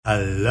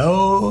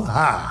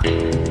Aloha.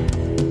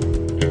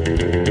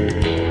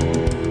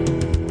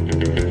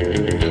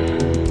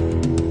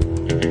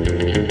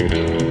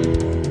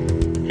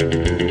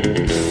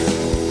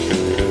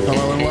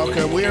 Hello and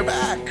welcome. We are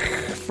back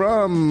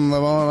from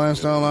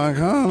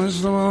theballerlifestyle.com. This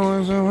is the Baller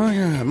Lifestyle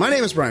Podcast. My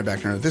name is Brian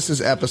Beckner. This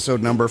is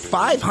episode number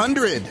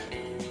 500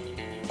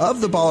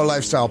 of the Baller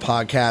Lifestyle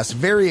Podcast.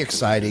 Very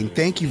exciting.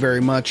 Thank you very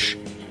much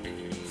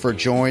for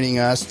joining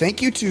us.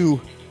 Thank you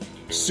to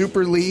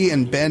Super Lee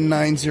and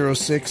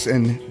Ben906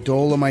 and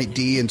Dolomite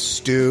D and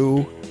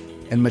Stu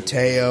and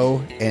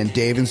Mateo and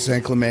Dave and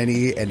San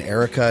Clemente and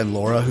Erica and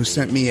Laura, who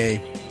sent me a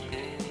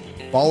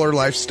Baller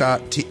Lifestyle,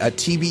 a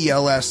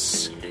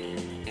TBLS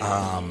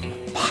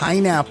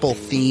pineapple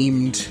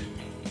themed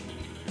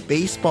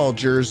baseball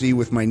jersey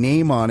with my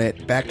name on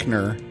it,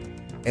 Beckner,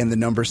 and the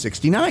number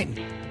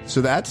 69.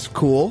 So that's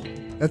cool.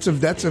 That's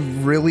a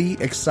really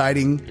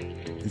exciting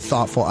and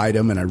thoughtful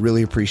item, and I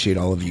really appreciate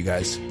all of you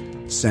guys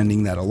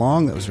sending that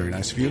along. That was very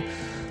nice of you.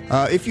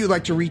 If you'd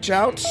like to reach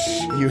out,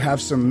 you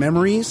have some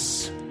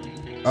memories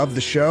of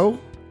the show,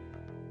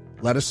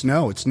 let us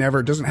know. It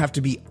doesn't have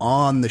to be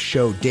on the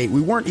show date. We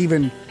weren't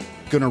even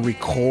going to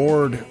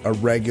record a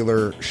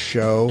regular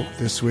show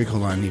this week.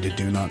 Hold on, I need to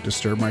do not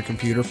disturb my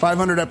computer.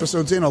 500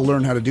 episodes in, I'll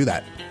learn how to do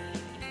that.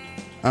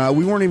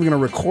 We weren't even going to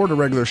record a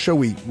regular show.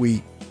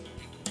 We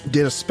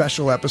did a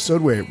special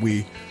episode where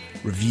we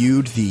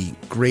reviewed the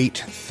great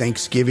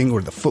Thanksgiving,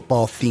 or the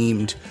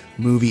football-themed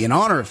movie in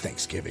honor of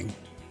Thanksgiving,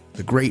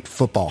 the great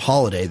football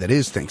holiday that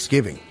is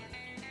Thanksgiving.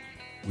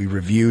 We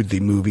reviewed the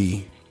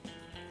movie,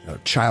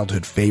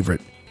 childhood favorite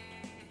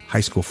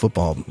high school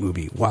football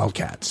movie,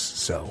 Wildcats.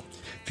 So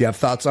if you have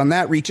thoughts on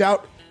that, reach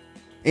out.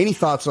 Any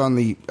thoughts on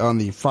the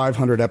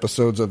 500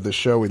 episodes of the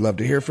show, we'd love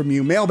to hear from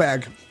you.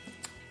 Mailbag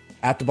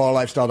at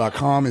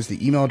theballlifestyle.com is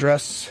the email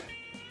address.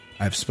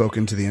 I've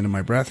spoken to the end of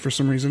my breath for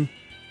some reason.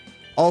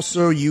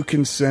 Also, you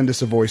can send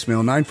us a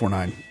voicemail,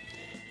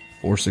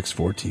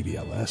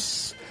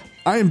 949-464-TBLS.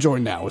 I am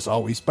joined now, as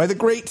always, by the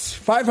great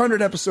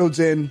 500 episodes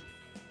in,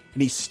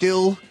 and he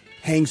still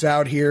hangs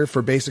out here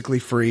for basically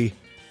free,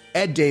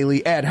 Ed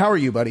Daly. Ed, how are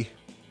you, buddy?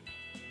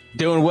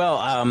 Doing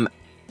well.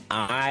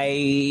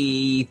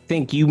 I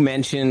think you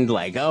mentioned,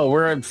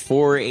 we're at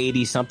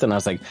 480 something. I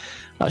was like,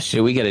 oh,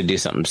 shit, we got to do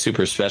something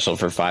super special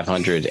for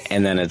 500.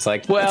 And then it's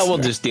like, well, we'll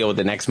just deal with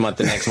the next month.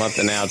 And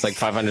now it's like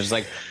 500. It's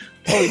like,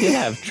 well, we did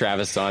have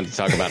Travis on to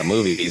talk about a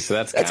movie, so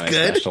that's kind of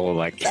special.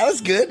 That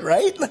was good,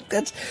 right?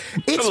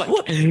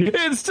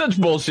 It's such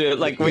bullshit.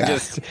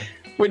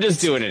 We're just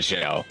doing a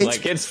show.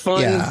 It's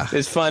fun. Yeah.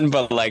 It's fun,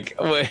 but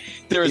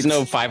there is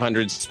no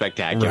 500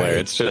 spectacular. Right.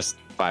 It's just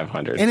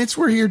 500. And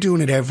we're here doing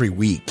it every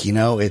week.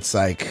 It's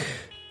like,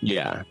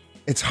 yeah,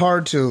 it's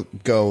hard to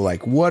go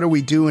what are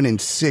we doing in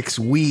 6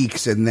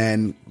 weeks? And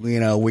then, we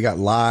got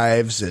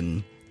lives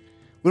and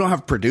we don't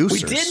have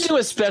producers. We did do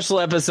a special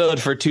episode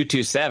for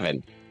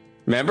 227.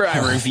 Remember,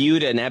 I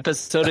reviewed an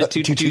episode of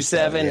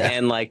 227,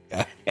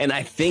 yeah. And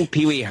I think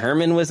Pee Wee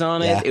Herman was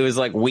on it. Yeah. It was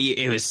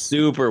it was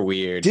super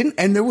weird.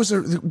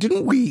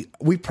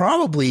 We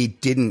probably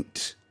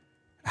didn't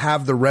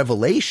have the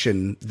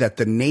revelation that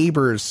the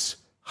neighbor's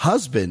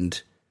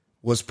husband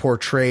was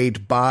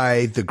portrayed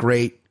by the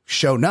great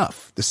Show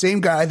Nuff. The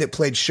same guy that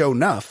played Show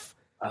Nuff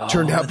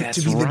turned out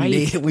to be the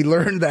neighbor. We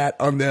learned that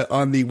on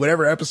the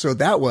whatever episode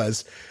that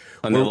was.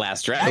 On the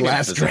Last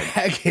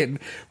Dragon.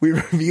 We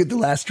reviewed The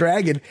Last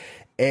Dragon,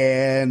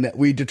 and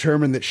we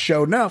determined that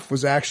Show Nuff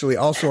was actually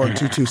also on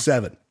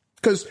 227.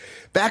 Because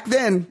back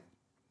then,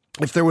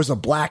 if there was a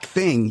black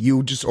thing,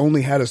 you just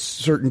only had a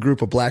certain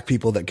group of black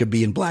people that could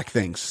be in black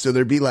things. So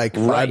there'd be 5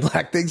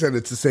 black things, and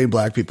it's the same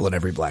black people in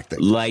every black thing.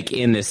 Like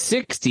in the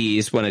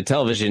 60s, when a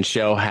television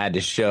show had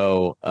to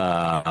show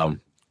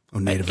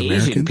Native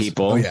Asian Americans?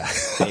 people,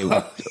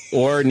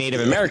 or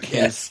Native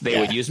Americans, they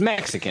would use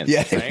Mexicans.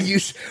 Yeah,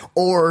 right?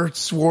 or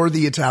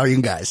swarthy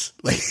Italian guys.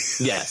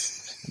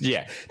 Yes,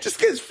 yeah. Just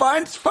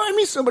find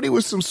me somebody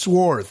with some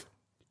swarth.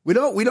 We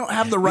don't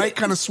have the right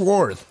kind of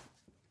swarth.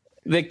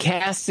 The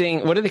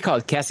casting, what do they call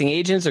it? Casting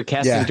agents or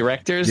casting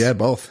directors? Yeah,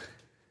 both.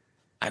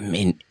 I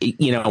mean,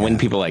 when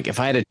people if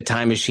I had a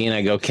time machine,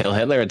 I go kill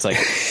Hitler. It's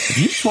if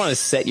you just want to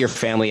set your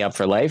family up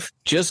for life,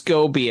 just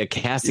go be a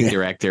casting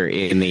director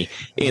in the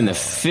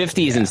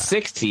 50s and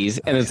 60s.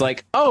 And it's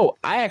oh,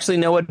 I actually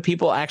know what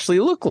people actually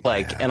look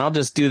like. And I'll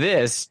just do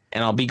this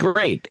and I'll be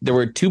great. There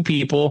were 2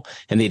 people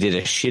and they did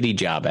a shitty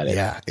job at it.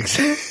 Yeah,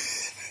 exactly.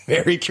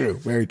 Very true.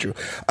 Very true.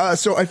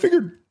 So I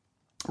figured,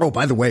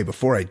 by the way,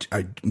 before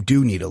I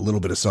do need a little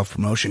bit of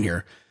self-promotion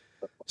here.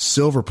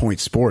 Silver Point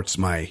Sports,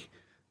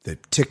 the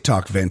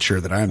TikTok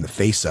venture that I am the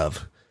face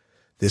of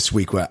this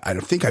week. I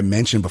don't think I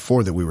mentioned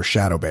before that we were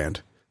shadow banned.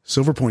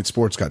 Silver Point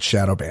Sports got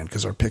shadow banned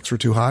because our picks were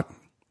too hot.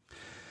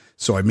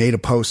 So I made a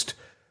post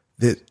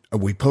that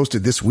we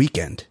posted this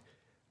weekend.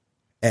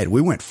 Ed,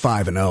 we went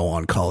 5-0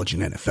 on college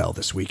and NFL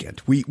this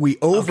weekend. We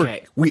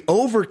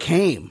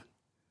overcame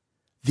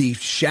the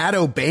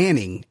shadow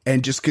banning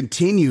and just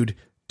continued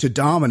to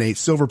dominate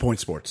Silver Point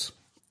Sports.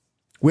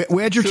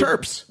 We had your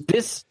chirps.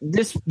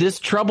 This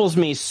troubles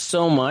me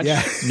so much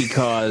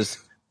because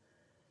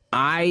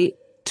I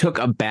took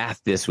a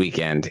bath this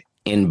weekend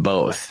in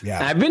both.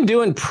 Yeah. I've been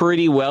doing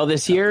pretty well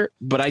this year,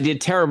 but I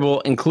did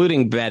terrible,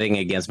 including betting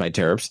against my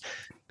Terps.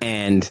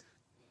 And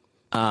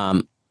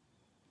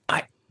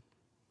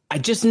I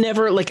just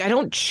never, like, I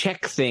don't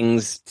check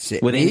things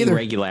with any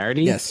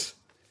regularity. Yes.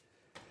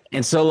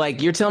 And so,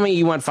 like, you're telling me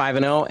you went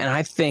 5-0, and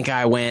I think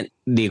I went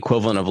the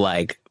equivalent of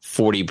like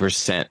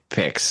 40%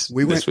 picks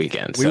this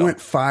weekend. We went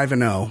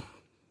 5-0,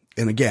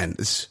 and again,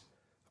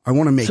 I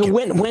want to make. So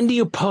it. When do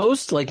you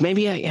post? Like,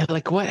 maybe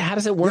what? How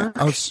does it work?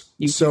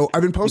 Yeah,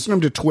 I've been posting them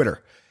to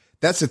Twitter.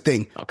 That's the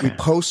thing. Okay. We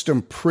post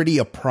them pretty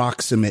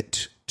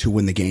approximate to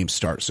when the game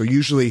starts. So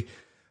usually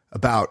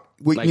about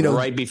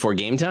right before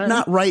game time.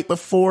 Not right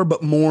before,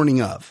 but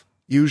morning of.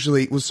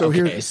 Usually,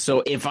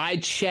 So if I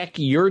check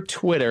your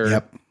Twitter,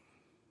 yep.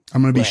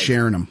 I'm going to be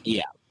sharing them.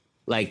 Yeah.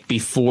 Like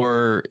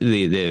before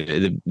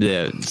the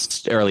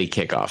early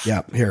kickoff.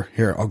 Yeah.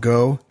 Here, I'll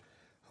go.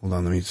 Hold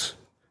on.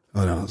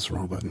 Oh no, that's the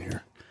wrong button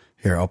here.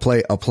 Here, I'll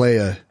play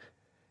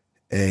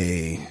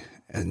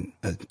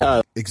an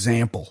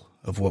example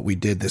of what we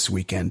did this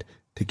weekend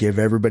to give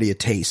everybody a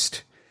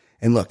taste.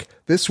 And look,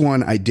 this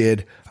one I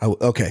did.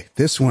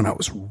 This one I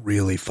was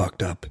really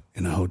fucked up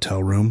in a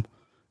hotel room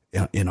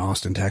in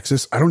Austin,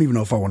 Texas. I don't even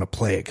know if I want to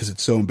play it because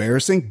it's so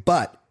embarrassing,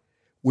 but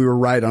we were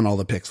right on all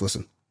the picks.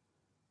 Listen.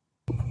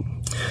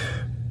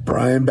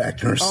 Brian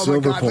Beckner,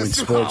 Silver Point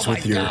Sports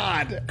with your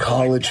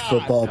college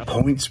football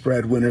point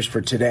spread winners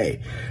for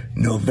today,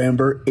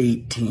 November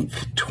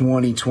 18th,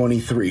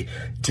 2023.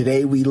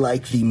 Today we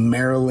like the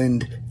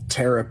Maryland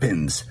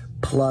Terrapins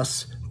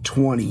plus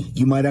 20.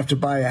 You might have to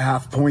buy a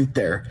half point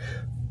there,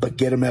 but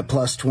get them at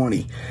plus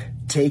 20.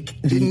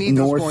 Take the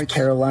North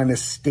Carolina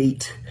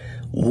State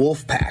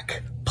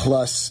Wolfpack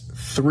plus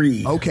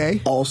 3.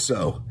 Okay.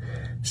 Also,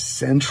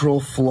 Central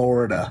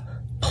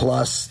Florida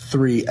plus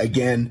 3.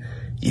 Again,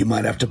 you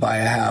might have to buy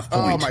a half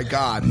point. Oh, my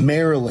God.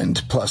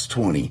 Maryland plus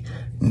 20.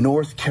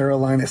 North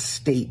Carolina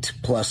State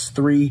plus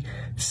 3.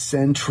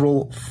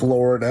 Central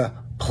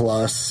Florida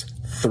plus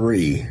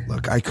 3.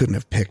 Look, I couldn't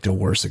have picked a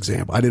worse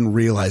example. I didn't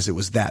realize it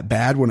was that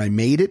bad when I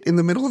made it in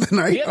the middle of the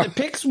night. Yeah, the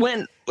picks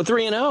went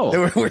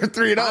 3-0. We're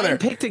 3-0 there.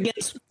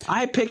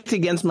 I picked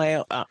against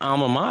my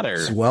alma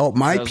mater. Well,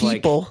 my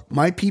people,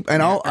 and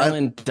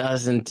Maryland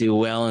doesn't do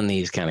well in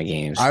these kind of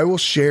games. I will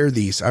share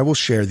these.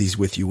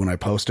 with you when I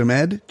post them,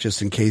 Ed,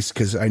 just in case,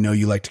 because I know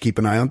you like to keep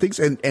an eye on things,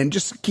 and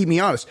just keep me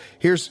honest.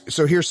 Here's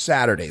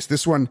Saturdays.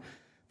 This will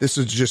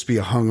just be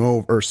a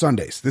hungover, or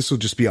Sundays. This will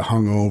just be a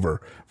hungover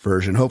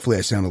version. Hopefully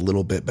I sound a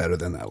little bit better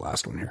than that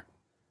last one here.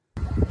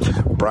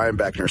 Brian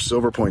Beckner,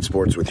 Silver Point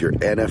Sports with your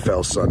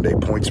NFL Sunday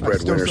point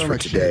spread winners for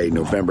today,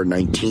 November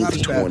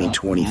 19th,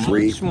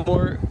 2023.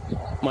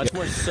 Much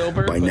more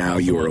sober. By now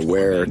you are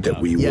aware that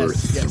we were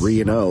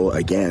 3-0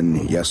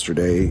 again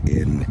yesterday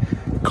in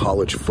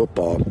college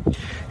football.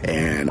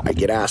 And I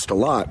get asked a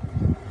lot,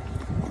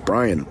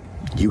 Brian,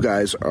 you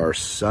guys are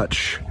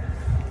such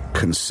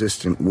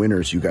consistent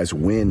winners. You guys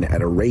win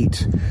at a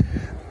rate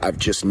I've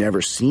just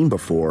never seen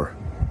before.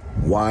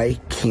 Why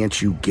can't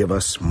you give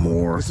us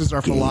more? This is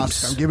our games?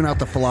 philosophy. I'm giving out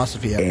the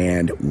philosophy.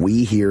 And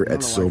we here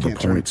at Silver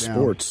Point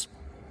Sports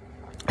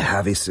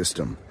have a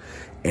system,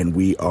 and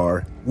we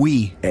are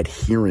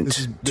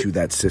adherent to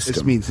that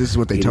system. This is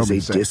what they tell me. It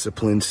is a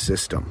disciplined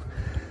system.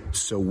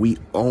 So we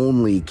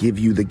only give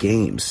you the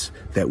games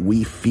that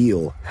we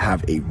feel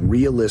have a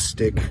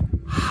realistic,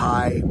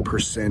 high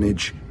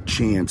percentage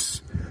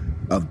chance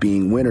of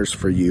being winners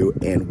for you,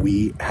 and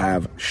we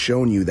have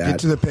shown you that. Get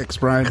to the picks,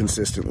 Brian.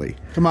 Consistently.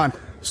 Come on.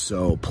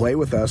 So play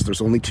with us. There's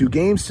only 2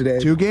 games today.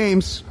 2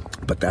 games.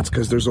 But that's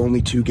because there's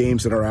only 2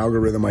 games that our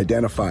algorithm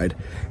identified,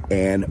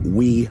 and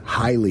we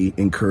highly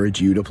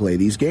encourage you to play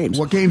these games.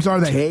 What games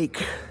are they?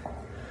 Take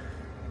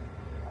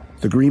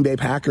the Green Bay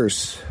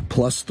Packers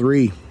plus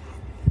 3.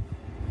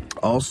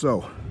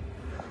 Also,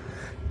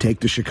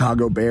 take the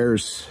Chicago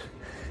Bears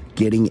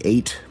getting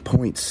 8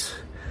 points.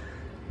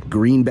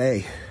 Green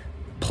Bay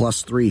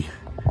plus 3.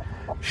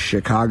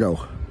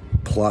 Chicago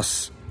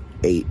plus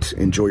 8.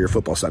 Enjoy your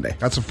football Sunday.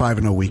 That's a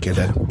 5-0 weekend,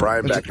 Ed.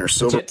 Brian Beckner,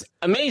 Silver. It's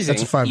amazing.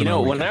 That's a 5-0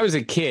 weekend. When I was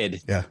a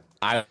kid,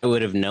 I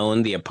would have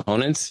known the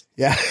opponents.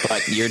 Yeah.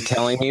 But you're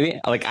telling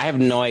me, like, I have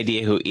no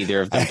idea who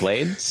either of them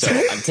played. So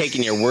I'm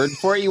taking your word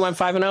for it. You went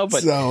 5-0.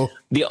 But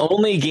the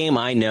only game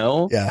I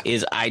know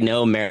is I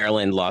know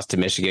Maryland lost to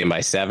Michigan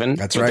by 7.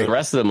 That's but right. The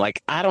rest of them,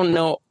 like, I don't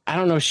know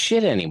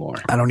shit anymore.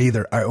 I don't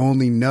either. I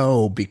only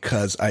know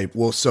because I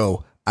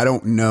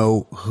don't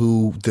know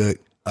who the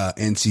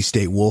NC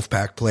State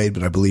Wolfpack played,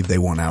 but I believe they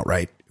won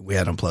outright. We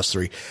had them plus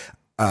 3.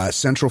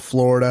 Central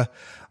Florida.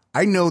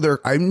 I know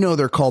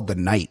they're called the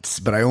Knights,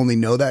 but I only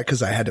know that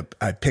because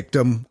I picked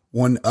them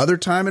one other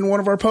time in one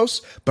of our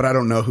posts, but I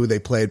don't know who they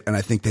played, and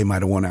I think they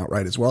might have won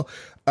outright as well.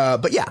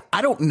 But yeah,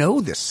 I don't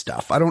know this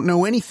stuff. I don't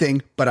know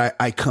anything, but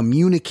I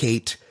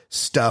communicate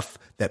stuff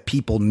that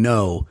people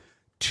know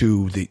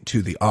to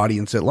the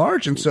audience at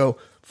large, and so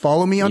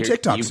follow me on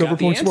TikTok, Silver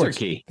Point Sports.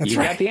 That's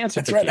right. Got the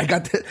answer. That's right. I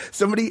got that.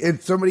 Somebody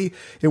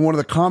in one of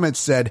the comments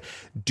said,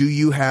 "Do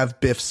you have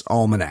Biff's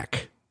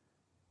almanac?"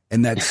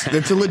 And that's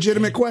a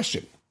legitimate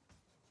question.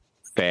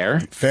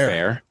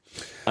 Fair.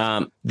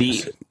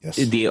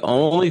 The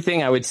only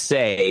thing I would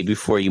say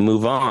before you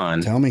move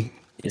on, tell me,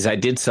 is I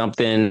did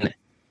something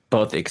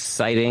both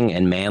exciting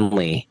and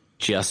manly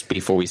just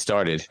before we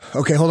started.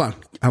 Okay, hold on.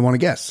 I want to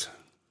guess.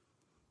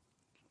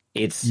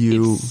 It's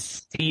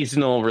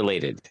seasonal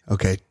related.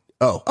 Okay.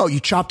 Oh, you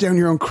chopped down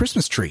your own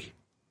Christmas tree.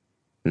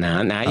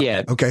 No, not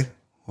yet. Okay.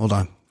 Hold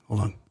on.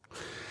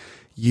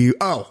 You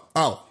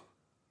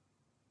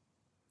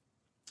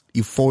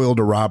foiled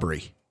a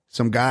robbery.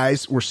 Some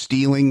guys were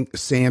stealing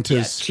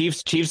Santa's. Yeah,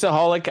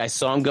 Chiefsaholic. I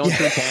saw him going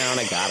through town.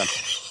 I got him.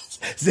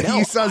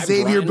 You saw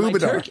Xavier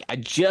Bubadar. I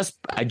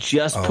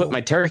just put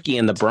my turkey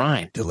in the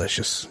brine.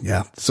 Delicious.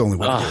 Yeah, it's the only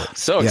way to do it.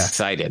 So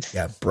excited.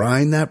 Yeah,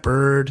 brine that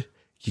bird.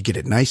 You get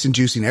it nice and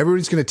juicy, and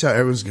everyone's going to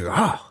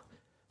go,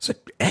 it's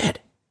like, Ed,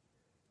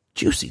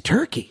 juicy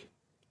turkey.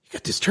 You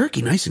got this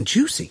turkey nice and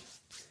juicy.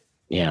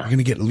 Yeah. You're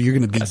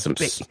going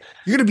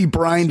to be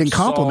brined in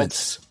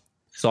compliments.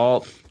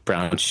 Salt,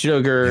 brown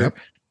sugar,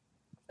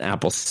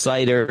 apple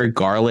cider,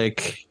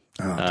 garlic,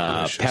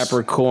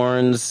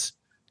 peppercorns,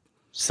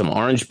 some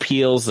orange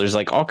peels. There's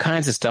like all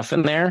kinds of stuff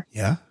in there.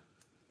 Yeah.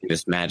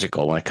 It's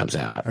magical when it comes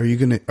out. Are you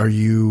going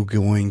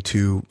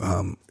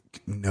to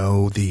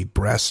know the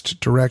breast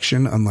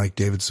direction, unlike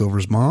David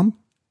Silver's mom?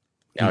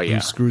 Oh, yeah.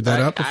 You screwed that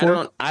up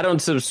before? I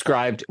don't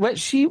subscribe to what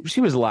she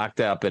was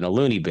locked up in a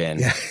loony bin.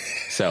 Yeah.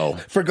 So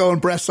for going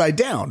breast side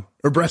down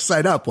or breast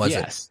side up, was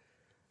it?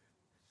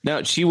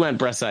 No, she went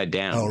breast side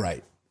down. Oh,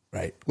 right.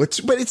 But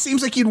it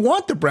seems like you'd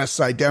want the breast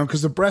side down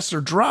because the breasts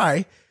are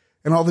dry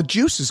and all the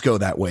juices go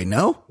that way,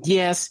 no?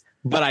 Yes,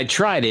 but I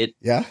tried it.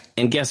 Yeah.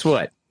 And guess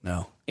what?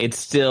 No. It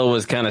still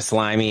was kind of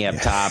slimy up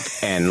top.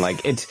 And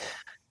like, it's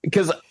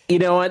because you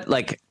know what?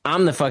 Like,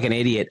 I'm the fucking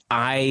idiot.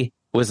 I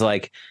was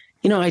like,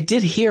 I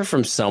did hear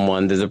from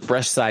someone that the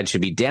breast side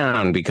should be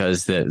down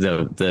because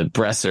the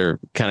breasts are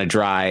kind of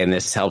dry and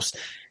this helps.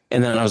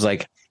 And then I was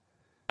like,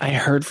 I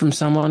heard from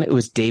someone. It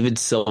was David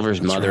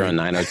Silver's mother on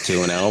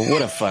 90210.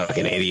 What a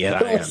fucking idiot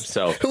I am.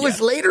 So who was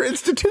later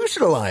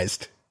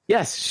institutionalized.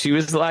 Yes, she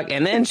was like,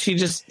 and then she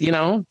just,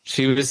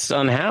 she was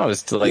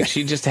unhoused. Like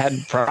she just had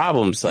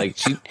problems. Like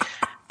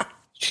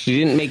she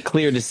didn't make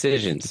clear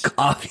decisions.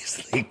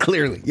 Obviously,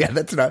 clearly. Yeah,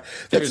 that's not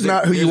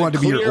who you want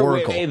to be your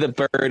oracle. Way the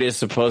bird is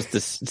supposed to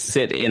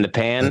sit in the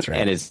pan, right.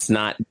 And it's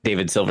not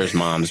David Silver's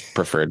mom's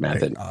preferred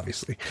method. Right,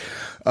 obviously.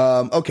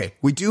 Okay,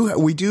 we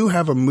do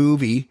have a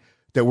movie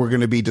that we're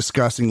going to be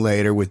discussing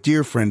later with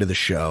dear friend of the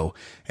show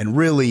and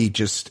really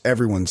just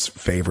everyone's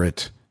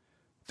favorite,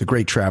 the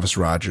great Travis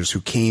Rogers, who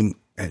came,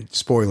 and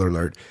spoiler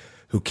alert,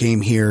 who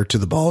came here to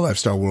the Ball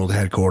Lifestyle World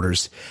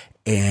headquarters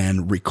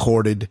and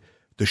recorded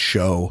the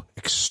show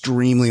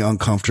extremely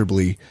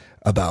uncomfortably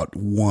about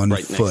 1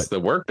 right foot. Next to the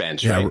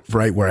workbench,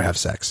 right where I have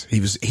sex. He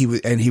was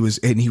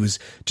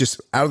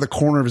just out of the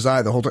corner of his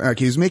eye the whole time. Like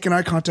he was making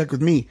eye contact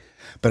with me,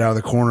 but out of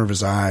the corner of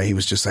his eye, he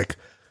was just like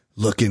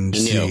looking to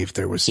see if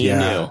there was,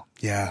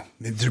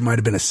 there might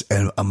have been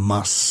a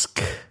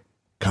musk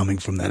coming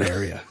from that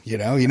area. You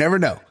never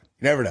know.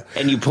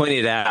 And you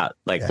pointed out,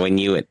 like when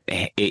you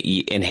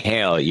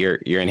inhale, you're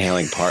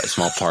inhaling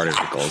small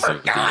particles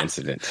of the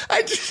incident.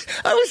 I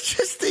was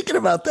just thinking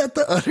about that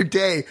the other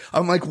day.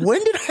 I'm like,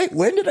 when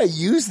did I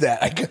use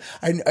that?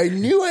 I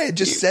knew I had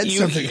just said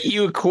something.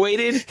 You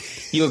equated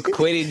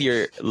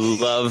your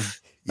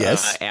love,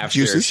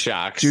 after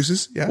shocks,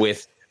 juices,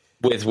 with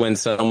when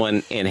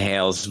someone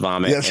inhales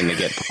vomit and they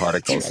get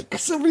particles.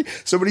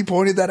 Somebody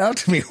pointed that out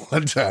to me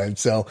one time,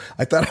 so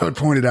I thought I would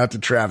point it out to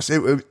Travis.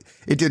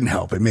 It didn't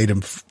help. It made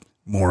him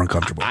more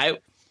uncomfortable.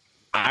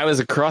 I was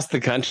across the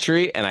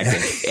country and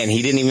and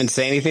he didn't even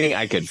say anything.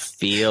 I could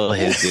feel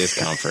his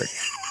discomfort.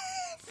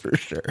 For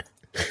sure.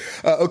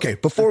 Okay,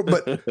 before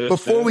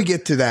we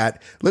get to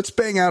that, let's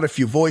bang out a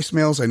few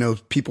voicemails. I know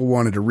people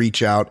wanted to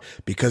reach out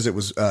because it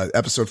was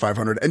episode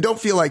 500, and don't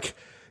feel like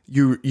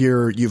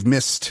you've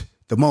missed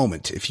the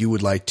moment. If you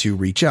would like to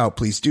reach out,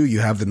 please do. You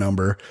have the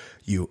number,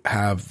 you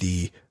have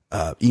the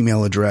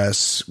email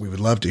address. We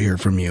would love to hear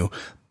from you,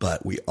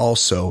 but we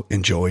also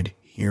enjoyed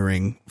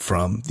hearing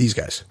from these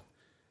guys.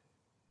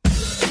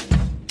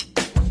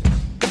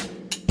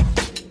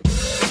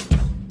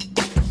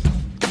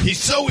 He's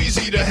so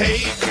easy to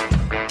hate.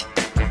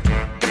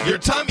 Your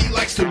time he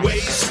likes to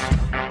waste.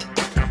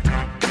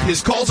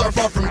 His calls are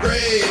far from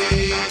great.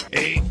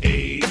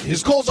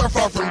 His calls are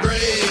far from great.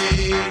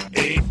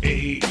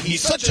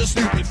 He's such a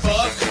stupid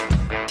fuck.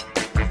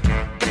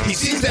 He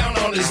seems down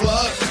on his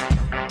luck.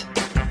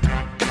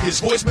 His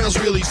voicemails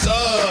really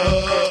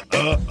suck.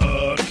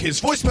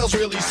 His voicemails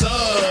really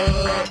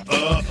suck.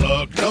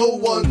 No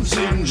one's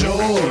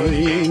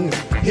enjoying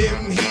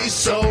him. He's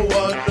so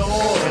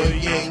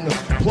annoying.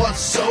 Plus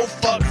so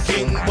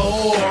fucking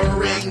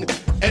boring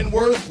and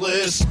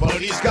worthless, but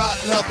he's got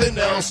nothing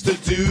else to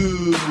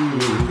do.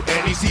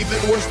 And he's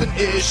even worse than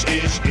Ish.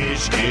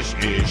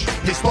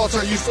 His thoughts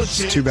are useless.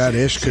 It's too bad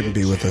Ish couldn't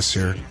be with us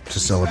here to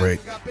celebrate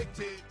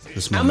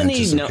this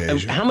momentous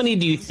occasion. How many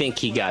do you think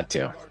he got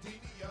to?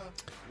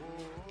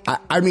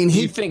 I mean, do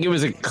you think it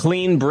was a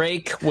clean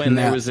break when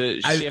there was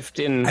a shift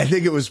in? I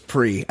think it was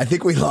I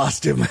think we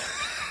lost him.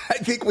 I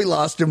think we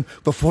lost him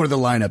before the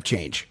lineup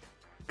change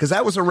because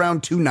that was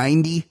around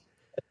 290,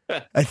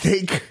 I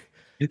think.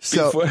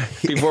 So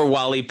before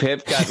Wally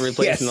Pipp got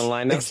replaced in the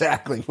lineup,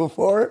 exactly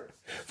before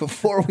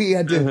we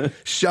had to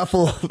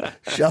shuffle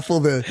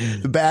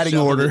the batting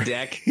order. The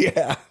deck.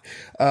 Yeah,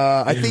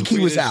 I think he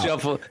was out.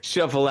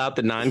 Shuffle out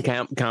the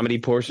non-comedy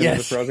portion of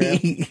the program.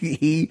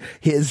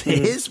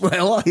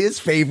 His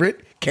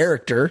favorite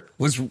character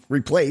was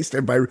replaced,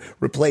 and by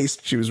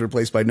replaced, she was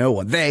replaced by no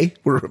one. They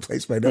were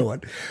replaced by no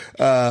one.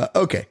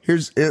 Okay,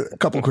 here's a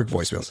couple quick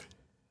voicemails.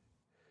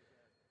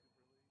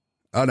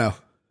 Oh no.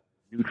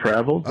 New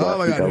travels. Oh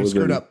my God, we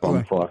screwed up.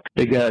 Bumfuck.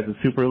 Hey guys, it's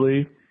Super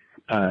Lee.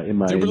 In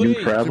my new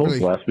travels,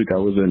 last week I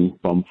was in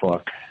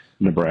Bumfuck,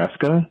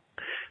 Nebraska.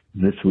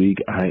 This week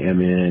I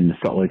am in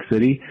Salt Lake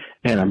City,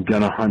 and I'm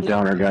gonna hunt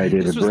down our guy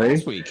David Bray.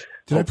 Last week.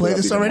 Did I play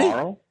this already?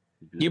 Tomorrow.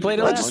 You played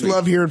it I last just week.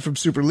 love hearing from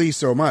Super Lee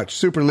so much.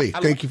 Super Lee,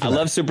 thank you for that. I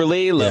love Super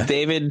Lee, love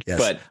David, Yes.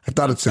 but I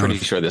thought it sounded.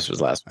 pretty sure this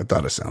was last week. I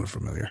thought it sounded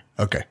familiar.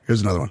 Okay,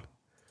 here's another one.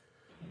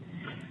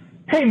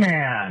 Hey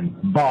man,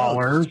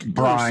 ballers,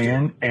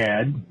 Brian,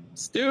 Ed.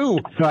 Stu.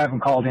 So I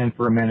haven't called in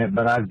for a minute,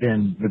 but I've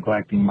been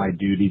neglecting my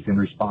duties and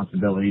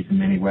responsibilities in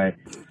many ways.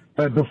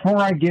 But before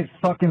I get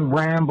fucking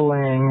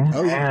rambling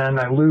and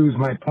I lose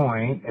my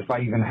point, if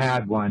I even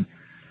had one.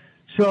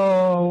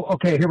 So,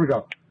 okay, here we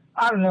go.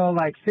 I don't know,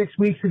 like 6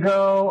 weeks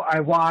ago, I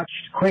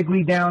watched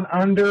Quigley Down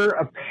Under.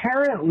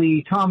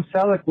 Apparently, Tom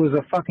Selleck was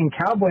a fucking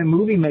cowboy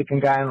movie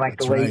making guy in like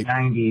the late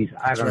 90s.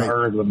 I don't know,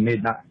 or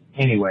the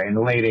anyway, in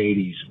the late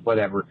 80s,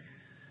 whatever.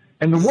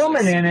 And the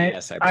woman in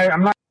it,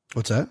 I'm not.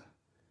 What's that?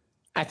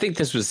 I think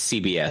this was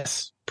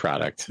CBS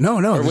product. No,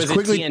 or was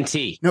Quigley, it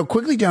TNT? No,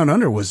 Quigley Down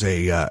Under was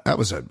a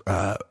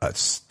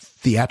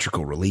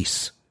theatrical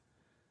release.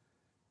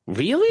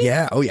 Really?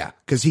 Yeah. Oh yeah,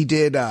 because he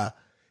did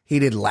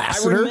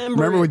Lassiter.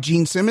 Remember with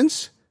Gene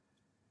Simmons?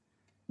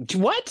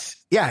 What?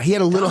 Yeah, he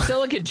had a little.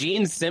 Tom Selleck at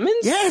Gene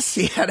Simmons? Yes,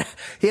 he had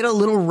a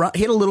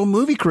little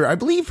movie career. I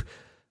believe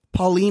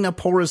Paulina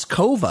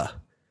Poroskova.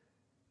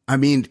 I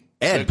mean,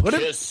 Ed, the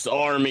Kiss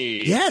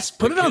Army. Yes,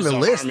 put it on the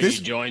list. This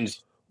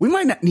joins. We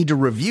might not need to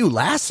review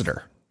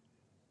Lassiter.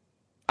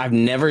 I've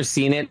never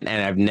seen it,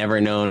 and I've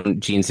never known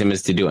Gene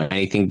Simmons to do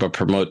anything but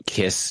promote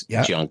Kiss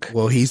junk.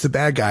 Well, he's the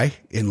bad guy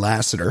in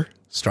Lassiter,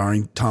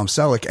 starring Tom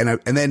Selleck,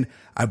 and then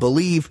I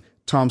believe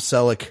Tom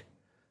Selleck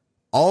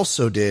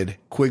also did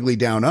Quigley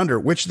Down Under,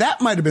 which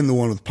that might have been the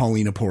one with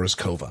Paulina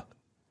Poroskova.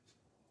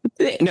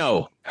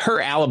 No,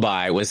 her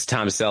alibi was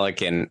Tom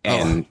Selleck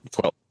and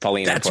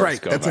Paulina. That's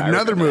right. That's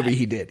another movie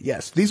he did.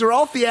 Yes, these are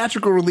all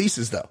theatrical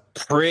releases, though.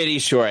 Pretty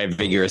sure I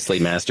vigorously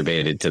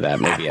masturbated to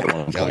that movie at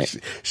one point.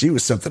 She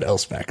was something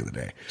else back in the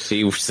day.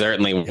 She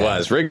certainly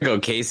was. Rico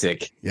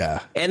Kasich.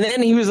 Yeah. And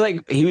then he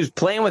was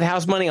playing with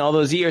house money all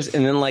those years,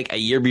 and then like a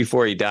year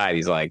before he died,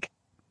 he's like,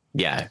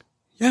 "Yeah,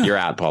 you're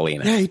out,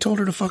 Paulina." Yeah, he told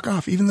her to fuck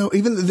off, even though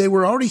they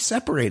were already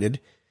separated,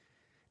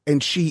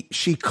 and she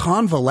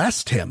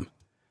convalesced him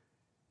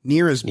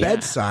near his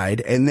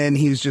bedside, and then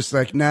he was just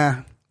like,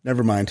 "Nah,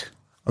 never mind.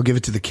 I'll give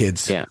it to the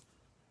kids." Yeah.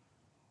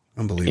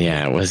 Unbelievable.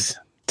 Yeah, it was a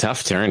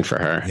tough turn for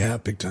her. Yeah,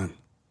 big time.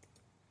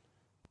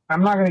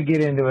 I'm not going to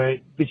get into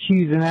it, but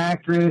she's an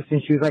actress,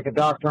 and she was like a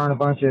doctor on a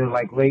bunch of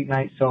like late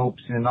night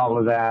soaps and all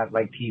of that,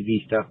 like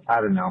TV stuff. I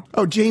don't know.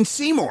 Oh, Jane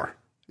Seymour.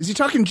 Is he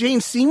talking Jane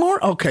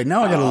Seymour? Okay,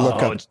 now I got to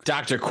look up.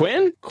 Dr.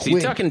 Quinn? Is he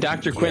talking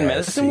Dr. Quinn,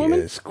 Medicine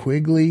Woman? Yes,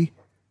 Quigley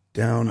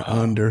Down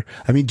Under.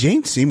 I mean,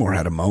 Jane Seymour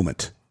had a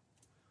moment.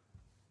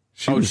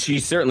 She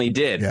certainly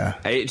did. Yeah.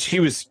 She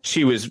was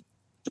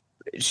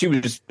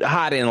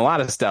hot in a lot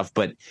of stuff,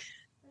 but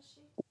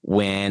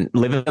when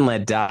Live and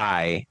Let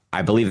Die,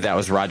 I believe that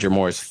was Roger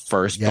Moore's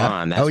first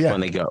Bond. That's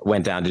when they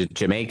went down to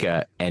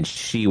Jamaica, and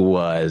she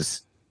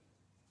was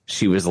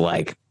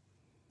like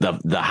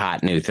the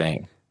hot new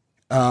thing.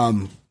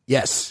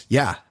 Yes,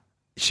 yeah,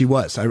 she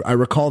was. I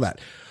recall that.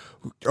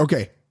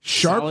 Okay.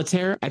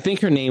 Solitaire? I think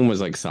her name was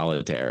like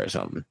Solitaire or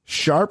something.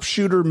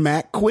 Sharpshooter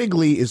Matt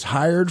Quigley is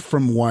hired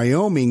from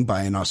Wyoming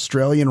by an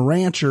Australian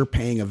rancher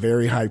paying a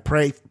very high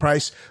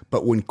price.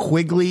 But when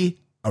Quigley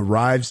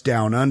arrives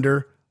down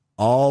under,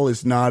 all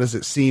is not as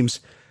it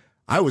seems.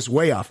 I was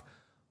way off.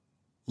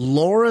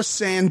 Laura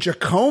San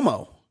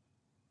Giacomo.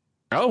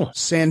 Oh.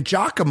 San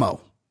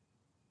Giacomo.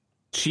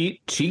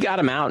 She got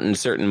him out in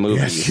certain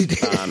movies. Yes, she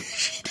did.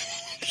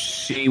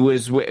 She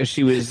was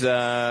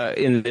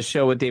in the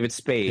show with David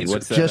Spade.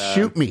 What's that? Just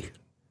Shoot Me.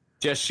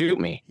 Just Shoot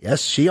Me.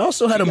 Yes, she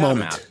also had a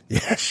moment.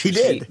 Yes, she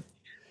did.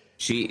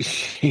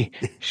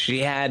 She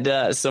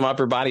had some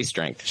upper body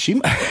strength. She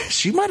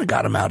might have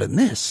got him out in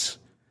this.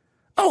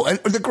 Oh, and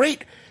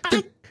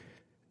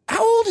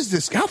how old is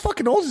this? How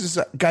fucking old is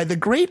this guy? The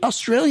great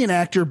Australian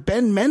actor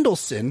Ben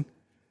Mendelsohn,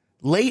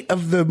 late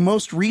of the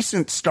most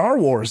recent Star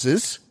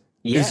Warses.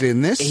 Is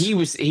in this. He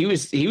was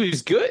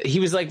good. He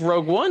was like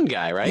Rogue One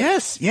guy, right?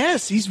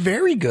 Yes, he's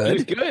very good. He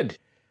was good.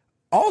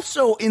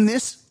 Also in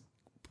this,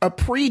 a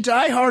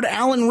pre-Die Hard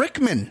Alan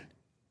Rickman.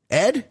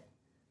 Ed?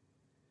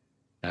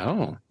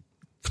 Oh.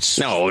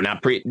 No,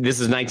 not pre. This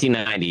is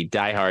 1990.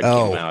 Die Hard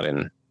came out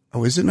in.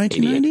 Oh, is it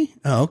 1990?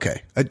 Oh,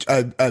 okay.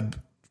 A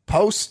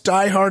Post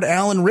diehard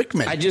Alan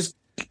Rickman. I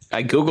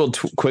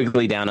Googled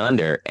Quigley Down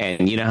Under,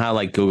 and you know how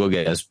like Google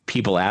gets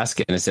people ask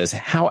it and it says,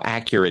 how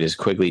accurate is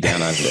Quigley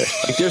Down Under?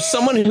 Like there's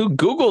someone who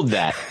Googled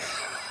that.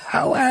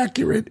 How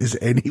accurate is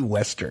any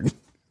Western?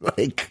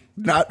 Like,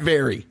 not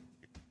very.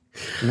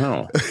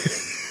 No.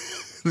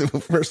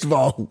 First of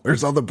all,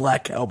 where's all the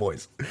black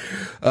cowboys?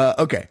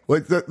 Okay,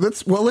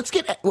 let's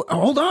get.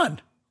 Hold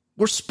on,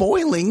 we're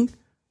spoiling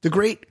the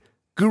great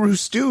Guru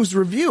Stu's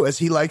review, as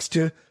he likes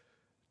to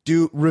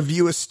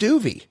review a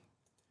Stuvie.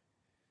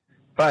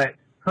 But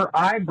her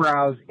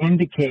eyebrows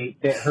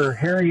indicate that her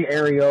hairy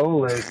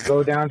areolas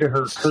go down to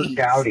her Kurt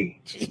Gowdy.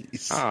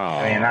 Jeez. Oh,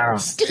 I mean, I don't.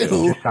 Stu.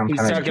 He's talking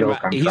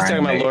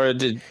about Laura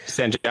de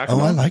San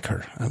Giacomo. Oh, I like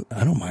her.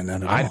 I don't mind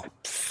that at all.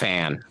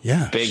 Fan.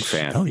 Yeah, big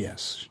fan. Oh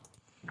yes.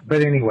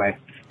 But anyway,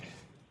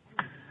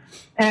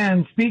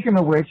 and speaking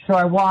of which, so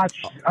I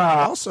watched.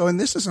 Also, and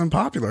this is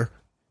unpopular,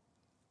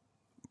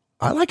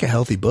 I like a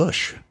healthy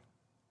bush.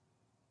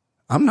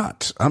 I'm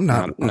not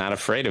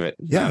afraid of it.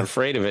 Yeah. Not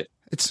afraid of it.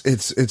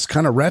 It's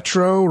kind of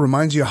retro,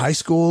 reminds you of high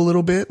school a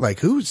little bit.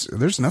 Like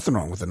there's nothing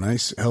wrong with a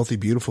nice, healthy,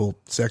 beautiful,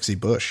 sexy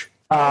bush.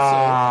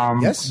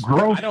 Yes.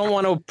 Gross. I don't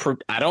want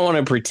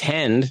to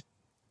pretend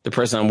the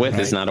person I'm with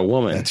is not a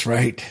woman. That's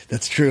right.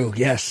 That's true.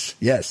 Yes.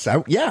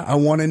 I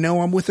want to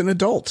know I'm with an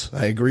adult.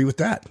 I agree with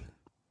that.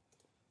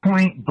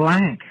 Point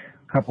Blank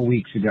a couple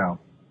weeks ago.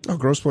 Oh,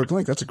 Gross Point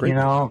Blank. That's a great.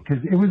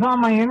 Because it was on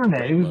my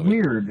internet. It was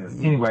weird.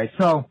 Anyway,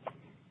 so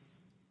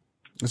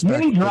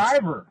Minnie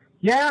Driver.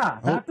 Yeah,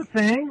 that's a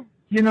thing.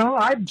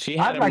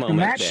 I'd like to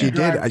match. She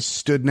did. I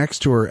stood next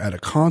to her at a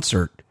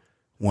concert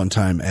one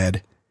time,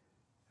 Ed.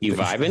 You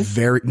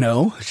vibing?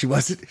 No, she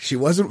wasn't. She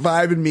wasn't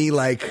vibing me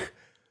like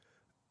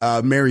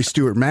Mary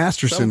Stuart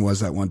Masterson was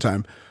that one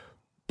time.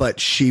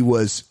 But she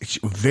was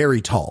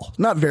very tall.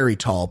 Not very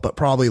tall, but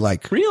probably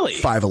like really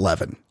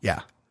 5'11".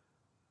 Yeah.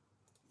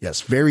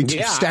 Yes, very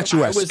statuesque.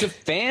 I was a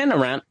fan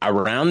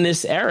around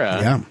this era.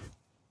 Yeah.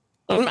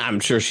 I'm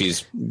sure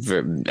she's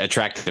very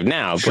attractive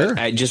now, sure.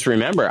 But I just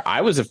remember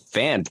I was a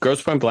fan.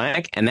 Grosse Pointe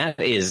Blank, and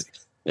that is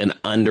an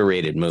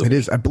underrated movie. It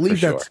is. I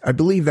believe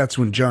that's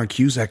when John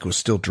Cusack was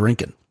still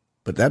drinking.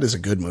 But that is a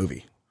good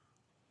movie.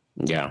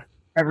 Yeah.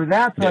 Ever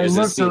that, so I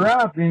looked her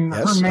up, and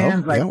her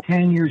man's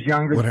 10 years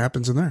younger. What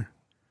happens in there?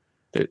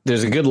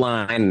 There's a good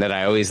line that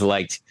I always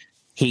liked.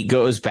 He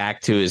goes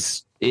back to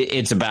his.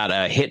 It's about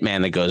a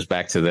hitman that goes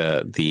back to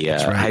the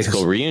high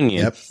school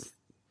reunion. Yep.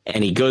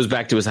 And he goes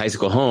back to his high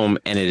school home,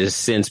 and it has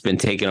since been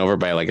taken over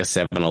by like a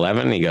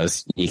 7-Eleven. He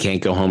goes, "You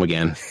can't go home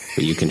again,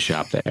 but you can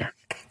shop there."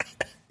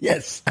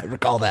 Yes, I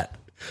recall that.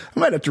 I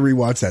might have to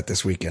rewatch that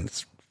this weekend.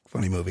 It's a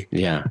funny movie.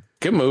 Yeah,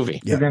 good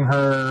movie. Yeah. Then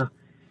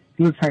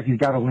he looks like he's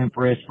got a limp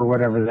wrist for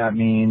whatever that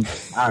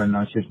means. I don't know.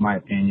 It's just my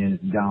opinion.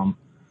 It's dumb.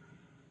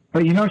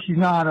 But she's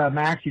not a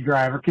maxi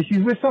driver because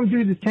she's with some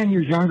dude that's 10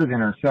 years younger than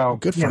her. So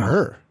good for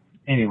her.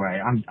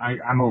 Anyway,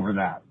 I'm over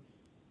that.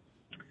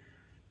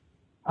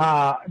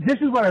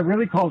 This is what I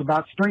really called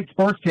about straight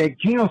sports take.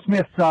 Geno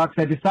Smith sucks.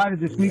 I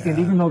decided this weekend,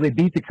 even though they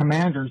beat the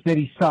Commanders, that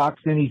he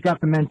sucks, and he's got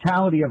the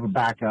mentality of a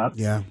backup.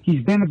 Yeah.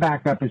 He's been a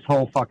backup his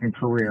whole fucking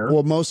career.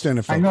 Well, most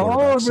NFL I know,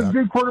 quarterbacks there's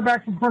good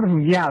quarterbacks in front of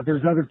him. Yeah,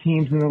 there's other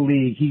teams in the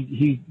league.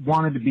 He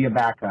wanted to be a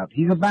backup.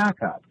 He's a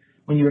backup.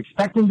 When you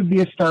expect him to be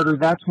a starter,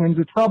 that's when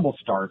the trouble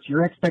starts.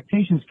 Your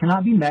expectations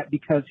cannot be met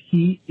because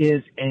he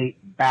is a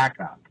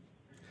backup.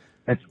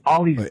 That's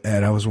all he's...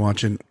 Ed,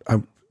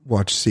 I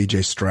watched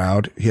C.J.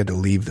 Stroud. He had to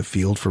leave the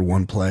field for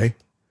one play.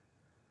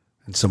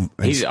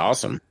 He's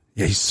awesome.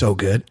 Yeah, he's so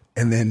good.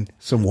 And then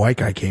some white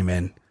guy came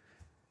in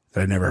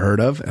that I never heard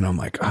of. And I'm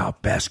like,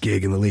 best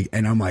gig in the league.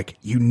 And I'm like,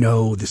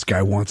 this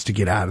guy wants to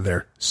get out of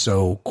there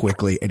so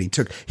quickly. And he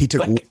took.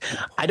 Like,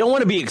 I don't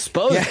want to be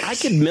exposed. Yes. I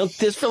could milk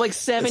this for like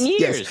 7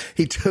 years.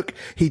 Yes.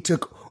 He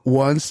took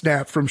one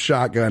snap from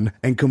shotgun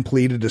and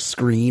completed a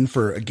screen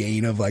for a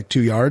gain of like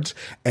 2 yards,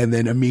 and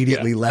then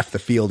immediately left the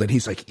field. And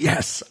he's like,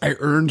 "Yes, I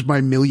earned my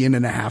 $1.5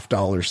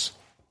 million."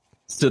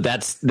 So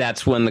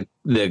that's when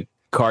the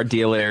car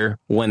dealer,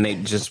 when they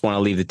just want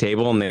to leave the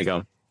table and they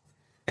go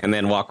and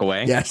then walk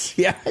away. Yes,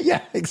 yeah,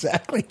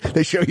 exactly.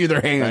 They show you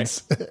their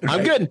hands. Right.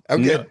 I'm good.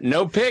 I'm good.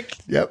 No pick.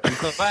 Yep. I'm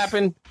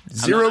clapping.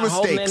 Zero I'm not mistakes.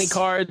 holding any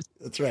cards.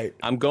 That's right.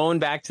 I'm going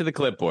back to the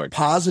clipboard.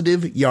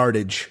 Positive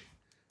yardage.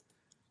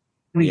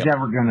 He's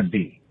ever going to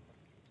be.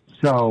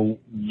 So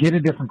get a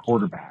different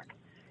quarterback.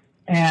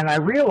 And I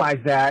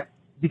realized that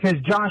because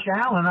Josh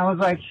Allen, I was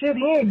like, shit,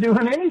 he ain't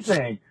doing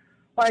anything.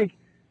 Like,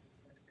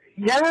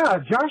 yeah,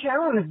 Josh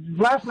Allen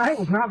last night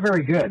was not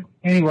very good.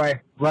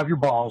 Anyway, love your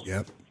balls.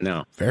 Yep.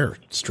 No. Fair.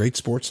 Straight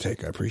sports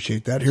take. I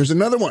appreciate that. Here's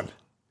another one.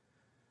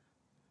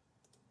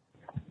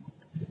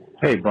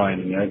 Hey, Brian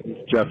and Ed.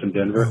 It's Jeff in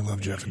Denver. I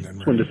love Jeff in Denver.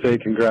 Just wanted to say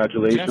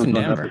congratulations on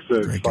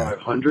episode Great guy.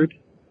 500.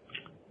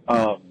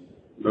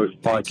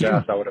 Most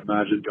podcasts, I would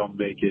imagine, don't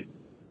make it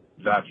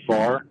that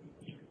far.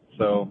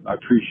 So I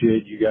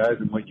appreciate you guys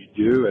and what you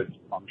do, as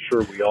I'm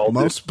sure we all do.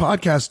 Most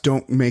podcasts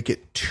don't make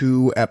it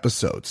 2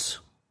 episodes.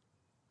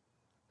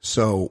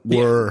 So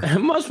we're...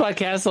 Most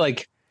podcasts,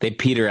 like, they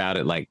peter out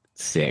at like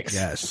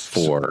 6,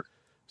 4.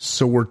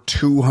 So we're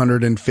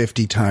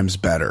 250 times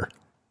better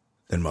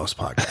than most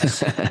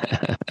podcasts.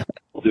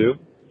 Do.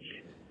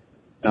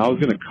 Now I was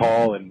going to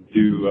call and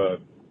do a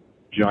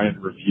giant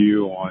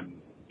review on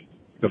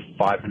the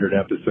 500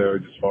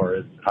 episodes as far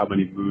as how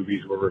many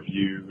movies were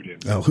reviewed.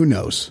 And, who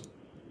knows?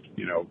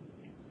 You know,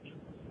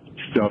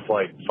 stuff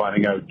like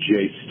finding out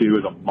Jay Stu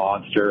is a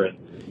monster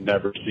and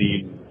never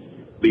seen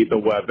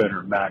Lethal Weapon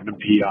or Magnum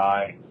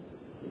P.I.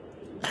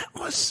 That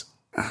was,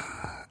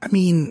 I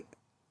mean...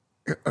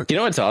 You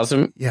know what's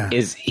awesome? Yeah.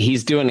 Is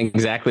he's doing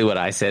exactly what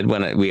I said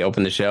when we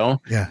opened the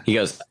show. Yeah. He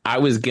goes, I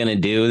was going to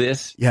do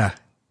this. Yeah.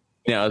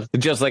 You know,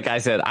 just like I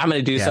said, I'm going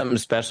to do something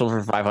special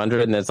for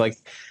 500. And it's like,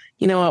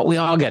 you know what? We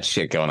all got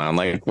shit going on.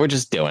 Like, we're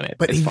just doing it.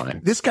 But it's fine.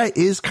 This guy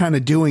is kind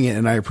of doing it,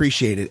 and I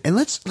appreciate it. And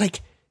let's,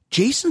 like,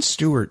 Jason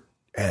Stewart,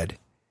 Ed,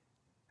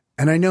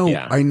 and I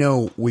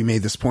know we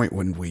made this point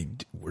when we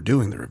were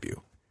doing the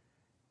review.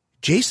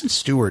 Jason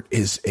Stewart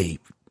is a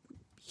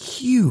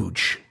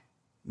huge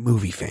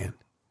movie fan.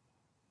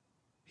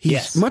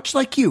 He's much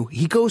like you.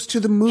 He goes to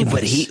the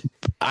movies.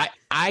 But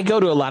I go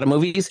to a lot of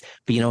movies,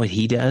 but you know what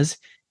he does?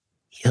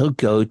 He'll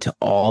go to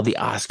all the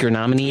Oscar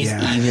nominees,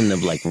 even the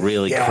like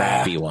really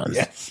crappy ones.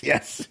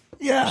 Yes.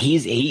 Yeah.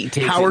 He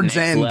takes Howard's it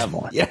next End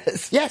level.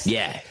 Yes.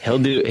 Yeah.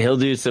 He'll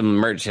do some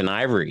Merchant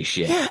Ivory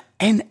shit. Yeah.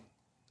 And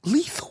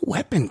Lethal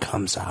Weapon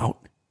comes out.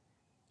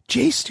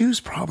 Jay Stu's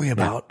probably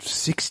about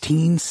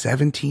 16,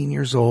 17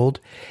 years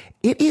old.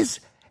 It is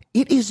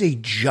a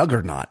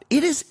juggernaut.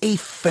 It is a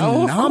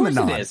phenomenon. Of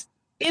course it is.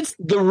 It's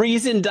the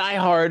reason Die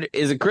Hard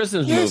is a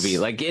Christmas movie.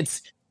 Like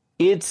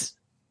it's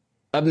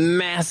a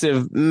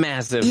massive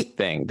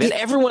thing that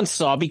everyone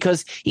saw,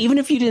 because even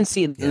if you didn't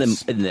see it in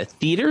the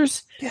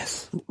theaters,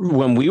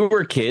 when we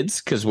were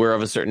kids, because we're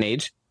of a certain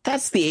age,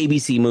 that's the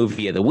ABC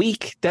movie of the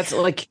week. That's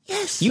like,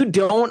 you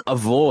don't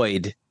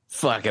avoid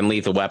fucking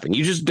Lethal Weapon.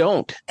 You just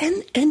don't.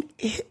 And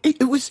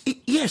it was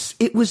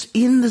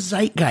in the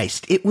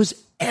zeitgeist. It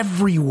was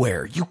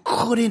everywhere. You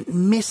couldn't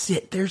miss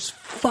it. There's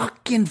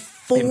fucking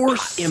 4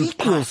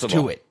 sequels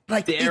to it.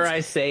 Like, dare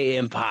I say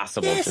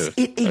impossible to.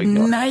 It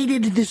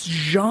ignited this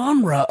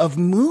genre of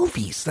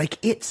movies. Like,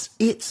 it's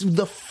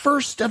the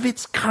first of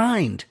its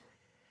kind.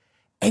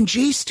 And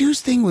Jay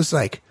Stu's thing was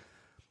like,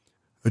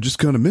 I just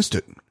kind of missed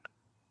it.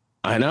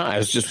 I know. I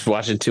was just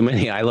watching too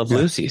many I Love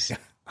Lucy's. Yeah.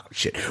 Oh,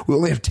 shit. We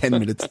only have 10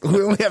 minutes.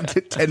 We only have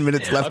 10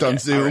 minutes left on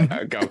Zoom. All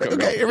right, go.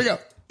 Okay, here we go.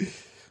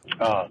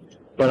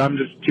 But I'm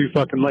just too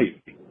fucking late.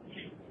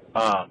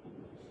 I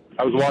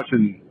was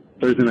watching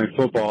Thursday Night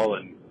Football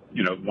and,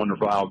 you know,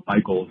 wonderful Al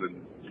Michaels,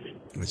 and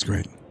that's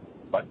great.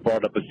 I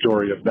brought up a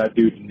story of that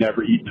dude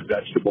never eaten a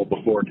vegetable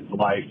before in his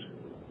life,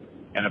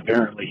 and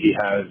apparently he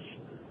has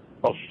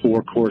a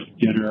 4-course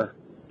dinner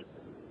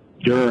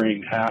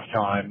during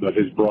halftime of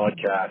his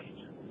broadcast.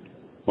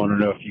 I want to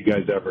know if you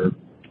guys ever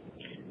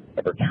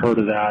heard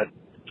of that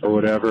or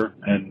whatever,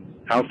 and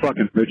how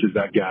fucking rich is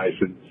that guy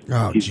since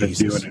he's been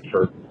doing it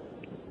for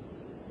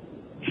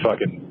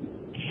fucking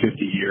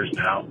 50 years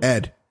now.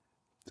 Ed,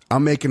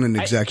 I'm making an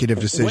executive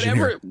decision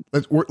here.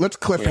 Let's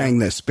cliffhang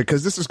this,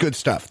 because this is good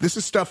stuff. This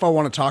is stuff I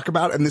want to talk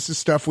about, and this is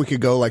stuff we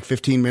could go like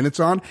 15 minutes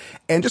on.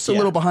 And just a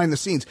little behind the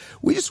scenes.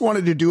 We just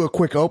wanted to do a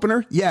quick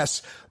opener,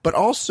 yes, but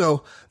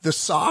also the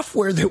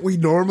software that we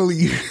normally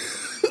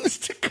use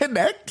to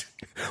connect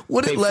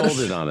wouldn't let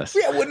us.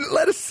 Yeah, wouldn't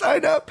let us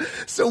sign up.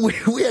 So we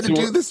had to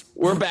do this.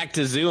 We're back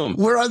to Zoom.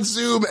 We're on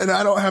Zoom, and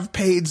I don't have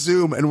paid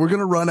Zoom, and we're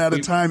going to run out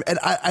of time.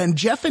 And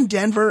Jeff in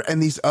Denver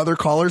and these other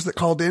callers that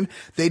called in,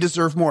 they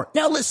deserve more.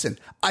 Now listen,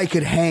 I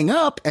could hang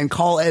up and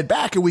call Ed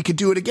back, and we could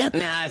do it again.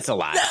 Nah, it's a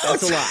lot.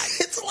 That's a lot.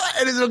 It's a lot,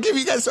 and it'll give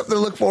you guys something to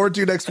look forward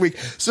to next week.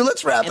 So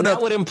let's wrap it up.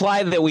 That would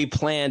imply that we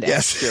planned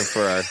extra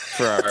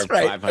for our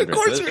 500. Of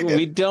course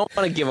we don't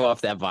want to give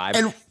off that vibe.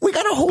 And we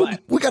got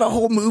a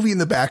whole movie in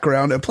the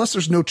background, and plus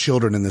there's no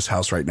children in this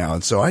house right now,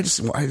 and so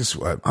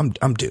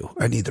I'm due.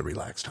 I need the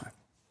relaxed time.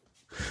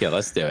 Yeah,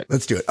 let's do it.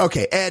 Let's do it.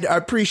 Okay, Ed, I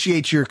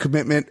appreciate your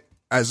commitment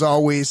as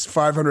always.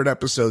 500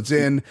 episodes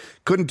in,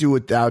 couldn't do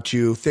without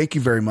you. Thank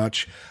you very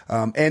much.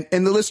 And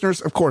the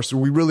listeners, of course,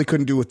 we really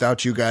couldn't do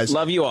without you guys.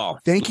 Love you all.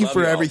 Thank you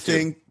for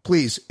everything.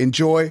 Please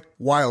enjoy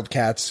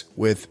Wildcats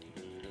with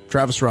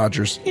Travis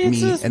Rogers,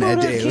 me, and Ed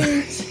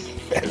Daly.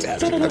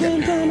 Fantastic.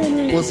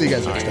 Okay. We'll see you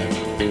guys next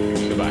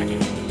time. Goodbye.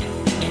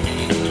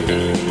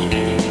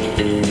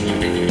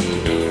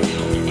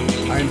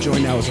 I'm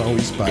joined now, as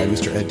always, by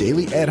Mr. Ed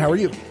Daly. Ed, how are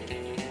you?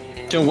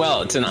 Doing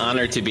well. It's an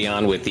honor to be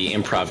on with the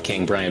improv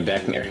king, Brian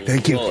Beckner.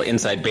 Thank you. A little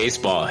inside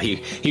baseball.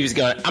 He was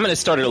going, I'm going to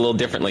start it a little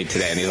differently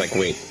today. And he's like,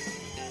 wait,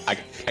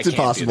 it's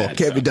impossible.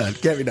 Can't be done.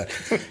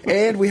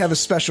 And we have a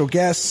special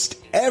guest,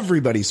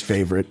 everybody's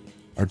favorite,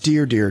 our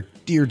dear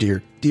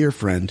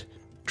friend,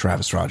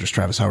 Travis Rogers.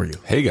 Travis, how are you?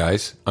 Hey,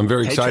 guys. I'm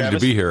very excited to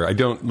be here. I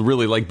don't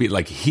really like being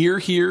like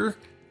here.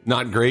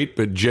 Not great,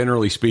 but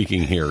generally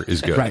speaking, here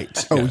is good.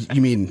 Right. Oh,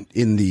 you mean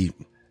in the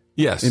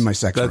Yes, in my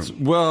sex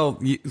room.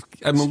 Well,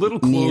 I'm a little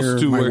close near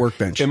to my where,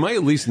 workbench. Am I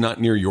at least not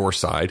near your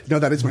side? No,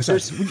 that is my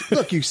side.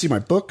 Look, you see my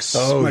books.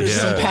 Oh, my yeah,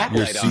 CPAP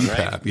your light on,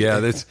 CPAP. right? Yeah,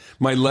 that's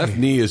my left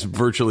knee is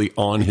virtually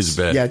on his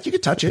bed. Yeah, you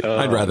could touch it.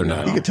 I'd rather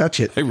not. You could touch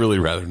it. I'd really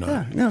rather not.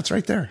 Yeah, no, it's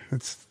right there.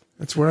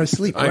 That's where I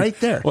sleep, right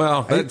there.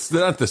 Well, that's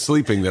not the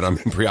sleeping that I'm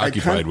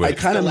preoccupied with. I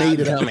kind of made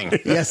it up. coming.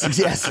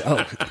 Yes.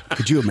 Oh,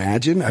 could you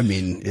imagine? I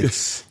mean,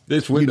 it's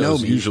this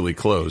window's usually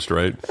closed,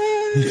 right?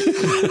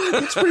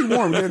 It's pretty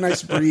warm. We get a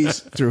nice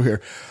breeze through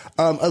here.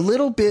 A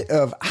little bit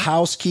of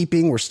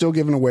housekeeping. We're still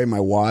giving away my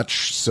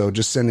watch, so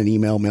just send an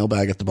email,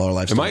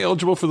 mailbag@theballerlifestyle. Am I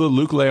eligible for the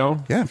Luke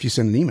Leon? Yeah, if you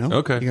send an email.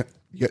 Okay.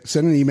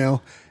 Send an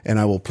email, and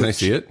I will put Can I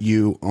see it?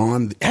 you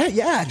on.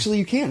 Yeah, actually,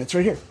 you can. It's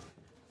right here.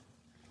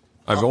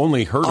 I've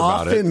only heard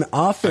about it.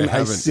 Often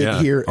I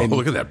sit here and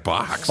look at that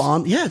box.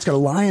 Yeah, it's got a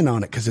lion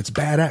on it because it's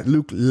badass.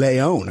 Luke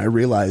Leon. I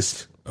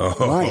realized.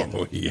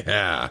 Lion.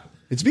 Yeah.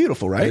 It's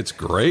beautiful, right? It's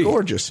great.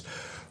 Gorgeous.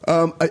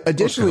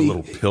 Additionally, a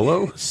little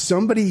pillow.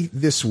 Somebody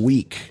this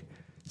week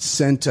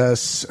sent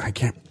us.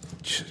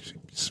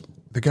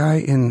 The guy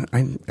in.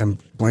 I'm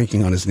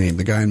blanking on his name.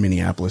 The guy in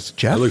Minneapolis.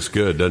 Jeff. It looks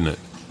good, doesn't it?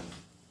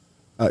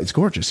 It's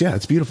gorgeous. Yeah,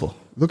 it's beautiful.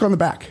 Look on the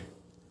back.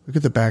 Look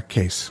at the back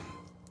case.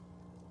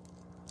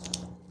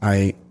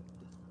 I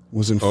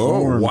was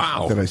informed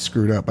that I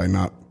screwed up by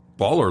not.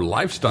 Baller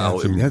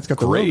Lifestyle. Yeah, it's got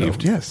the logo.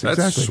 Yes, that's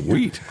exactly.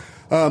 Sweet.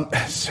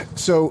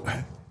 So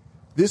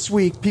this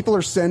week, people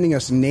are sending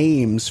us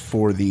names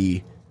for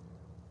the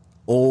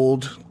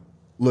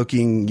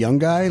old-looking young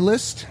guy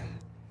list.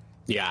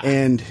 Yeah.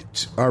 And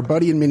our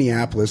buddy in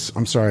Minneapolis,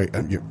 I'm sorry,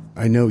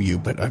 I know you,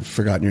 but I've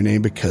forgotten your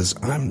name because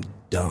I'm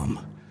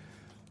dumb.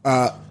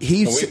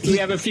 We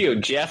have a few.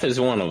 Jeff is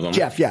one of them.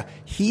 Jeff, yeah.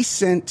 He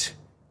sent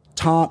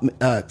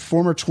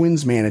former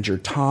Twins manager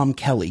Tom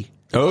Kelly.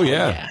 Oh,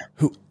 yeah.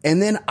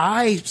 And then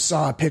I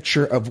saw a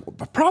picture of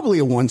probably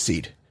a 1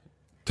 seed.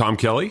 Tom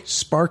Kelly?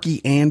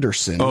 Sparky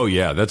Anderson. Oh,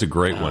 yeah. That's a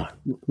great one.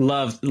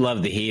 Love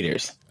the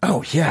Heaters.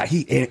 Oh, yeah.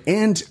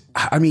 And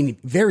I mean,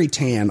 very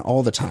tan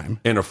all the time.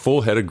 And a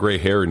full head of gray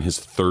hair in his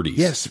 30s.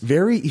 Yes.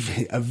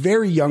 A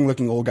very young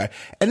looking old guy.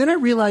 And then I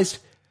realized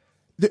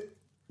that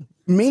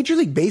Major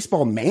League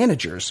Baseball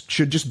managers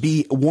should just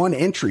be one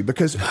entry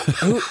because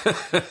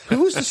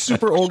who was the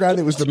super old guy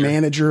that was the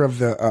manager of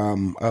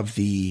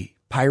the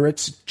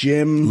Pirates?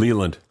 Jim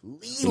Leland.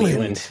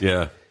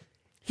 Yeah.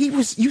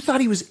 You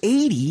thought he was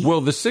 80.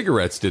 Well, the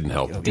cigarettes didn't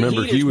help.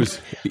 Remember, he was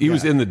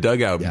in the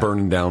dugout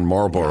burning down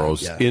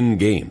Marlboros in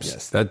games.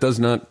 Yes. That does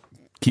not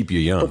keep you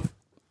young.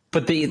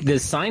 But the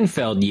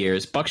Seinfeld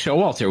years, Buck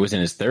Showalter was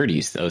in his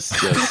 30s. Those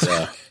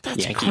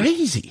That's Yankees.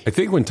 crazy. I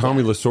think when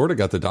Tommy Lasorda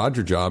got the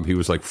Dodger job, he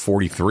was like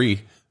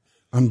 43.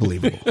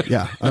 Unbelievable.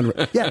 Yeah.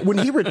 When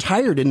he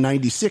retired in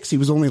 96, he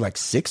was only like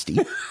 60.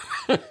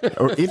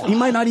 Or he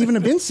might not even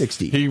have been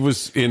 60. He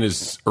was in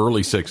his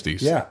early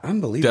 60s. Yeah,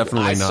 unbelievable.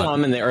 Definitely I not. saw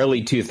him in the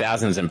early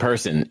 2000s in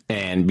person,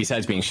 and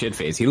besides being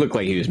shit-faced, he looked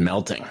like he was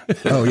melting.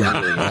 Oh,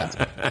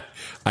 yeah.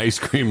 Ice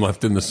cream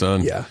left in the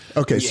sun. Yeah.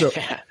 Okay,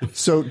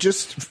 so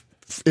just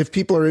if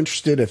people are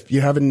interested, if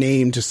you have a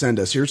name to send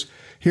us,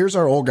 here's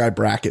our old guy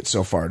bracket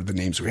so far, the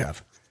names we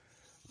have.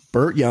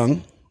 Burt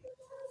Young,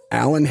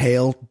 Alan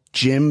Hale,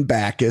 Jim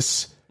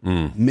Backus,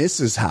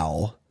 Mrs.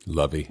 Howell,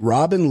 Lovey,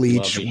 Robin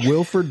Leach,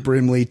 Wilford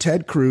Brimley,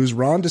 Ted Cruz,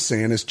 Ron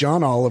DeSantis,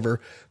 John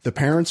Oliver, the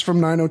parents from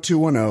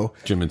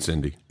 90210, Jim and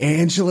Cindy,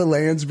 Angela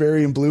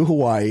Lansbury in Blue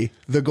Hawaii,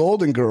 the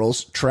Golden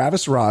Girls,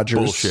 Travis Rogers,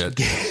 bullshit,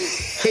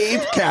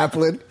 Gabe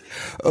Kaplan,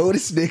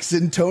 Otis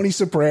Nixon, Tony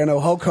Soprano,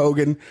 Hulk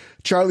Hogan,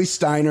 Charlie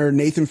Steiner,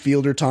 Nathan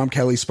Fielder, Tom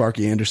Kelly,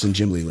 Sparky Anderson,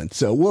 Jim Leland.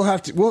 So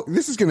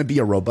this is going to be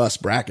a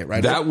robust bracket,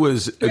 right?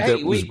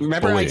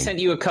 Remember I sent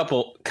you a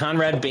couple,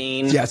 Conrad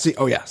Bain. Yeah.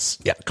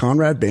 Yeah.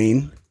 Conrad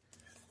Bain.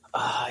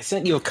 I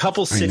sent you a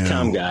couple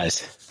sitcom guys.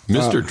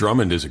 Mr.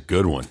 Drummond is a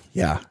good one.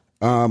 Yeah.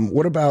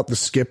 What about the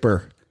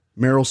skipper,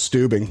 Merrill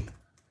Steubing?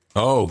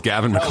 Oh,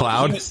 Gavin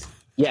McLeod.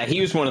 He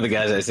was one of the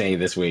guys I sent you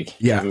this week.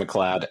 Yeah. Gavin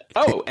McLeod.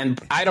 Oh,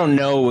 and I don't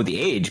know the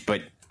age,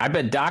 but I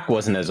bet Doc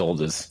wasn't as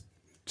old as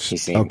he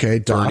seemed. Okay,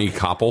 Doc. Bernie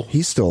Koppel.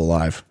 He's still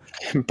alive.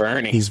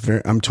 Bernie.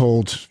 I'm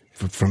told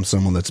from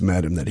someone that's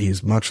met him that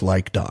he's much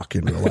like Doc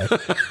in real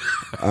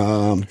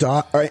life.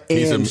 Doc.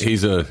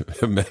 He's a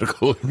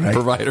medical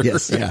provider.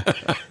 Yes. Yeah.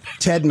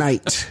 Ted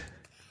Knight.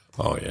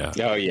 Oh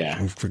yeah.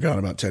 I forgot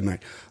about Ted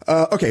Knight.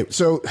 Okay,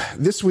 so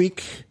this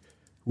week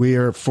we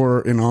are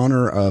in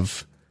honor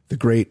of the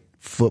great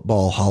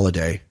football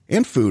holiday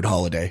and food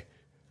holiday,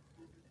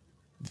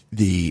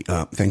 the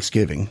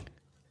Thanksgiving.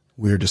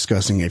 We're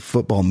discussing a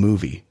football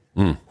movie,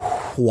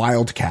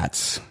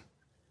 Wildcats,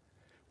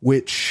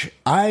 which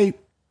I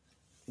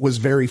was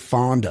very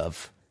fond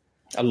of.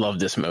 I love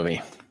this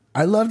movie.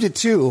 I loved it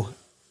too.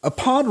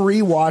 Upon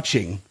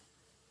rewatching,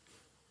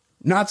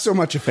 not so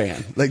much a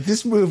fan. Like,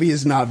 this movie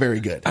is not very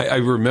good. I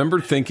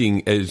remember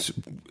thinking as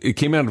it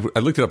came out, I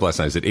looked it up last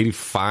night. Is it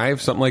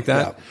 85, something like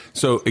that? Yeah.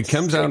 So it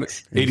comes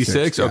out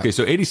 86. Yeah. Okay,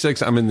 so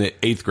 86, I'm in the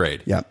 8th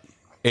grade. Yeah.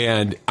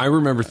 And I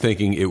remember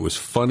thinking it was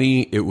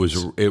funny. It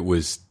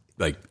was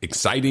like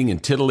exciting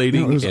and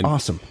titillating. No, it was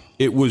awesome.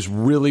 It was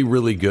really,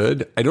 really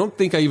good. I don't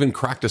think I even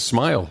cracked a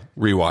smile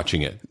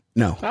rewatching it.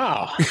 No.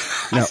 Oh,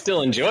 I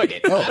still enjoyed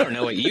it. I don't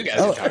know what you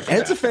guys are talking about.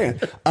 Ed's a fan.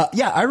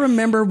 I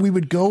remember we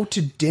would go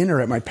to dinner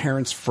at my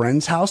parents'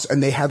 friend's house,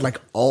 and they had like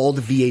all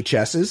the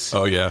VHSs.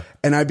 Oh, yeah.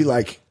 And I'd be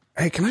like,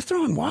 hey, can I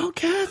throw on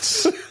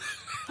Wildcats?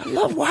 I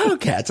love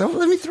Wildcats.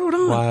 Let me throw it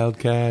on.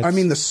 Wildcats. I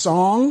mean, the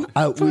song,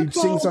 we'd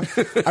sing the song.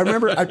 I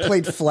remember I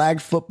played flag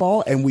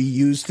football, and we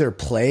used their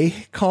play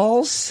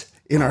calls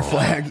in our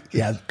flag.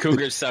 Yeah.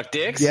 Cougars suck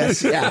dicks?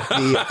 Yes, yeah.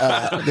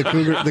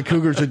 The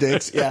Cougars are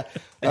dicks. Yeah.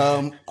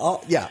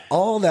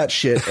 All that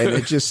shit. And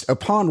it just,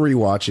 upon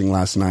rewatching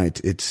last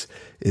night, is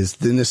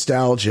the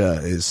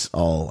nostalgia is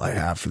all I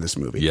have for this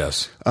movie.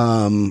 Yes.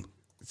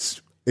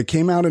 It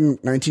came out in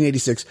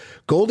 1986.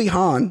 Goldie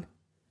Hawn,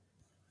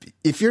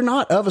 if you're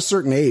not of a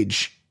certain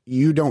age,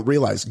 you don't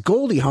realize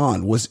Goldie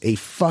Hawn was a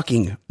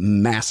fucking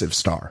massive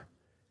star.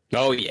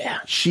 Oh,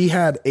 yeah. She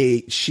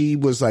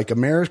was like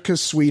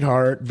America's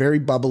sweetheart, very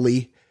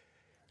bubbly.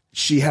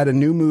 She had a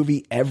new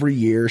movie every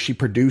year. She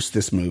produced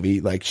this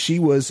movie. Like, she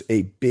was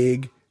a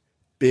big,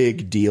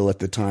 big deal at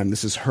the time.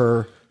 This is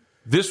her.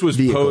 This was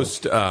vehicle.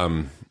 Post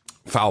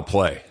Foul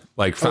Play.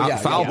 Like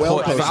foul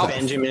play.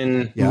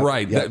 Benjamin. Yeah,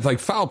 right. yeah. Like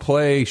Foul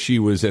Play, she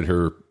was at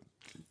her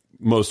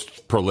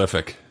most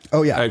prolific.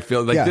 Oh, yeah. I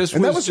feel like this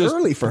and was that was just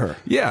early for her.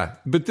 Yeah,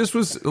 but this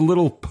was a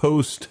little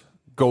post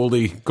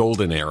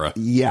golden era.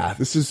 Yeah,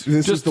 this is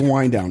the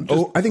wind down.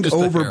 I think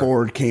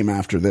Overboard came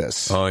after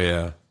this. Oh,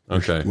 yeah.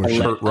 Okay. A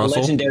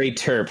legendary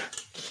terp,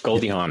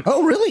 Goldie Hawn.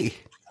 Oh, really?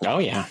 Oh,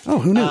 yeah. Oh,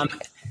 who knew?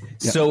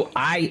 So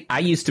I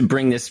used to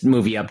bring this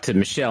movie up to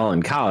Michelle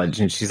in college,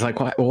 and she's like,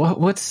 why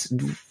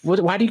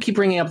do you keep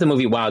bringing up the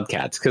movie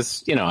Wildcats?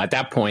 Because, at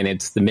that point,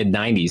 it's the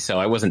mid-'90s, so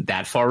I wasn't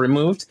that far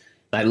removed.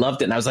 I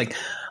loved it, and I was like,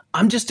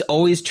 I'm just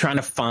always trying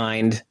to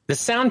find the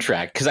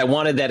soundtrack, because I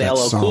wanted that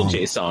LL Cool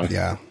J song.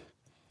 Yeah.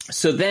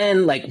 So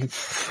then, I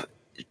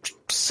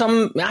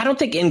don't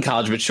think in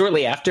college, but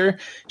shortly after,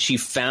 she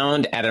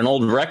found at an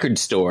old record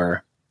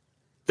store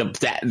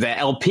the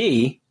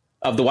LP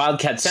of the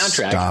Wildcat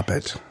soundtrack. Stop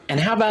it. And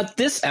how about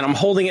this? And I'm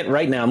holding it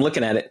right now. I'm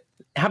looking at it.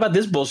 How about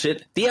this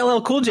bullshit? The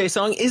LL Cool J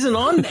song isn't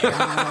on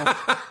there.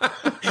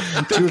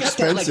 Too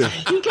expensive.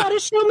 You gotta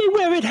show me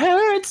where it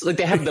hurts. Like,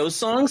 they have those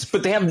songs,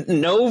 but they have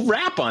no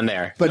rap on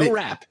there. No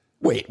rap.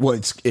 Wait, well,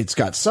 it's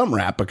got some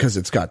rap because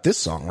it's got this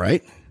song,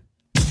 right?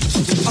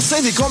 I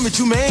say they call me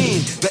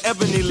Tremaine, the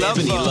Ebony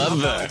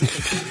Lover.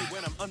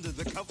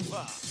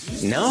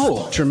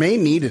 No.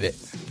 Tremaine needed it.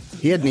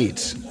 He had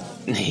needs.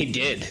 He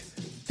did.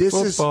 This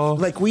Football.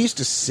 Is like, we used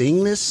to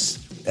sing this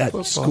at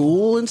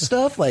school and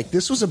stuff. Like,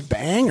 this was a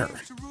banger.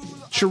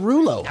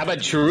 Chirulo. How about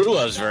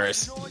Chirulo's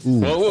verse?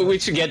 Well, we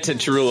should get to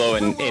Chirulo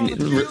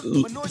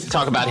and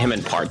talk about him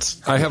in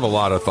parts. I have a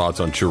lot of thoughts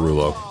on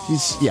Chirulo.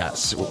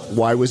 Yes.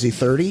 Why was he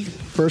 30,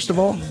 first of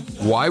all?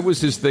 Why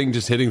was his thing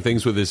just hitting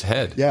things with his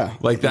head? Yeah.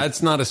 Like,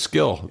 that's not a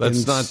skill.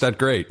 That's not that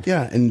great.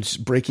 Yeah, and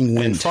breaking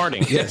wind. And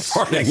farting. Yes.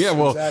 Farting. Yeah,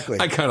 well, exactly.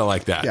 I kind of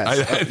like that.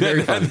 Yes.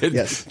 Very funny.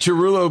 Yes.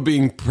 Chirulo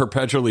being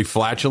perpetually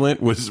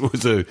flatulent was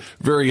a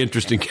very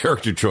interesting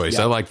character choice.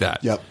 Yep. I like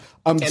that. Yep.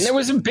 And there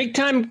was a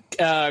big-time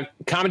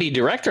comedy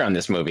director on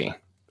this movie.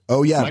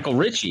 Oh, yeah. Michael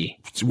Ritchie.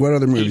 What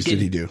other movies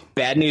did he do?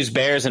 Bad News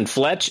Bears and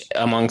Fletch,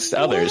 amongst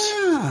others.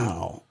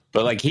 Wow.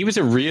 But, he was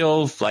a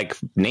real,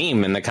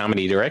 name in the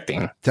comedy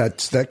directing.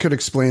 That could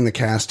explain the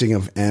casting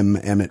of M.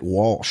 Emmett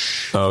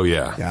Walsh. Oh,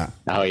 yeah. Yeah.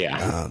 Oh,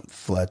 yeah.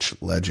 Fletch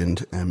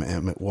legend, M.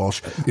 Emmett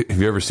Walsh. Have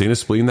you ever seen a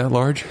spleen that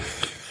large?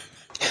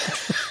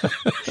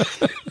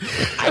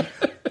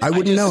 I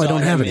wouldn't know. I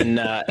don't have it. In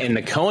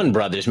the Coen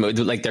Brothers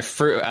movie, their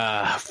first,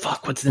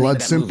 what's the name of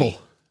that Simple. movie?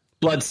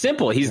 Blood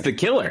Simple. He's the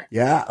killer.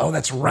 Yeah. Oh,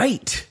 that's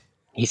right.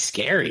 He's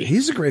scary.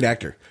 He's a great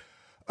actor.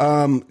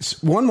 One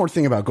more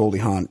thing about Goldie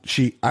Hawn.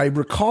 I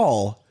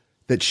recall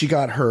that she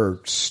got her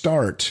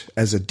start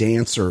as a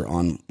dancer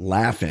on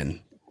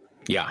Laugh-In.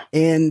 Yeah.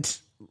 And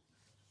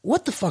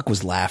what the fuck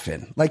was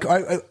Laugh-In?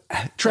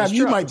 Trav,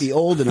 you might be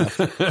old enough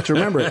to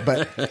remember it,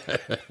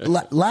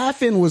 but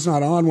Laugh-In was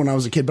not on when I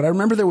was a kid, but I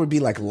remember there would be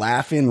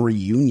Laugh-In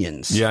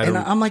reunions. Yeah. And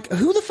I'm like,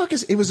 who the fuck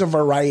it was a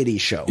variety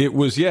show. It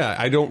was, yeah.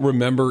 I don't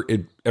remember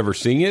it ever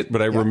seeing it,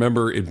 but I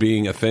remember it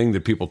being a thing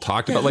that people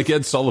talked about, like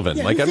Ed Sullivan.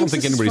 Yeah, I don't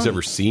think anybody's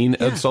ever seen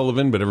Ed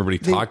Sullivan, but everybody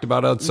talked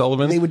about Ed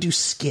Sullivan. They would do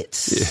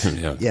skits.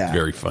 Yeah.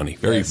 Very funny.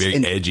 Very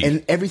edgy.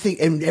 And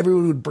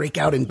everyone would break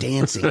out in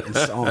dancing and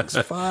songs.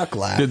 Fuck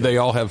Laugh-In. Did they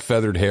all have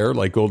feathered hair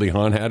like Goldie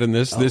Hawn had in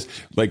this?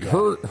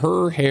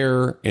 Her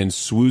hair and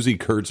Swoozie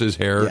Kurtz's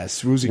hair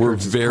were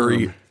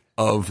very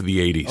of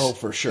the 80s. Oh,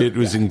 for sure. It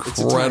was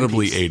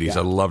incredibly 80s. Yeah.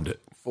 I loved it.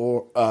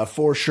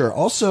 For sure.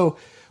 Also,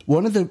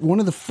 one of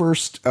the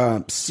first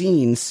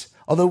scenes,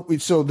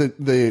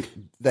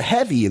 the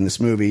heavy in this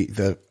movie,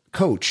 the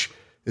coach,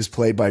 is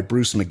played by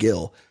Bruce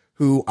McGill,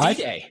 who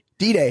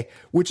D-Day,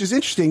 which is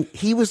interesting.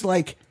 He was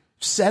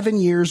 7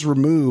 years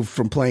removed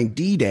from playing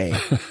D-Day.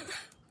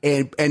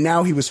 And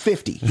now he was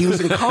 50. He was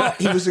in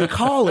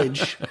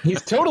college.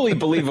 He's totally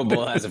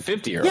believable as a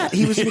 50-year-old. Yeah,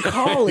 he was in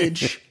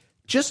college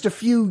just a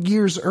few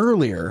years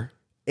earlier,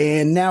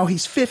 And now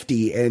he's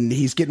 50 and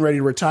he's getting ready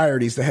to retire.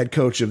 And he's the head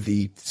coach of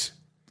the.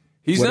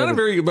 He's not a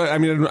very, but I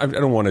mean, I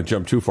don't want to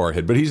jump too far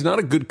ahead, but he's not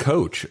a good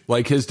coach.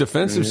 Like his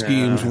defensive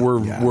schemes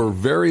were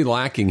very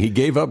lacking. He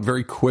gave up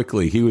very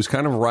quickly. He was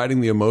kind of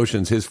riding the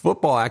emotions. His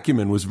football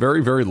acumen was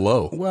very, very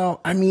low.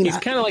 Well, I mean, he's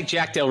kind of like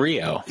Jack Del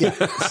Rio. Yeah,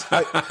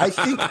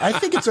 I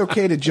think it's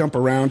okay to jump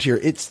around here.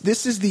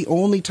 This is the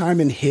only time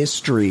in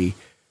history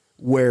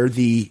where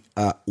the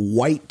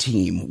white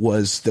team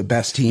was the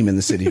best team in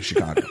the city of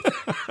Chicago.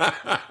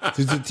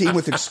 The team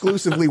with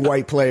exclusively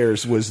white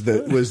players was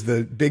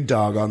the big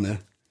dog on the.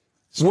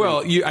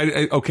 Well,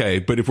 okay,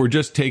 but if we're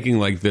just taking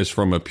like this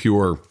from a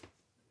pure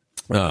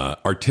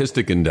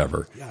artistic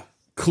endeavor,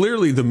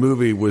 clearly the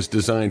movie was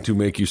designed to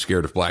make you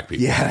scared of black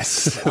people.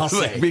 Yes, I'll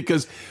say.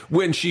 Because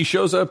when she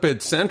shows up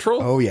at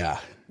Central,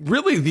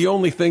 really the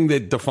only thing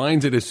that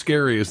defines it as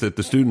scary is that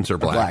the students are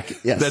black.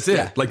 Yes, that's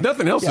it. Like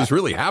nothing else is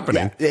really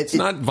happening. It's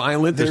not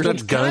violent. There's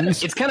not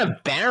guns. It's kind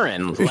of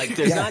barren. Like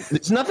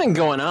there's nothing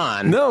going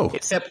on. No,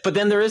 but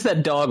then there is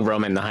that dog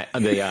roaming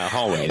the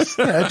hallways.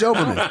 Yeah,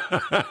 Doberman.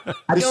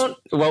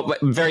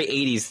 Very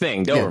 80s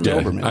thing. Doberman. Yeah,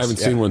 Doberman. I haven't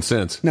seen one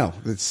since. No,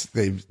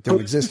 they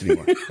don't exist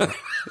anymore.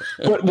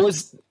 What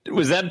was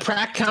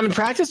that common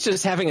practice?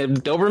 Just having a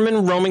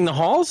Doberman roaming the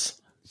halls?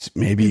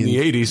 Maybe in the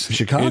 80s,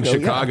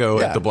 Chicago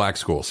at the black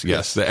schools.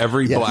 Yes,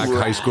 every black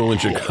high school in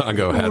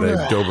Chicago had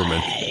a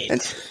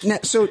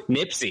Doberman. So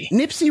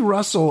Nipsey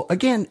Russell,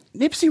 again,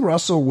 Nipsey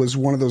Russell was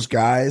one of those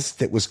guys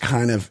that was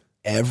kind of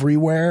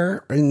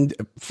everywhere and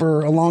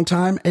for a long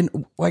time.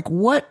 And like,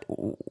 what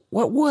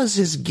was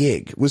his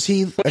gig? Was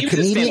he a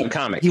comedian?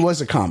 Comic. He was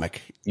a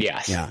comic.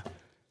 Yes. Yeah.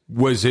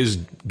 Was his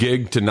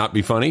gig to not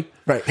be funny?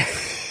 Right.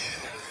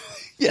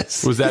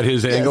 Yes. Was that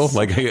his angle?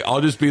 Like, hey, I'll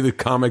just be the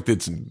comic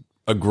that's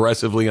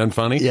aggressively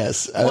unfunny?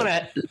 Yes. I want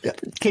to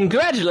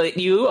congratulate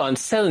you on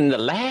selling the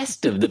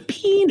last of the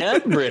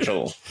peanut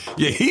brittle.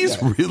 Yeah, he's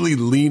really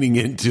leaning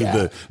into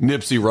the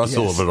Nipsey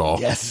Russell of it all.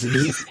 Yes.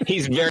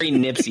 He's very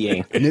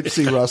Nipseying.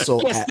 Nipsey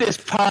Russell. Yes, this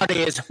party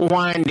is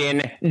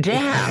winding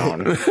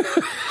down.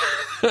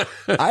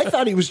 I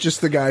thought he was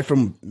just the guy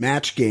from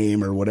Match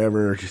Game or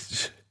whatever.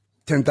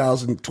 $10,000,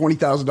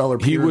 $20,000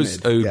 pyramid. He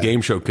was a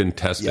game show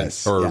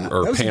contestant or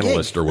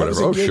panelist or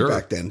whatever. Oh, sure.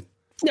 Back then.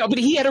 No, but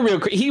he had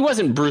he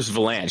wasn't Bruce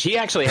Valanche. He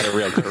actually had a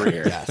real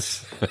career.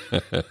 Yes.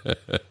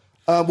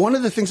 One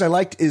of the things I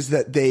liked is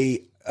that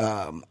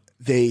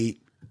they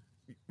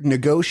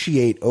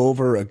negotiate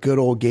over a good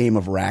old game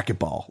of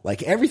racquetball.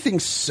 Like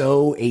everything's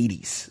so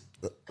 80s.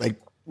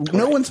 Like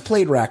no one's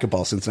played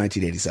racquetball since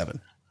 1987.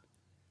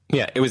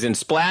 Yeah, it was in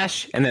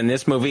Splash, and then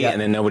this movie, and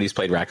then nobody's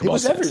played racquetball. It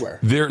was everywhere.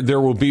 There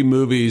will be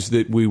movies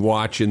that we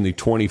watch in the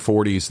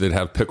 2040s that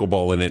have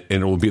pickleball in it,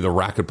 and it will be the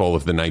racquetball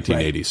of the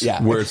 1980s. Right.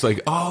 Yeah. Where it's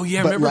like, oh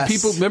yeah, remember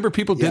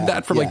people did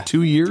that for like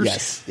 2 years?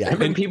 Yes. Yeah.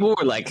 Remember people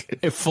were like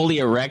fully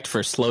erect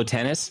for slow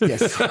tennis?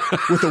 Yes.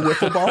 With a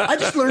wiffle ball? I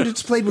just learned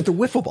it's played with the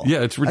wiffle ball.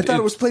 Yeah, I thought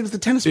it was played with the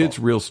tennis ball. It's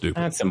real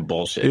stupid. That's some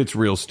bullshit. It's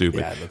real stupid.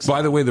 Yeah,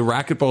 by the way, the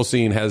racquetball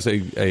scene has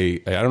a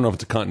I don't know if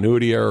it's a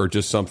continuity error or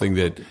just something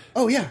that...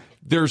 Oh, yeah.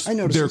 Their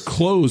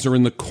clothes are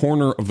in the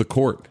corner of the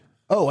court.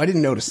 Oh, I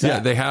didn't notice that. Yeah,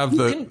 they have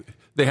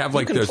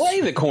like this.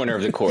 Play the corner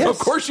of the court. Yes. Of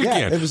course you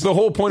can. The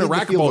whole point of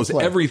racquetball is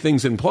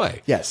everything's in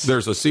play. Yes.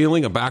 There's a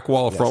ceiling, a back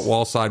wall, a front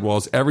wall, side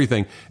walls,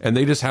 everything, and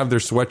they just have their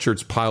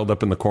sweatshirts piled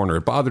up in the corner.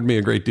 It bothered me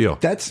a great deal.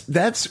 That's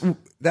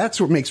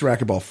what makes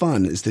racquetball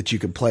fun, is that you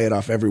can play it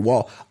off every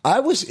wall. I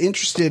was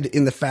interested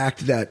in the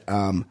fact that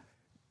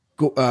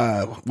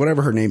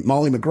whatever her name,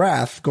 Molly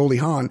McGrath, Goldie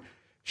Hawn,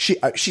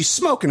 she's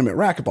smoking him at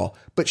racquetball,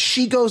 but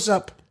she goes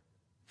up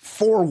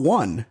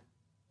 4-1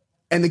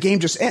 and the game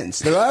just ends.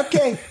 They're like,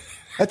 okay,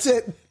 that's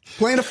it.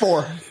 Playing a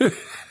 4.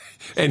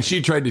 And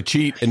she tried to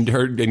cheat and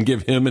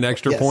give him an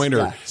extra point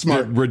or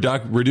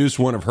reduce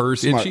one of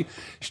hers.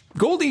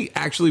 Goldie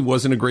actually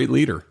wasn't a great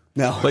leader.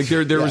 No, like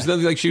there was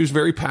nothing. Like she was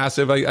very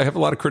passive. I have a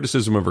lot of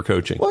criticism of her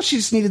coaching. Well, she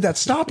just needed that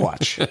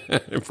stopwatch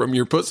from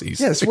your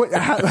pussies. Yes.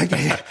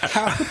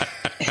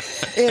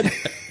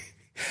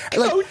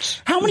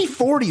 Coach. How many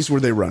 40s were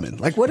they running?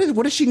 Like, what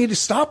does she need a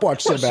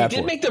stopwatch so bad for? She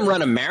did make them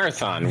run a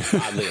marathon,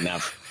 oddly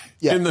enough.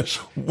 Yeah.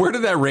 Where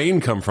did that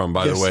rain come from,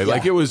 by the way?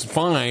 Like, it was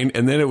fine,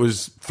 and then it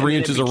was 3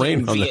 inches of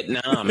rain on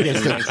Vietnam in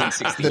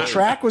 1968. The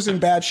track was in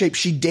bad shape.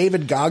 She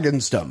David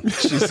Goggins them.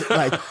 She's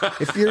like,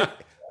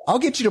 I'll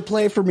get you to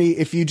play for me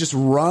if you just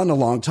run a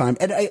long time.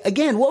 And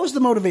again, what was the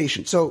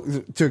motivation?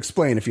 So to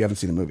explain, if you haven't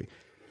seen the movie,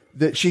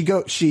 that she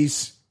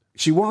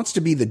wants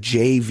to be the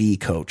JV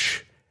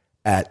coach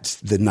at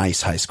the nice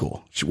high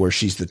school where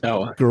she's the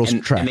girls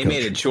track and they coach.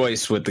 made a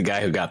choice with the guy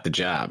who got the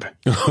job.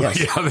 Yes.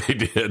 Yeah, they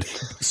did.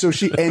 So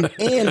she and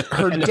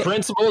her and the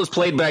principal is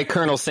played by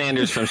Colonel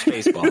Sanders from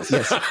Spaceballs.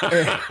 Yes,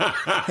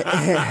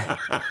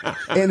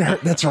 and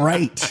that's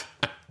right.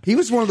 He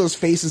was one of those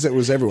faces that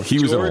was everywhere. He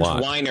was George in a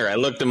lot. Weiner. I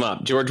looked him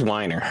up. George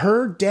Weiner.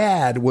 Her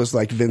dad was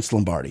like Vince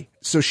Lombardi.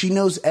 So she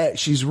knows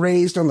she's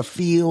raised on the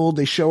field.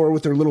 They show her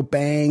with her little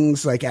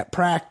bangs like at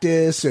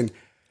practice, and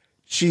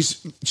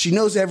she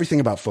knows everything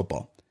about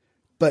football.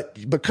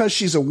 But because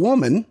she's a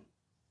woman,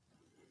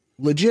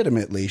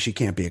 legitimately, she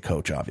can't be a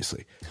coach,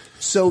 obviously.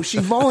 So she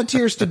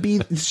volunteers to be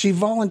the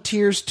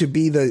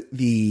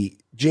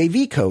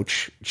JV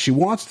coach. She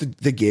wants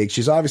the gig.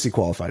 She's obviously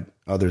qualified,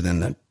 other than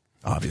the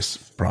obvious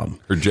problem,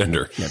 her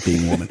gender,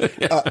 being a woman.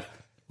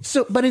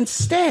 But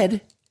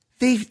instead,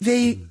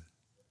 they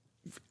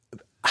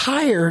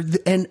hire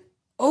an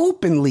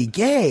openly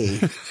gay,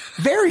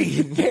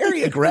 very,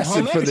 very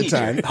aggressive for the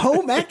time,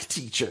 home ec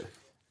teacher.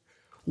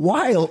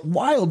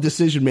 Wild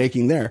decision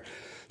making there.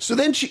 So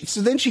then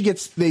she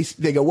gets,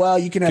 they go, well,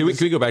 you can have. Can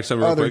we go back to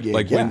something real quick? Gig.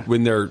 Like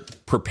when they're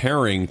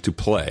preparing to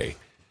play,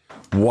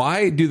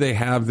 why do they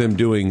have them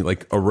doing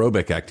like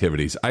aerobic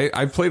activities?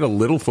 I've played a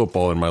little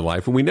football in my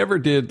life, and we never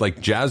did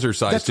like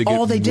jazzercise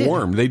to get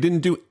warm. They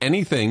didn't do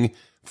anything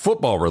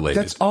football related.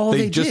 That's all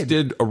they just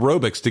did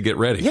aerobics to get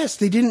ready. Yes,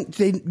 they didn't.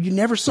 You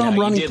never saw them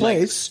running plays.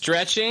 Like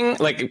stretching.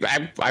 Like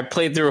I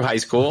played through high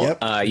school.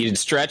 Yep. You did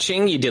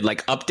stretching. You did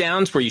like up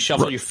downs where you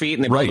shuffle your feet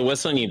and they blow the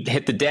whistle and you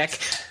hit the deck.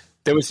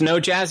 There was no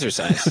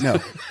jazzercise. No.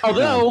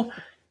 Although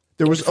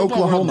there was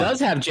Oklahoma does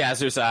have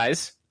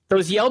jazzercise.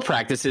 Those yell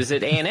practices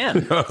at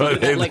A&M.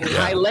 Like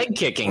high leg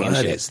kicking and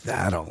shit. What is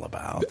that all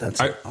about?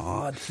 That's an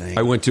odd thing.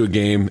 I went to a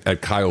game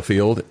at Kyle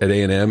Field at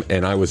A&M,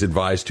 and I was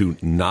advised to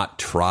not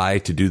try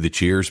to do the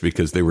cheers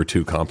because they were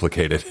too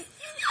complicated.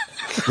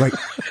 Like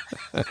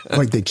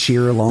they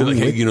cheer along. They're like,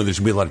 hey, there's going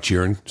to be a lot of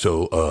cheering,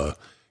 so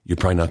you're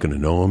probably not going to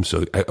know them,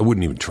 so I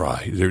wouldn't even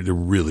try. They're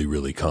really,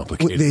 really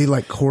complicated. They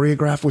like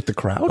choreograph with the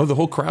crowd? Oh, the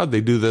whole crowd.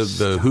 They do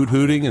the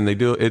hooting, and they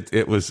do it.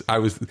 It was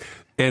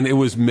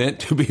meant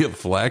to be a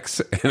flex,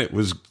 and it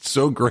was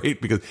so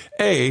great because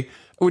I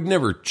would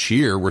never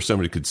cheer where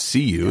somebody could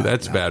see you.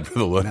 That's bad for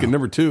the look. And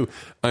number two,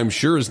 I'm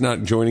sure is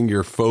not joining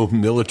your faux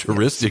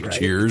militaristic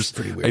cheers.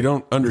 I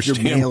don't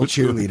understand. Your male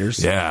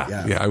cheerleaders.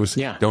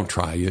 Yeah. Don't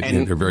try.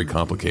 They're very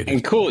complicated.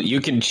 And cool,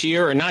 you can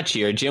cheer or not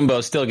cheer.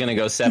 Jimbo's still going to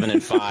go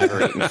 7-5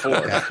 or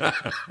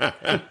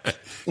 8-4.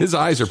 His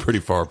eyes are pretty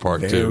far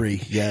apart too.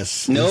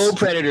 Yes. No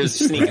predators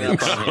sneaking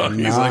up on him.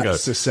 He's not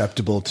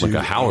susceptible to like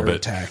a halibut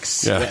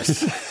attacks. Yeah.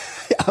 Yes.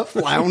 A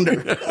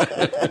flounder.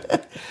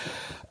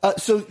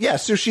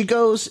 So she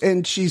goes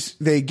and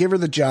they give her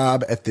the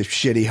job at the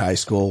shitty high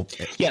school.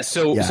 Yeah.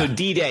 So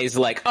D-Day is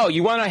like, oh,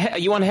 you want a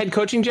head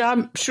coaching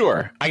job?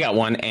 Sure, I got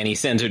one, and he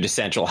sends her to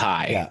Central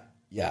High.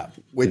 Yeah.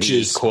 Which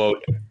is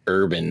quote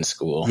urban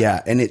school.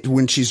 Yeah, and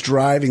when she's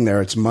driving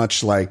there, it's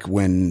much like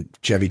when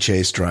Chevy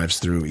Chase drives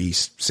through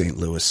East St.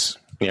 Louis.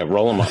 Yeah,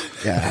 roll them up.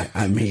 Yeah,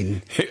 I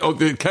mean,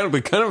 kind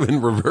of in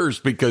reverse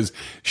because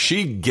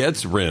she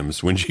gets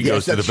rims when she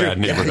goes to the bad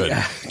neighborhood.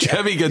 Yeah.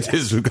 Chevy gets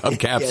his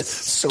hubcaps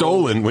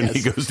stolen when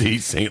he goes to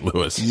East St.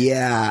 Louis.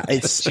 Yeah,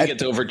 she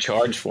gets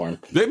overcharged for him.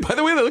 By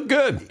the way, they look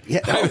good. Yeah,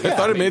 I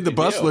thought it made the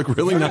bus look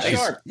really nice.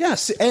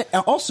 Yes, and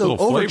also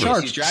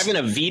overcharged. She's driving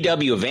a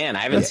VW van. I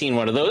haven't seen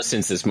one of those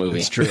since this movie.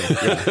 It's true.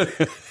 Yeah.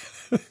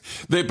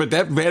 But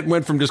that van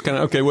went from just kind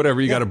of, okay,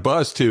 whatever, you got a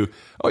bus to,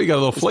 you got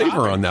a little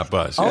flavor on that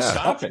bus.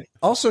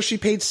 Also, she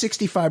paid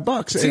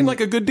 $65. It seemed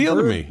like a good deal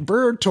to me.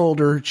 Bird told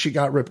her she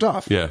got ripped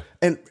off. Yeah.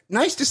 And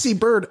nice to see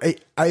Bird.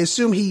 I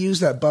assume he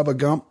used that Bubba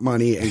Gump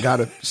money and got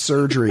a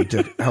surgery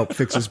to help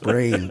fix his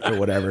brain or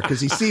whatever,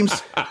 because he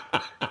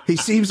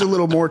seems a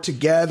little more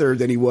together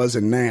than he was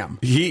in Nam.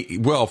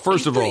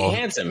 First of all,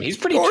 handsome. He's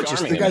pretty gorgeous.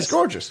 Charming. The guy's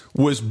gorgeous.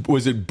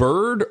 Was it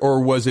Bird or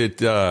was it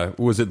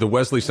the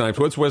Wesley Snipes?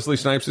 What's Wesley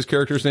Snipes'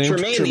 character's name?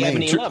 Tremaine. The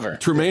Ebony Lover.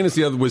 Tremaine is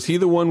the other. Was he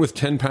the one with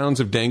 10 pounds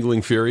of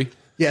dangling fury?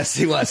 Yes,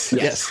 he was.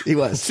 Yes, he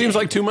was. Seems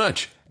like too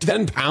much.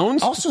 10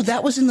 pounds? Also,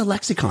 that was in the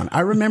lexicon.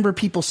 I remember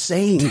people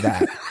saying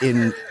that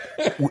in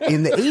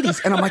the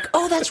 80s, and I'm like,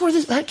 oh, that's where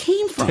that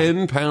came from.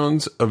 10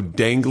 pounds of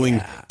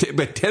dangling.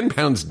 But 10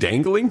 pounds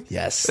dangling?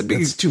 Yes,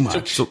 that's too much.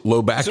 It's a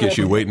low back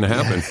issue waiting to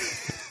happen.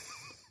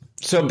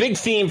 So a big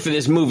theme for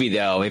this movie,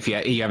 though, if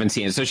you haven't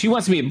seen it. So she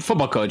wants to be a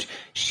football coach.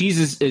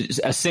 She's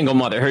a single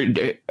mother.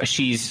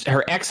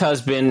 Her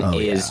ex-husband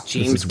is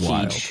James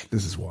Keach.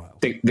 This is wild.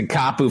 The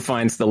cop who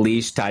finds the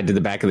leash tied to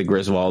the back of the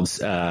Griswolds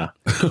truck.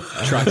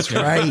 That's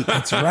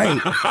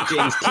right.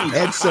 James Keach.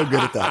 Ed's so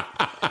good at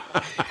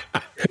that.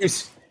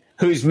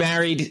 Who's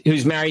married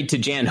to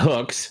Jan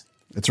Hooks.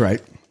 That's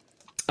right.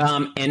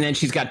 And then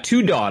she's got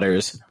two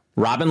daughters.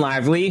 Robin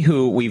Lively,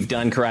 who we've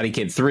done Karate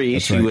Kid 3.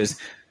 That's she right. was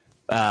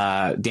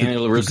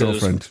Daniel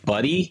LaRusso's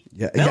buddy.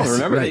 Yeah. No, yes,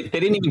 remember right. they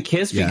didn't even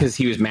kiss because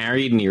he was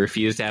married and he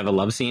refused to have a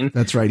love scene.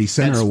 That's right. He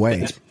sent her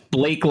away. That's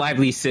Blake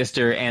Lively's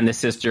sister and the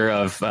sister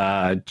of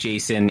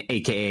Jason,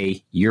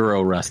 a.k.a.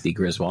 Euro Rusty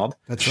Griswold.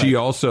 That's right. She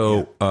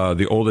also,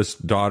 the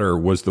oldest daughter,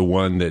 was the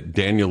one that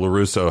Daniel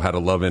LaRusso had a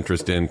love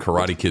interest in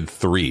Karate Kid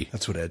 3.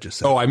 That's what Ed just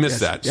said. Oh, I missed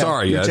that. Yeah.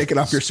 Sorry. You're taking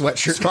off your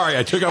sweatshirt. Sorry,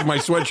 I took off my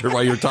sweatshirt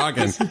while you were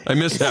talking. I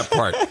missed that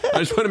part. I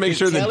just want to make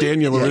sure that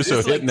Daniel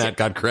LaRusso hitting that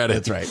got credit.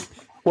 That's right.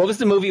 What was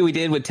the movie we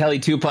did with Telly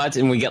Two Putts?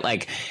 And we get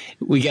like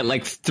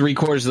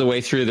 3/4 of the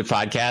way through the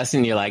podcast,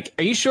 and you're like,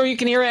 "Are you sure you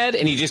can hear Ed?"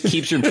 And he just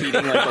keeps repeating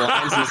like the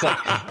lines. And he's like,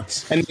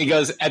 and he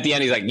goes at the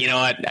end, he's like, "You know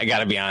what? I got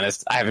to be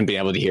honest. I haven't been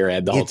able to hear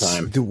Ed the whole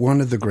time." One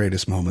of the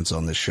greatest moments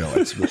on this show.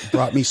 It's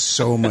brought me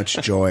so much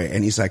joy.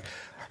 And he's like,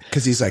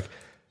 because he's like,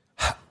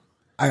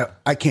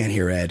 I can't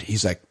hear Ed.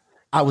 He's like,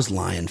 I was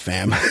lying,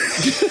 fam.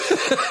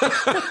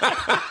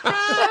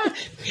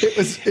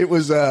 It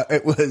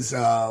was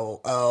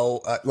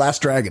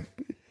Last Dragon.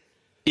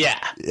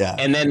 Yeah.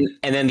 And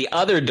then the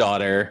other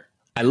daughter,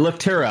 I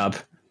looked her up.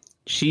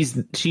 She's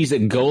a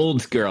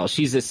gold girl.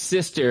 She's a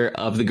sister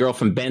of the girl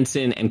from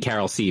Benson and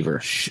Carol Seaver.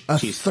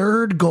 She's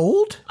third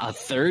gold? A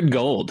third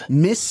gold.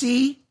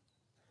 Missy.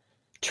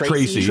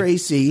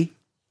 Tracy.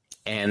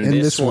 And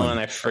this one,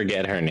 I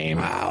forget her name.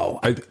 Wow.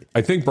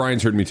 I think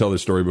Brian's heard me tell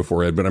this story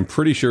before, Ed, but I'm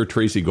pretty sure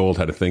Tracy Gold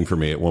had a thing for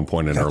me at one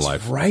point in her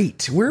life.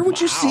 Right. Where would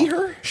you see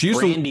her?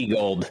 Brandy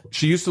Gold.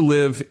 She used to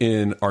live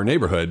in our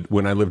neighborhood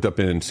when I lived up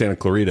in Santa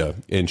Clarita,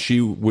 and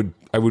we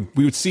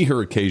would see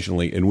her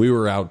occasionally, and we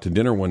were out to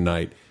dinner one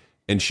night,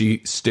 and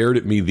she stared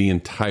at me the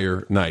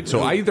entire night.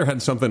 So I either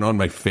had something on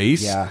my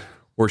face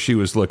or she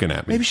was looking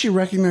at me. Maybe she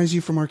recognized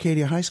you from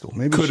Arcadia High School.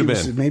 Maybe could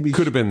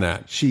have been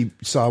that. She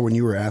saw when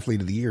you were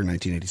Athlete of the Year in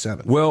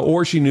 1987. Well,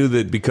 or she knew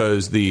that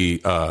because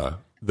the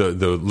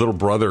little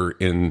brother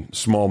in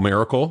Small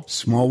Miracle,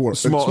 Small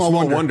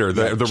Wonder,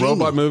 the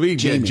robot movie,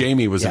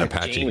 Jamie was an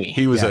Apache. Jamie.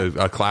 He was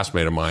a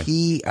classmate of mine.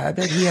 I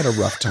bet he had a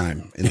rough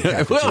time in the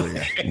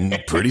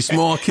cafeteria. Pretty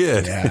small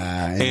kid,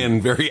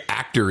 and very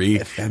actory,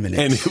 effeminate.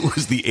 And it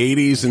was the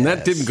 80s, and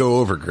that didn't go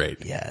over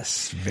great.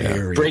 Yes,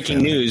 very. Breaking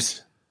effeminate.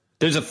 news.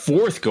 There's a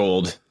fourth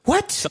gold.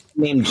 What? Someone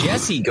named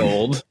Jessie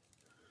Gold.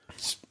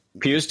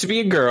 Appears to be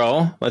a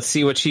girl. Let's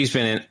see what she's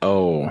been in.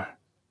 Oh,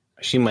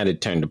 she might have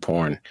turned to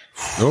porn.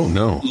 Oh,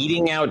 no.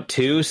 Eating Out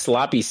 2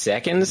 Sloppy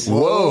Seconds.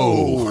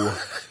 Whoa.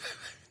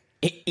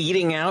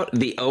 Eating Out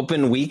The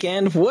Open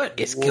Weekend. What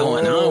is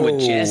going on with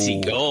Jessie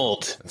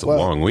Gold? It's a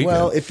long weekend.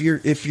 Well, if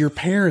your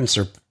parents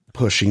are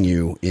pushing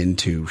you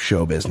into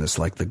show business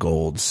like the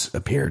Golds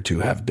appear to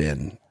have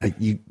been,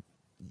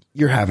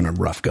 you're having a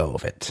rough go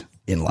of it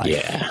in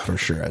life, for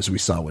sure, as we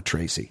saw with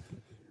Tracy.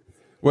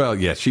 Well,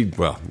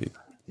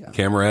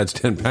 camera adds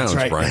 10 pounds, That's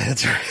right. Brian.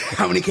 That's right.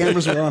 How many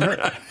cameras are on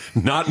her?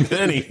 Not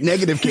many.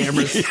 Negative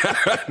cameras.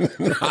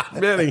 Not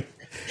many.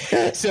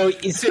 So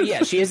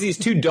yeah, she has these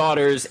two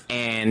daughters,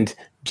 and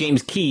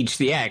James Keach,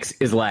 the ex,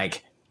 is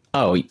like,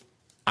 oh,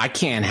 I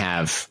can't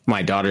have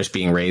my daughters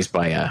being raised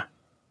by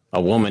a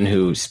woman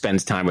who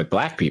spends time with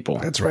black people.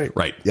 That's right.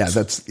 Right. Yeah,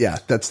 that's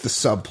the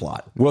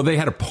subplot. Well, they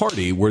had a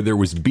party where there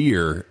was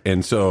beer,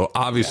 and so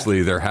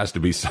obviously there has to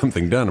be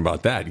something done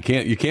about that.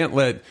 You can't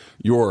let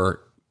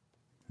your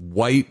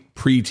white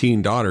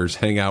preteen daughters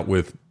hang out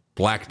with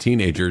black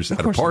teenagers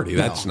at a party.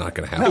 That's not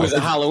going to happen. It was a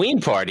Halloween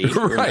party.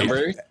 Right.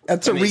 Remember?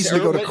 That's a reason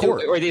to go to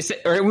court.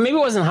 Or maybe it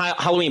wasn't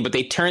Halloween, but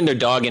they turned their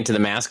dog into the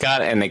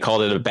mascot and they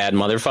called it a bad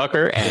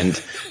motherfucker.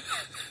 And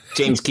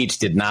James Keach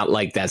did not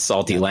like that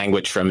salty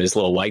language from his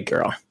little white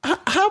girl.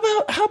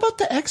 How about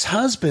the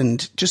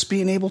ex-husband just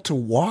being able to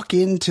walk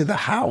into the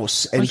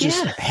house and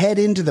just head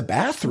into the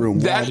bathroom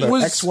while the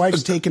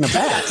ex-wife's taking a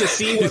bath? To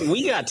see what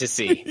we got to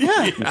see.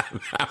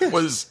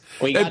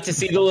 We got to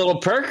see the little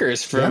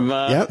perkers from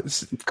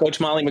Coach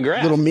Molly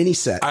McGrath. Little mini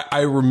set.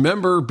 I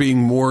remember being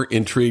more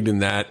intrigued in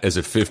that as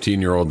a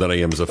 15-year-old than I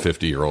am as a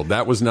 50-year-old.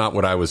 That was not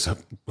what I was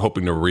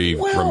hoping to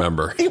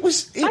remember. I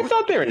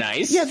thought they were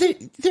nice. Yeah,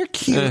 they're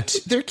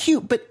cute. They're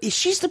cute, but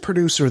she's the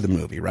producer of the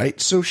movie, right?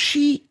 So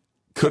she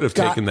could have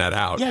taken that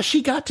out. Yeah,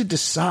 she got to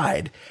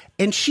decide,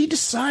 and she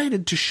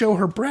decided to show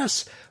her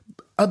breasts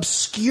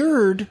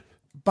obscured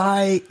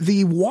by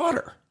the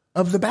water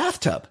of the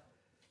bathtub.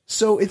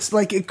 So it's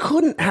like it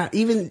couldn't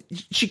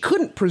she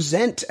couldn't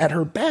present at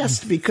her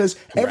best because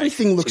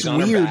everything looks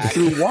weird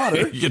through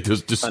water. You get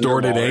those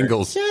distorted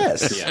angles.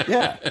 Yes.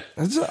 Yeah.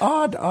 It's an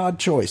odd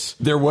choice.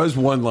 There was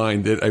one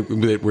line that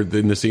we're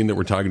in the scene that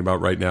we're talking about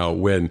right now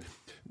when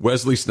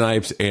Wesley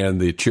Snipes and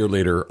the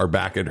cheerleader are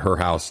back at her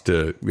house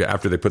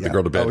after they put the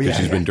girl to bed because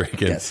she's been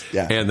drinking. Yes,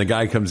 yeah. And the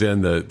guy comes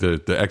in,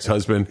 the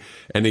ex-husband,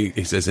 and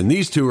he says, and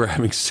these two are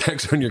having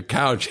sex on your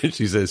couch. And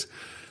she says,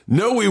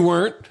 no, we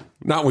weren't.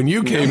 Not when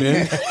you came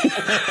in.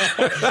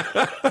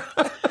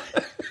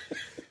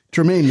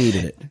 Tremaine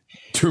needed it.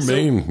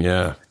 Tremaine,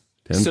 10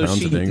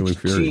 pounds of dangling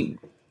fury.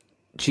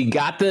 She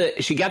got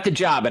the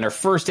job, and her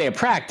first day of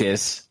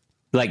practice,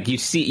 like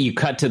you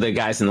cut to the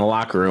guys in the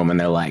locker room, and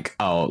they're like,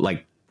 oh,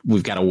 like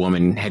we've got a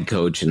woman head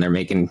coach, and they're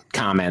making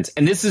comments.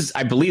 And this is,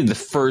 I believe, the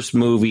first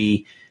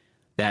movie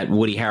that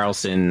Woody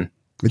Harrelson.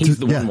 He's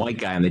the one white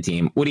guy on the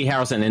team. Woody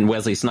Harrelson and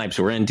Wesley Snipes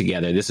were in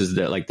together. This is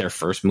their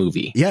first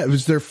movie. Yeah, it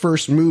was their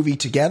first movie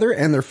together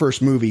and their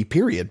first movie,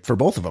 period, for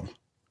both of them.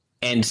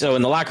 And so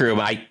in the locker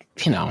room,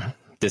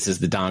 this is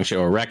the Dong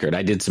Show record.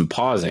 I did some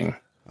pausing.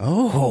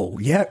 Oh,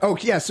 yeah. Oh,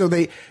 yeah. So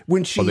they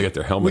got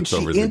their helmets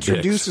over their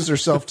introduces dicks.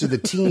 herself to the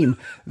team,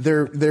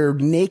 they're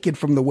naked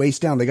from the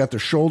waist down. They got their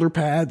shoulder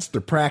pads,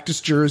 their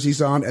practice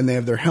jerseys on, and they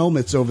have their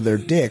helmets over their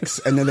dicks.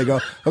 And then they go,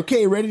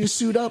 okay, ready to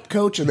suit up,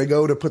 coach. And they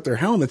go to put their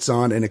helmets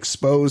on and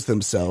expose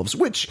themselves,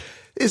 which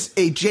is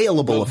a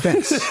jailable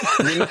offense.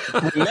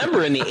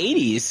 Remember in the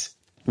 80s,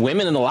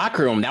 women in the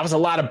locker room, that was a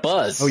lot of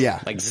buzz. Oh,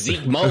 yeah. Like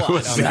Zeke Mullen.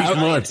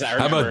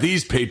 How about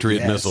these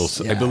Patriot missiles?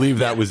 Yeah. I believe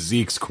that was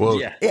Zeke's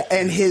quote. Yeah.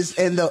 And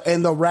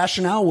the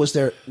rationale was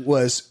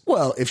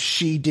well, if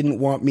she didn't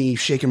want me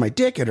shaking my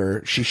dick at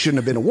her, she shouldn't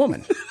have been a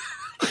woman.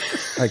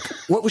 Like,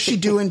 what was she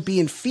doing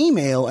being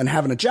female and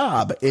having a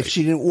job if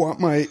she didn't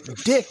want my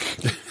dick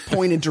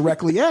pointed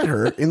directly at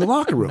her in the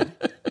locker room?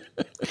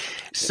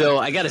 So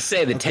I got to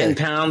say, the 10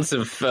 pounds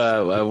of,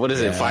 what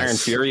is it, Fire and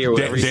Fury or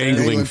whatever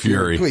Dangling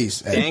Fury.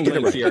 Please.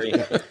 Dangling Fury.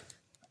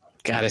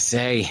 Got to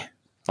say,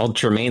 old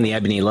Tremaine, the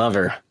Ebony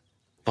Lover,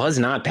 was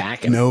not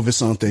packing. No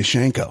Visante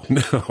Shenko.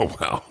 No,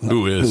 wow.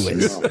 Who is?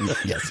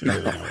 Yes.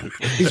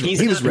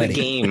 He was ready. The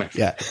game.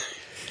 Yeah.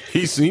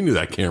 He knew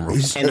that camera.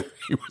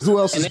 Who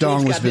else's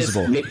dong was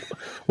visible?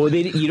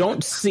 You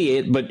don't see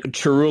it, but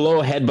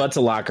Chirulo headbutts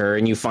a locker,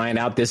 and you find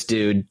out this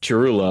dude,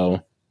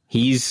 Chirulo,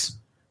 he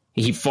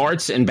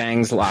farts and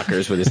bangs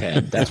lockers with his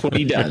head. That's what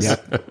he does.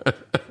 Yep.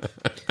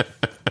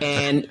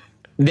 And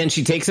then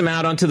she takes him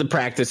out onto the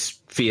practice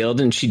field,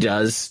 and she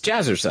does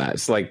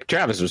jazzercise, like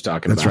Travis was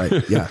talking about. That's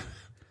right, yeah.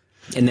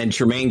 And then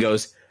Tremaine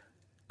goes,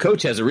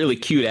 Coach has a really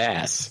cute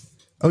ass.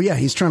 Oh, yeah,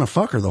 he's trying to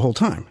fuck her the whole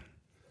time.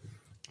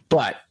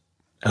 But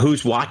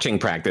who's watching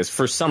practice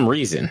for some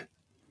reason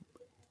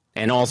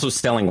and also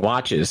selling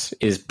watches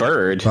is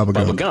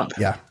Bubba Gump.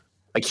 Yeah.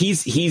 Like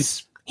he's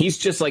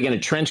just like in a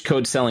trench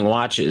coat selling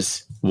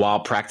watches while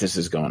practice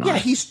is going on. Yeah,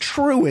 he's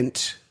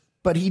truant,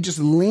 but he just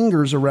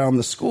lingers around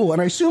the school.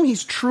 And I assume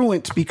he's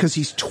truant because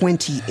he's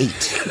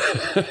 28.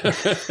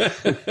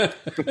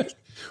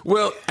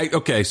 Well,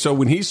 okay, so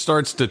when he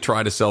starts to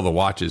try to sell the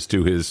watches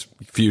to his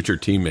future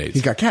teammates,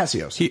 he's got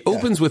Casios. He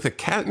opens with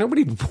a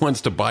nobody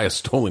wants to buy a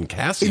stolen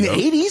Casio in the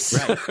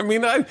 80s. Right. I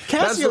mean,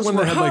 that's the one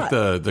that had like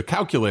the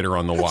calculator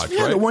on the watch,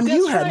 right? The one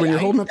you had when you're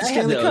holding up the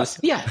Stanley Cup.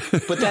 Yeah,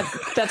 but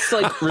that's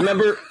like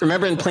remember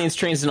in Planes,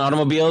 Trains, and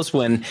Automobiles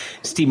when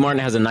Steve Martin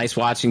has a nice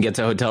watch and gets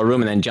a hotel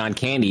room, and then John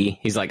Candy,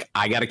 he's like,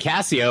 I got a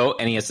Casio,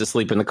 and he has to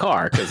sleep in the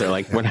car because they're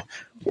like,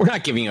 we're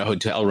not giving you a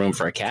hotel room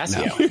for a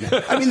Casio.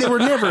 No. I mean, they were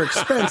never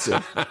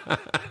expensive.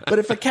 But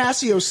if a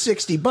Casio's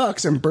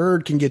 $60 and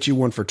Bird can get you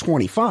one for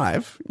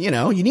 $25,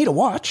 you need a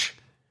watch.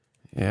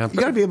 Yeah, you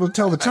got to be able to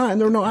tell the time.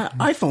 There were no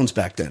iPhones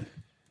back then.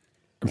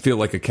 I feel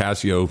like a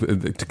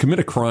Casio, to commit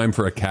a crime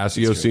for a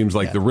Casio seems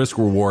like the risk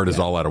reward is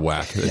all out of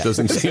whack. It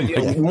doesn't seem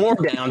like more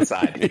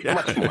downside.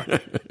 Much more.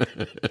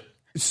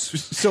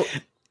 So,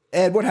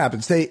 Ed, what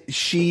happens?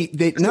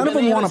 None of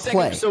them want to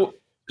play.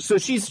 So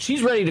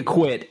she's ready to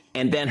quit,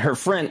 and then her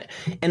friend,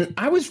 and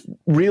I was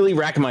really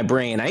racking my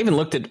brain. I even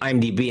looked at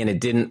IMDb, and it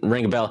didn't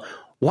ring a bell.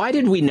 Why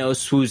did we know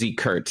Swoozie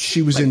Kurtz?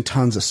 She was in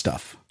tons of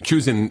stuff. She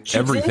was in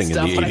everything in the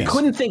 80s. But I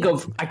couldn't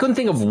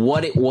think of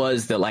what it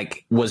was that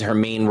like was her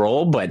main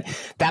role. But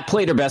that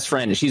played her best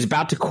friend, and she's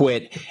about to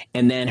quit,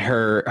 and then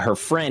her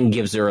friend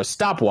gives her a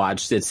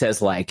stopwatch that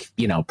says like,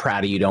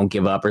 proud of you, don't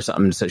give up or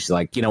something. So she's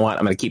like, you know what,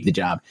 I'm going to keep the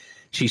job.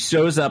 She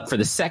shows up for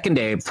the second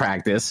day of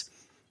practice.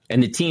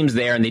 And the team's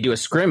there, and they do a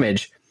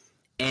scrimmage,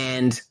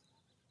 and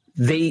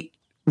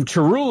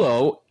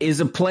Chirulo is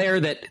a player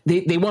that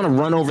they want to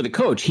run over the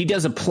coach. He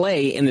does a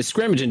play in the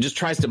scrimmage and just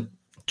tries to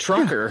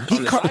truck her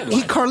on the sideline.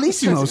 He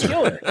Carlissimos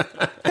her.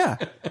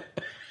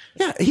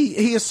 Yeah.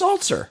 He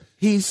assaults her.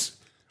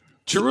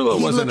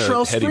 Chirulo wasn't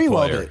a heady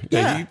player.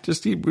 Yeah.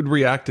 He would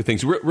react to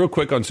things. Real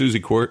quick on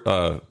Swoozie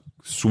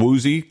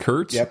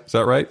Kurtz. Yep. Is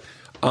that right?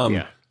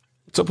 Yeah.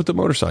 What's up with the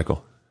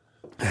motorcycle?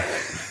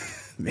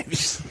 Maybe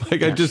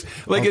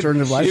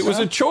it was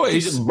a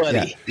choice. She's a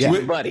buddy. Yeah.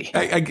 She's a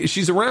buddy.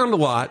 She's around a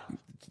lot.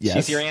 Yes.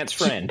 She's your aunt's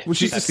friend.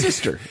 She's a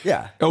sister.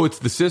 Yeah. Oh, it's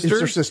the sister? It's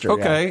her sister.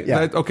 Okay.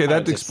 Yeah.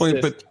 That explains.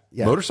 But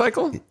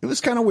motorcycle? It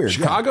was kind of weird.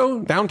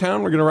 Chicago?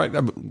 Downtown? We're going to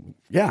ride?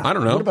 Yeah. I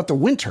don't know. What about the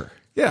winter?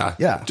 Yeah.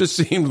 Yeah. Just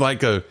seemed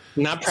like a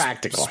not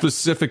practical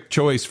specific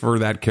choice for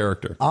that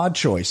character. Odd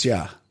choice.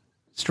 Yeah.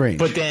 Strange.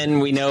 But then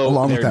we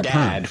know their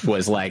dad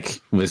was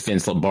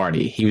Vince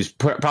Lombardi. He was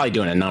probably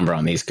doing a number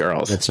on these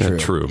girls. That's true.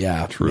 True.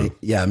 Yeah. True.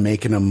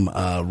 Making them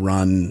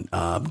run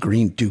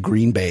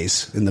green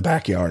bays in the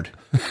backyard.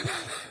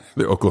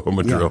 The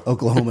Oklahoma drill. Yeah,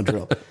 Oklahoma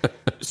drill.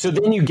 So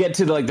then you get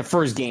to the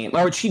first game,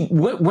 or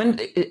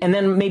and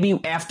then maybe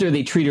after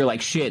they treat her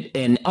like shit,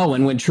 and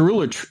when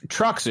Chirulo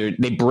trucks her,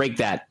 they break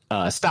that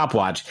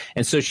stopwatch,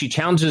 and so she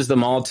challenges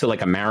them all to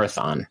like a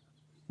marathon.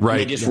 Right.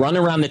 And they just run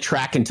around the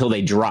track until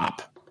they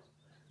drop.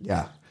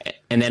 Yeah.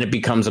 And then it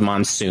becomes a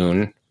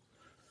monsoon.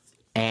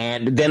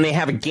 And then they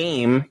have a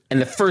game.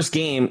 And the first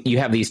game, you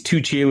have these two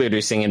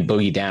cheerleaders singing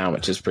Boogie Down,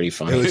 which is pretty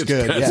funny. It was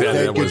good. Yeah,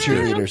 they had good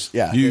cheerleaders.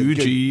 Yeah.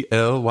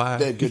 UGLY.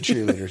 They had good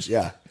cheerleaders.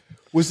 Yeah.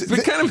 It's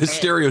kind of a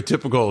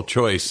stereotypical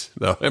choice,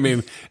 though. I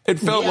mean, it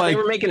felt like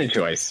they were making a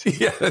choice.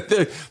 Yeah,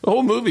 the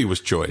whole movie was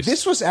choice.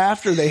 This was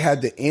after they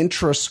had the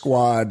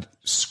intra-squad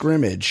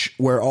scrimmage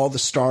where all the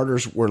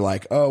starters were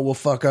like, "Oh, we'll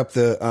fuck up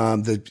the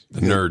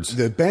nerds,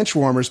 the bench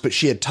warmers." But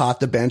she had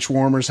taught the bench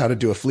warmers how to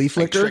do a flea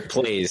flicker. Trick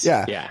plays.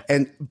 Yeah.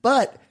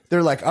 But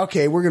they're like,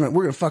 "Okay, we're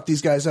gonna fuck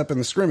these guys up in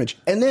the scrimmage,"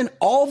 and then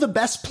all the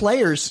best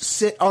players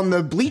sit on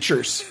the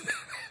bleachers.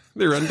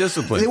 They're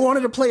undisciplined. They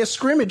wanted to play a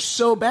scrimmage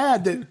so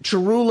bad that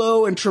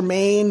Chirulo and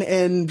Tremaine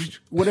and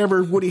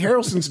whatever Woody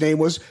Harrelson's name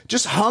was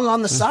just hung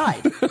on the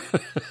side.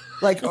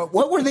 Like,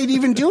 what were they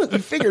even doing? You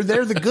figure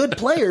they're the good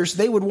players.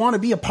 They would want to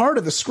be a part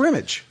of the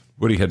scrimmage.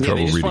 Woody had trouble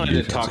they just reading wanted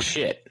defense. to talk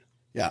shit.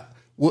 Yeah.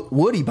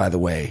 Woody, by the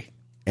way,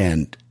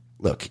 and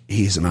look,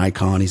 he's an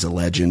icon. He's a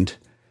legend.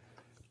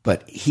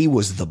 But he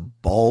was the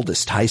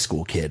baldest high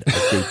school kid, I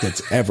think,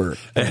 that's ever.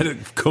 I had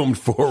it combed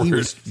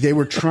forward. They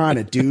were trying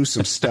to do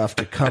some stuff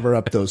to cover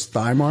up those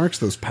thigh marks,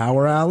 those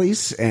power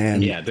alleys.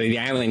 And yeah, the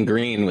island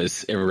green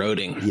was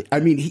eroding.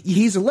 I mean,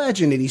 he's a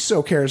legend and he's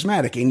so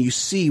charismatic, and you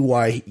see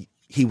why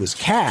he was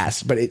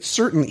cast, but he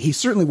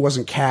certainly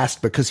wasn't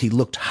cast because he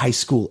looked high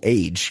school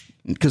age,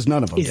 because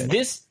none of them did.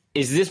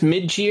 Is this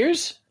mid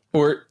Cheers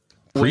or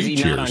was he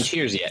not on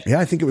Cheers yet? Yeah,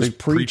 I think it was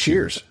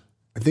pre-Cheers.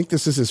 I think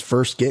this is his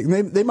first gig.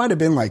 They might have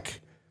been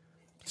like...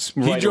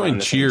 He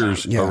joined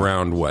Cheers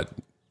around, what,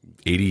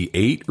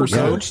 88 or so?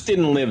 Coach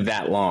didn't live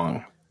that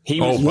long. He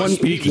was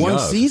one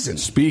season.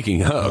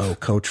 Speaking of...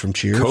 Coach from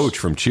Cheers. Coach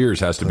from Cheers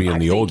has to be in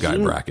the old guy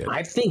bracket.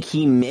 I think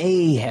he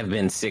may have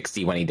been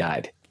 60 when he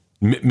died.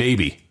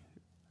 Maybe.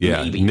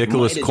 Yeah, Maybe.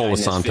 Nicholas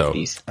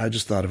Colasanto. I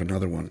just thought of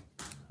another one.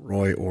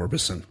 Roy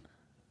Orbison.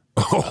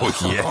 Oh,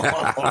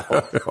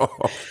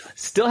 yeah.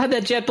 Still had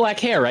that jet black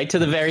hair right to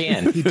the very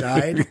end.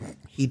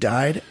 He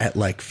died at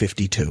like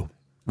 52.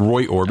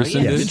 Roy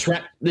Orbison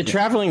did? The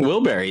traveling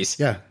Wilburys.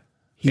 Yeah.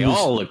 They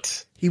all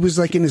looked... He was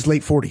like in his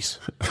late 40s.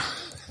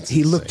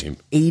 He looked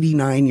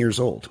 89 years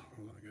old.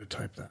 I'm going to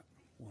type that.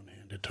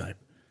 One-handed type.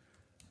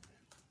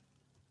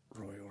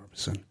 Roy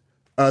Orbison.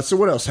 So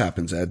what else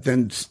happens, Ed?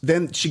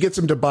 Then she gets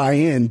him to buy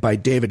in by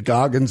David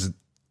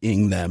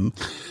Goggins-ing them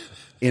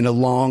in a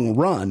long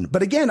run.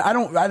 But again,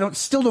 I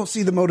still don't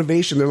see the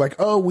motivation. They're like,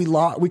 oh, we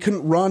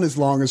couldn't run as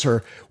long as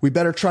her. We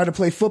better try to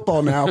play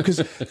football now. Because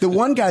the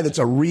one guy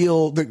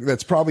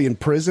that's probably in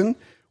prison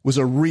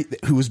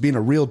who was being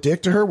a real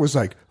dick to her was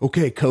like,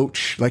 okay,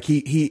 coach. Like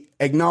he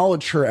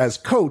acknowledged her as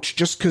coach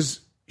just because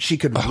she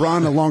could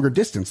run a longer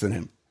distance than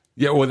him.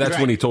 Yeah, well, that's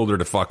when he told her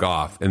to fuck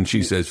off. And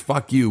she says,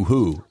 fuck you,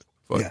 who?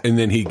 Yeah. And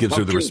then he gives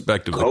her the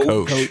respect of the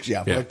coach. Fuck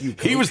you,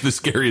 coach. He was the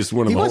scariest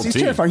one of the whole team.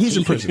 He's terrifying. He's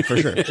in prison for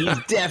sure.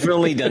 He's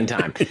definitely done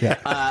time.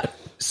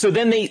 So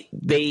then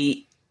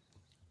they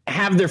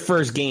have their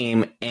first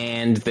game,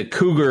 and the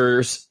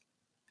Cougars,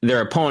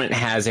 their opponent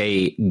has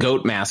a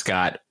goat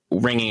mascot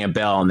ringing a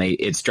bell, and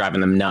it's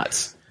driving them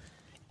nuts.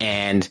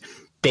 And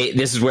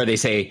this is where they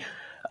say,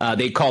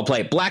 they call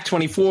play Black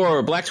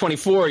 24, Black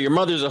 24, your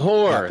mother's a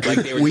whore. Like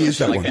they were we use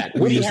that like one. that.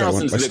 We use that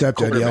one. My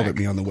stepdad yelled at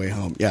me on the way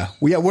home. Yeah.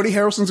 Woody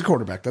Harrelson's a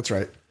quarterback. That's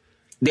right.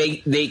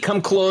 They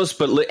come close,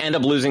 but end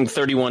up losing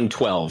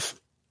 31-12.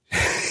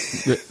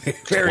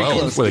 Very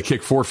close. Where they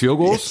kick 4 field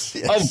goals?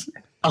 Yes.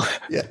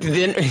 Yeah.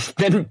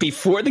 Then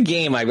before the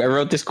game, I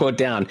wrote this quote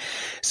down.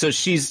 So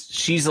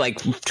she's like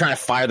trying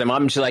to fire them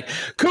up, and she's like,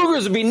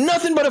 Cougars would be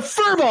nothing but a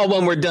furball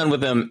when we're done with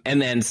them. And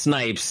then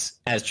Snipes,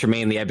 as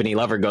Tremaine the Ebony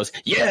Lover, goes,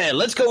 yeah,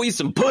 let's go eat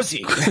some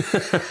pussy.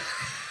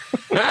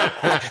 Before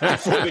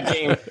the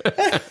game.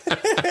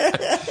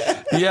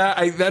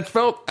 Yeah, that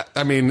felt,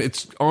 I mean,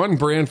 it's on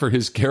brand for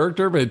his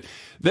character, but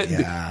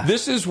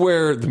this is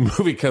where the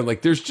movie kind of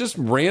like, there's just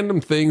random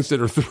things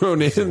that are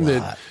thrown in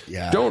that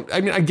don't,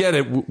 I mean, I get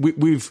it.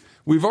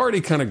 We've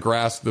already kind of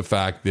grasped the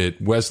fact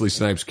that Wesley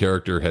Snipes'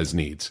 character has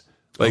needs.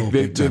 Like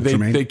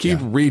they keep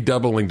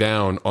redoubling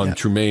down on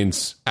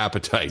Tremaine's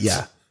appetites.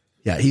 Yeah.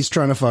 Yeah. He's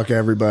trying to fuck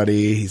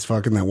everybody. He's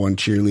fucking that one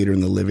cheerleader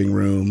in the living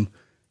room.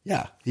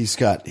 Yeah. He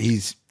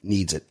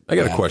needs it. I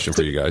got a question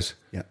for you guys.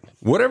 Yeah.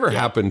 Whatever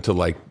happened to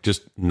like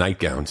just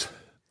nightgowns?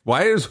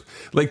 Why is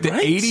like the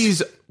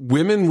 80s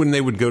women, when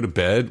they would go to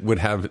bed, would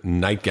have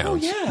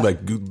nightgowns? Oh, yeah.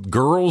 Like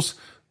girls,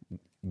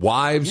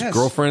 wives,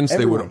 girlfriends,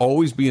 everyone. They would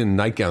always be in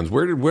nightgowns.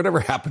 Whatever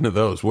happened to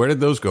those? Where did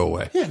those go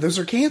away? Yeah, those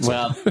are canceled.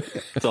 Well,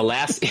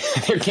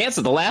 they're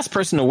canceled. The last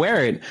person to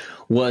wear it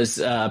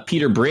was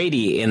Peter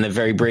Brady in the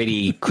Very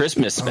Brady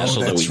Christmas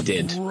special that we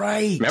did.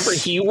 Right. Remember,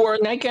 he wore a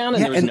nightgown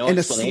and there was no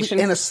explanation?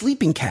 And a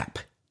sleeping cap.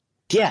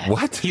 Yeah.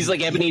 What? He's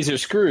like Ebenezer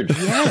Scrooge.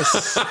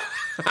 Yes.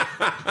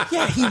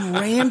 Yeah, he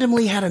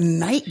randomly had a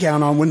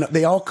nightgown on when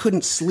they all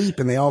couldn't sleep,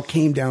 and they all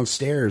came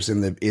downstairs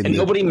and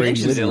nobody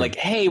mentions it. Like,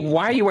 hey,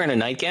 why are you wearing a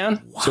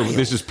nightgown? So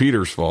this is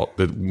Peter's fault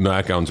that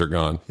nightgowns are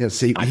gone. Yeah,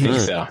 see, I think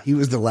so. He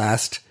was the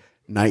last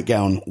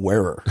nightgown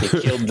wearer. They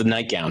killed the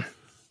nightgown,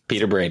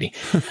 Peter Brady.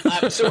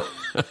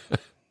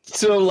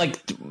 So like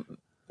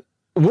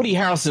Woody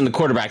Harrelson, the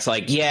quarterback's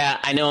like, yeah,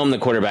 I know I'm the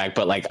quarterback,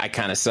 but like I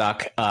kind of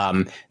suck.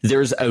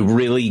 There's a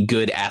really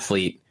good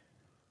athlete,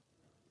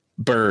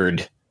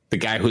 Bird, the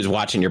guy who's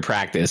watching your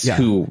practice,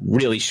 who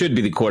really should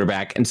be the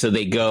quarterback. And so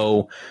they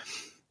go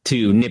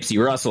to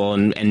Nipsey Russell,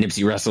 and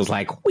Nipsey Russell's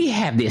like, we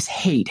have this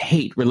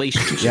hate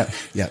relationship.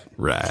 Yeah.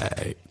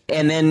 Right.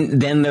 And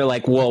then they're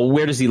like, well,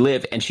 where does he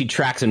live? And she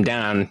tracks him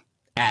down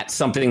at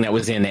something that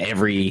was in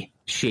every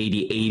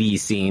shady 80s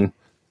scene,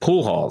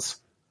 pool halls.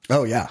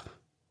 Oh, yeah. Yeah, he randomly had a nightgown on when they all couldn't sleep, and they all came downstairs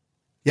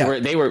and the living room. Yeah, Yeah.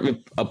 Where they were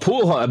a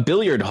pool hall, a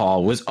billiard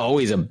hall was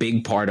always a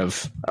big part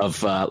of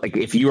like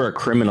if you were a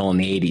criminal in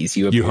the 80s,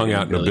 you hung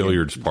out in a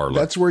billiards parlor.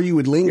 That's where you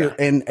would linger.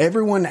 Yeah. And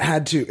everyone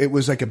had to, it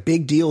was like a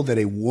big deal that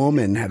a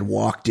woman had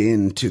walked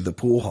into the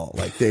pool hall.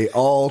 Like they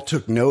all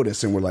took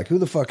notice and were like, who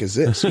the fuck is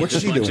this? What's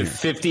she doing?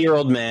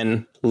 50-year-old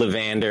men,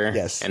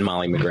 Levander and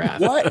Molly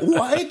McGrath.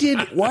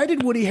 Why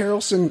did Woody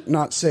Harrelson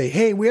not say,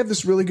 hey, we have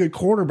this really good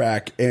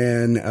quarterback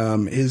and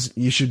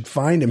you should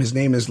find him. His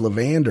name is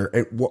Levander.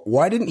 And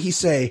why didn't he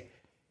say,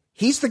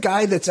 he's the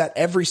guy that's at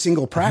every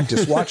single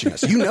practice watching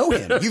us. You know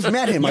him. You've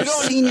met him. I've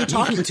seen you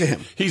talking to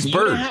him. He's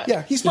Bird.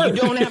 He's Bird.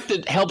 You don't have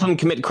to help him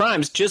commit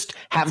crimes. Just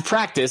have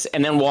practice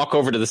and then walk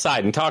over to the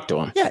side and talk to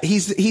him. Yeah,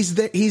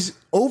 he's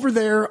over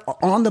there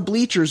on the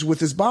bleachers with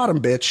his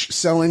bottom bitch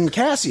selling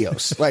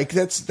Casios. Like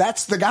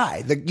that's the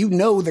guy. You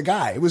know the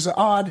guy. It was an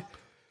odd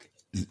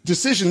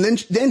decision.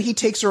 Then he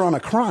takes her on a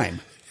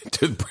crime.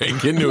 To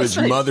break into his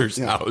mother's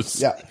house.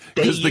 Yeah.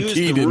 They used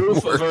the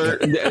roof of her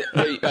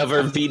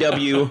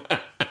VW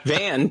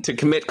van to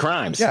commit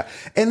crimes. Yeah.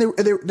 And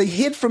they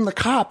hid from the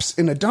cops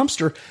in a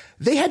dumpster.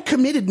 They had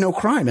committed no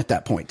crime at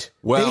that point.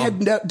 Well, they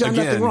had done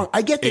nothing wrong.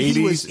 I get that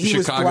he was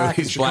black.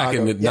 He's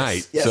blackened at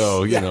night. Yes,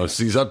 so, you know,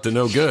 he's up to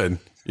no good.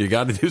 You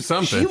got to do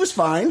something. She was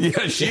fine.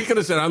 Yeah, she could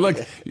have said,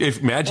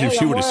 imagine if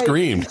she would have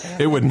screamed.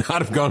 It would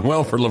not have gone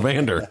well for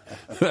Levander.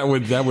 That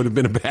would have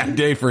been a bad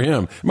day for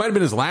him. It might have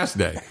been his last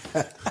day.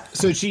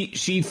 So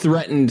she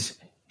threatened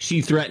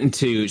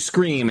to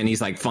scream, and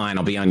he's like, fine,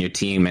 I'll be on your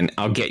team and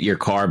I'll get your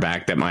car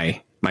back that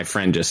my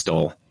friend just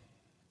stole.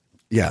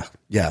 Yeah,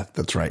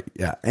 that's right.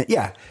 Yeah.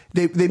 Yeah.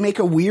 They make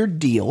a weird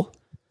deal.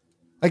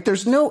 Like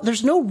there's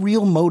no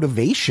real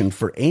motivation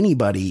for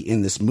anybody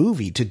in this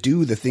movie to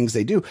do the things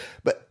they do.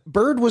 But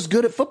Bird was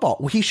good at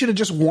football. He should have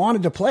just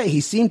wanted to play.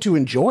 He seemed to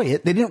enjoy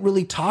it. They didn't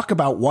really talk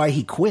about why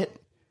he quit.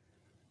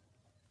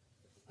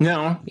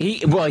 No,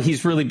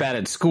 he's really bad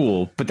at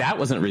school, but that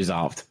wasn't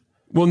resolved.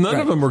 Well, none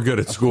of them were good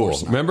at school.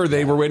 Remember,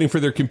 they were waiting for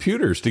their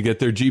computers to get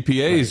their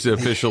GPAs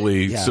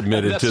officially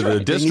submitted to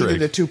the district. They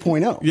needed a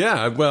 2.0.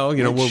 Yeah, well,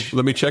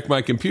 let me check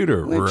my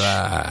computer.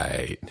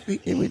 Right.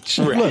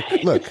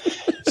 Look,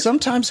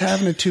 sometimes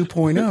having a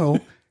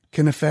 2.0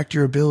 can affect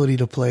your ability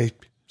to play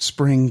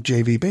spring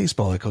JV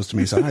baseball at Costa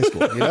Mesa High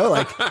School.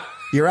 Like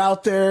you're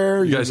out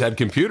there. You guys had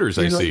computers,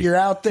 I see. You're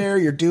out there,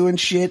 you're doing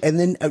shit, and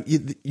then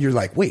you're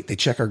like, wait, they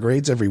check our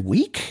grades every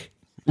week?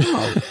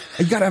 Oh,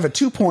 you got to have a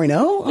 2.0?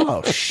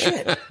 Oh,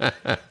 shit.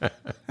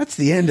 That's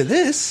the end of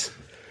this.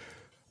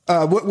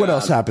 What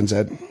else happens,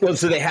 Ed? Well,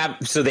 so they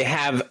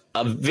have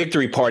a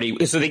victory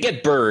party. So they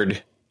get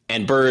Bird,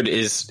 and Bird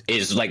is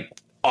like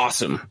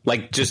awesome,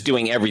 like just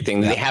doing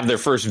everything. Yeah. They have their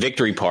first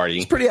victory party.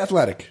 He's pretty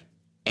athletic.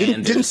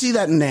 Didn't see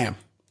that in Nam.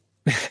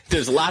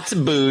 There's lots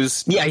of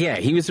booze. Yeah.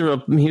 He was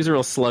a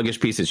real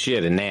sluggish piece of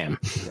shit in Nam,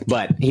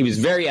 but he was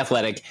very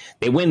athletic.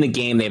 They win the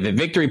game. They have a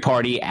victory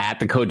party at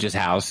the coach's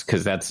house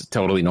because that's a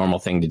totally normal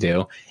thing to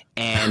do.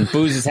 And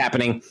booze is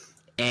happening.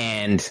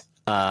 And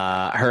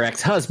her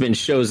ex-husband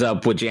shows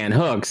up with Jan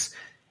Hooks,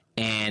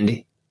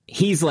 and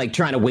he's like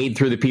trying to wade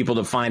through the people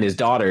to find his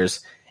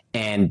daughters.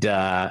 And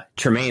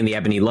Tremaine, the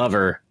ebony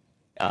lover,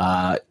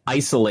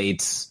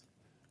 isolates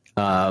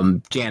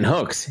Jan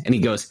Hooks, and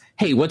he goes,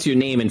 hey, what's your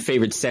name and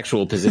favorite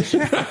sexual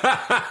position?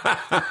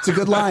 It's a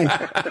good line.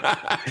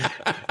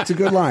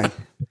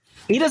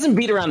 He doesn't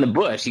beat around the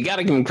bush. You got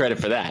to give him credit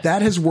for that.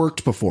 That has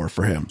worked before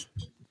for him,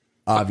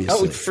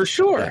 obviously. Oh, for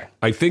sure.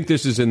 I think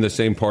this is in the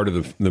same part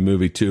of the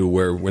movie, too,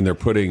 where when they're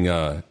putting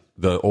the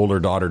older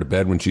daughter to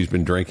bed when she's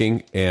been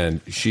drinking,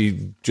 and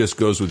she just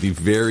goes with the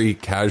very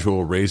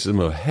casual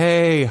racism of,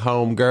 hey,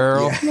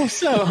 homegirl. Yeah.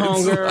 What's up,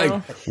 homegirl?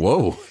 Like,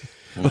 whoa.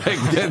 Like,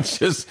 it's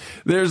just,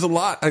 there's a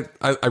lot.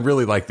 I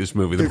really like this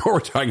movie. The more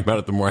we're talking about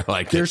it, the more I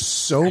like it. There's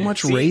so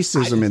much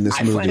racism in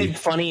this movie. I find it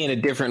funny in a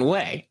different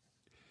way.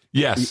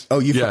 Yes.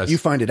 You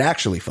find it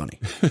actually funny.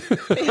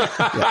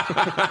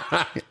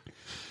 Yeah.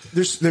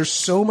 There's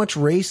so much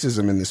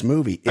racism in this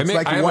movie. It's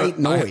like white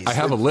noise. I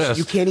have a list.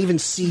 You can't even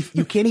see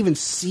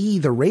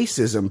the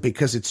racism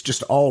because it's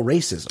just all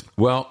racism.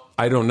 Well,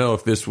 I don't know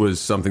if this was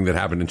something that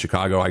happened in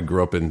Chicago. I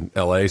grew up in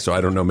LA, so I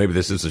don't know. Maybe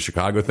this is a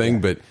Chicago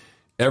thing, but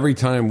every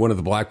time one of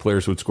the black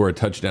players would score a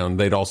touchdown,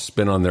 they'd all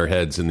spin on their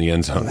heads in the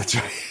end zone. Oh, that's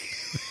right.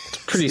 It's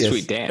a pretty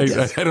sweet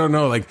dance. I don't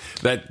know. Like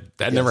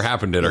that never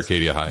happened at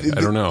Arcadia High. I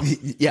don't know.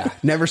 Yeah,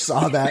 never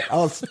saw that.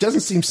 Oh, it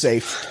doesn't seem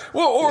safe.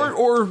 Well,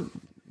 or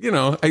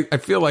I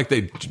feel like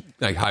they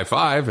like high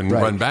five and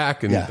run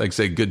back and like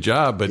say good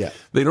job, but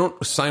they don't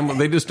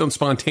they just don't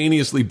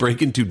spontaneously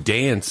break into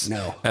dance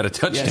at a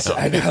touchdown. Yes,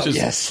 I know. It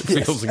just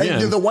feels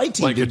again. The white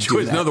team like a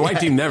choice. No, the white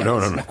team never. No,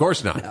 of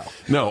course not.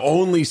 No,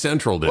 only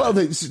Central did. Well,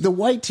 the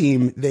white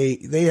team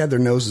they had their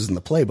noses in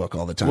the playbook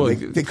all the time. Well,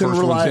 they couldn't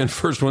rely.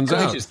 First one's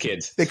out. Just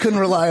kids. They couldn't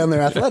rely on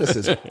their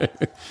athleticism.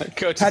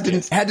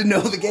 had to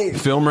know the game.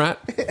 Film rat.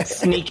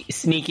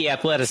 Sneaky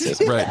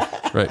athleticism.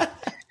 Right.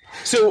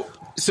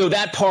 So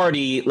that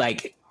party,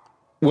 like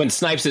when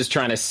Snipes is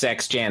trying to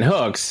sex Jan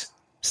Hooks,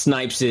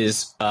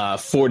 Snipes'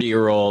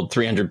 40-year-old,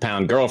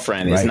 300-pound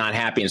girlfriend is not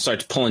happy and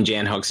starts pulling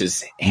Jan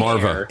Hooks' hair.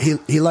 Marva.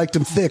 He liked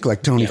him thick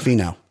like Tony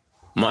Finau.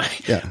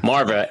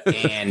 Marva.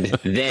 And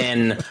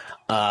then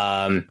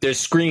they're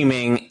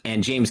screaming,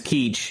 and James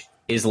Keach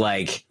is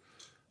like,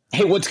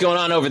 hey, what's going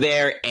on over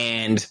there?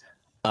 And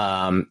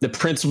the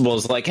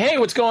principal's like, hey,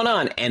 what's going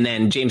on? And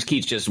then James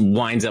Keach just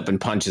winds up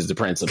and punches the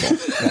principal.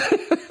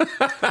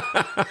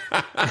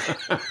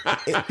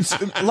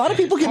 A lot of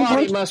people getting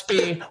punched. He must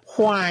be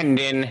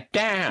winding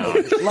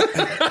down.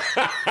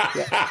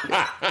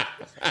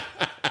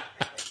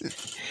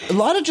 A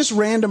lot of just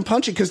random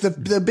punching because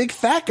the big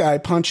fat guy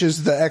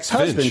punches the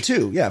ex-husband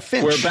too. Yeah,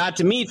 Finch. We're about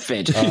to meet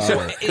Finch.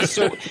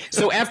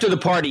 So after the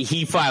party,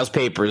 he files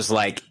papers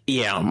like,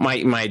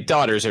 my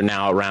daughters are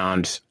now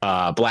around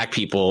black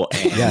people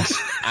and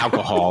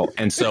alcohol,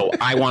 and so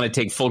I want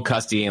to take full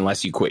custody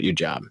unless you quit your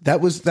job.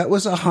 That was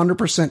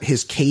 100%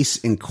 his case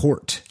in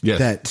court.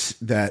 Yes.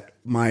 That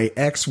my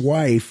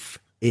ex-wife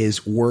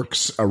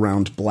works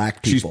around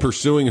black people. She's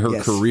pursuing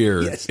her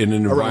career in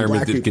an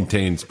environment that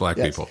contains black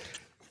people.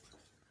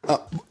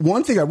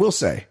 One thing I will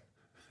say,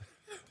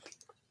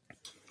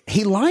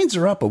 he lines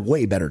her up a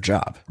way better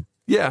job.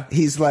 Yeah.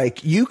 He's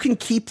like, you can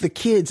keep the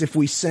kids if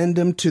we send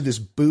them to this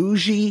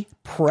bougie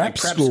prep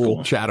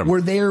school Chatham,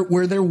 where they're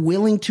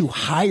willing to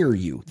hire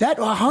you. That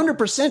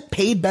 100%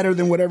 paid better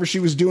than whatever she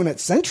was doing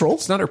at Central.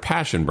 It's not her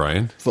passion,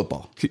 Brian.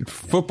 Football.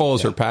 Football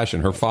is her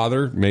passion. Her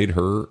father made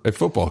her a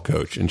football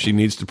coach, and she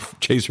needs to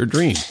chase her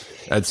dream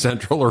at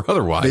Central or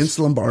otherwise. Vince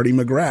Lombardi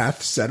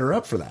McGrath set her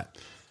up for that.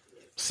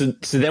 So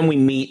then we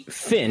meet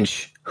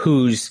Finch,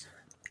 who's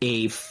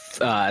he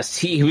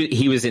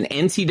was an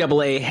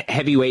NCAA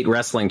heavyweight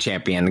wrestling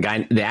champion.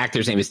 The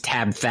actor's name is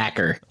Tab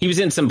Thacker. He was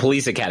in some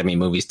Police Academy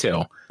movies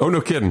too. Oh,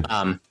 no kidding.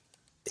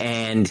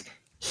 And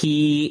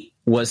he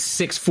was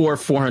 6'4",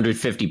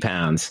 450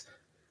 pounds.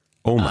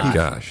 Oh my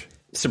gosh.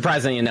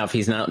 Surprisingly enough,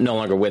 he's no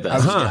longer with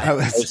us. I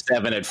was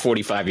 7 at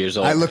 45 years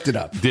old. I looked it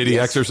up. Did he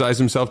exercise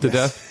himself to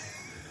death?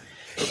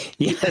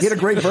 Yes. He had a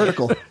great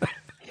vertical.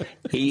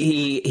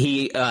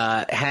 He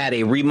had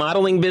a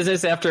remodeling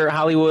business after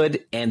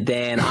Hollywood, and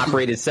then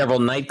operated several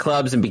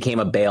nightclubs and became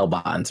a bail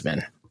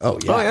bondsman. Oh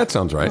yeah, that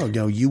sounds right. Oh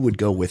no, you would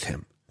go with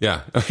him.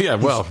 Yeah, yeah.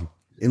 Well,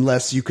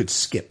 unless you could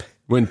skip.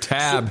 When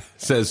Tab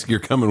says you're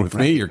coming with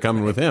me, you're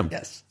coming with him.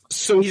 Yes.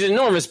 So he's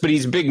enormous, but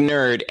he's a big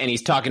nerd, and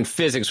he's talking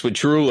physics with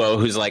Trullo,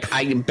 who's like,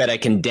 I bet I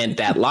can dent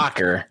that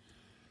locker.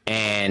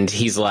 And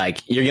he's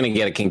like, you're going to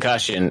get a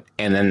concussion.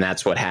 And then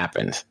that's what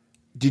happened.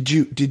 Did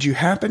you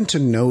happen to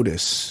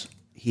notice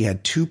he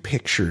had two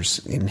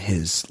pictures in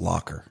his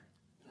locker?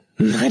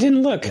 I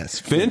didn't look. Yes.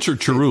 Finch or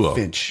Trullo?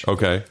 Finch.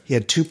 Okay. He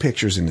had two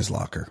pictures in his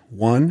locker.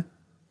 One,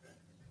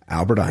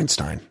 Albert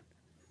Einstein.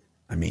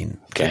 I mean,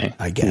 okay.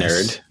 I guess.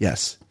 Nerd.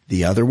 Yes.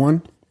 The other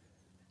one,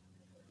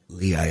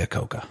 Lee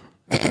Iacocca.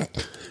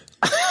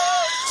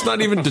 It's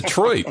not even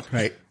Detroit.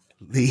 Right.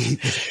 The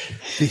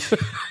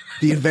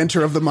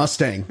inventor of the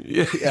Mustang.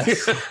 Yeah.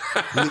 Yes.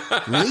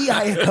 Lee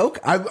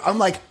Iacocca. I'm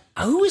like,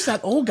 who is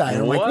that old guy?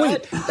 And I'm like,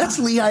 wait, that's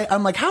Lee.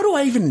 I'm like, how do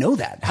I even know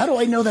that? How do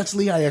I know that's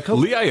Lee Iacocca?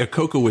 Lee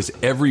Iacocca was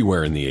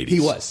everywhere in the 80s. He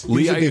was.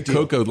 Lee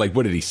Iacocca, like,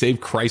 what did he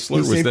save Chrysler?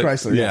 He saved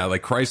Chrysler. Yeah,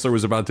 like Chrysler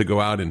was about to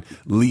go out, and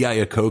Lee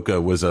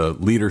Iacocca was a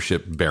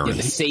leadership baron.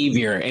 The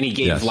savior, and he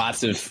gave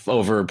lots of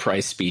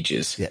overpriced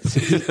speeches. Yes.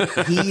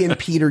 He and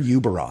Peter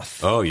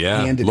Uberoth. Oh,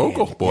 yeah.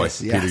 Local boy,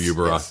 yes, Peter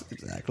Uberoth. Yes,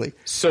 exactly.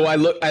 So I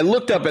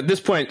looked up at this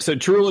point. So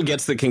Trullo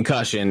gets the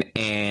concussion,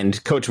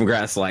 and Coach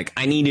McGrath's like,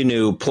 I need a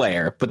new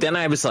player. But then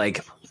I was like,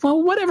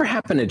 well, whatever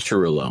happened to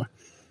Trullo?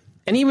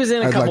 And he was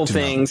in a couple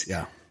things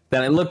that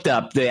I looked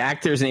up. The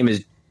actor's name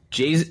is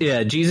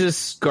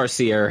Jesus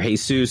Garcia, or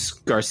Jesus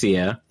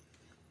Garcia.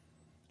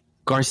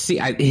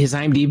 His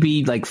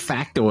IMDb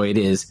factoid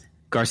is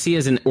Garcia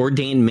is an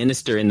ordained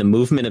minister in the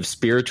movement of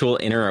spiritual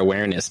inner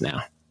awareness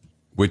now.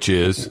 Which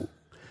is?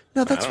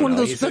 No, that's one of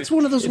those. That's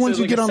one of those ones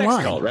you get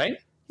online, cult, right?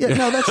 Yeah,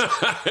 no, that's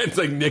it's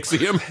like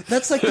NXIVM.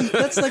 That's like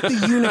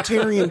the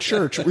Unitarian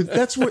Church.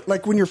 That's what,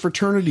 like, when your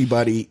fraternity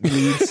buddy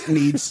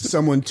needs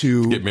someone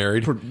to get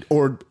married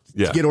or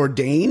get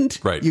ordained.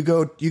 Right. You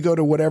go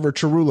to whatever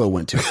Trullo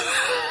went to.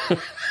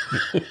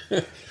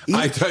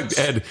 I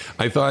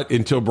thought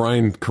until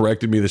Brian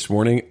corrected me this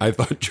morning, I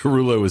thought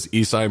Trullo was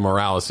Isai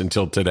Morales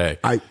until today.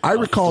 I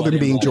recalled him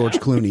being George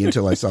Clooney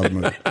until I saw the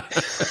movie.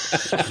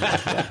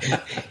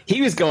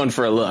 He was going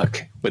for a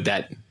look with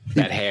that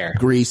hair.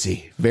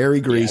 Greasy.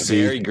 Very greasy.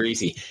 Yeah, very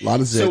greasy. A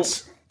lot of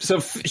zits. So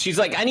she's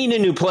like, I need a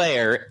new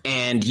player,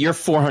 and you're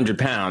 400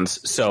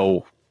 pounds,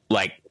 so,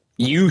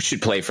 you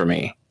should play for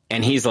me.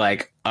 And he's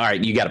like, all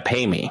right, you got to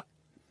pay me.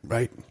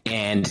 Right.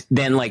 And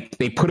then,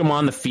 they put him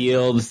on the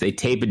field. They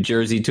tape a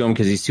jersey to him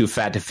because he's too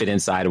fat to fit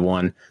inside of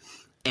one.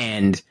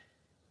 And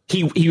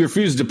he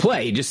refuses to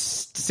play. He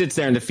just sits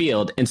there in the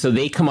field. And so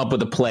they come up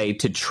with a play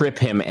to trip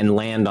him and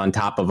land on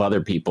top of other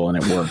people, and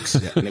it works.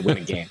 And they win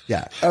a game.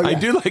 Yeah. Oh, yeah. I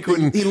do like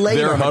when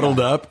they're huddled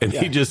up and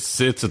he just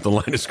sits at the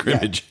line of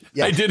scrimmage.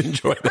 Yeah. I did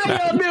enjoy that.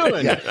 How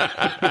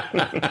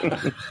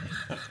y'all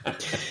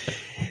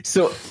doing?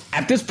 So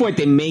at this point,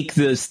 they make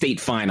the state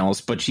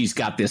finals, but she's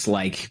got this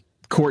like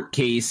court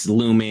case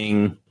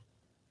looming,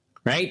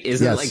 right?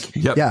 Isn't it like,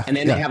 yeah. And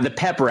then they have the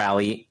pep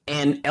rally,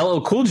 and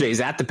LL Cool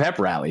J's at the pep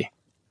rally.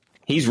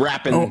 He's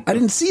rapping. Oh, I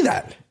didn't see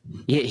that.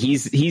 Yeah,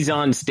 he's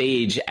on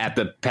stage at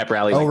the pep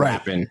rally, like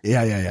rapping.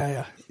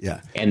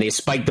 Yeah. And they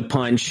spike the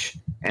punch,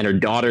 and her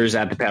daughter's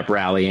at the pep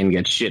rally and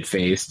gets shit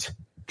faced.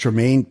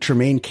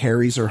 Tremaine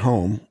carries her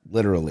home,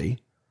 literally.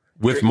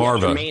 With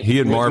Marva. He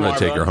and Marva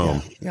take her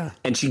home. Yeah.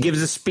 And she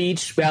gives a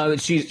speech.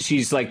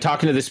 She's like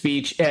talking to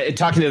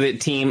the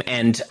team.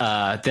 And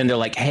then they're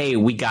like, hey,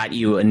 we got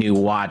you a new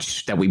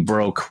watch that we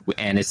broke.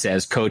 And it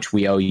says, Coach,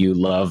 we owe you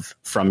love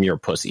from your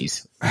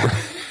pussies.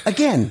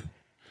 Again,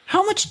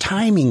 how much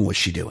timing was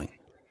she doing?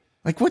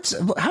 Like, what?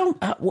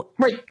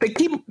 Right. They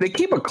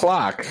keep a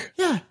clock.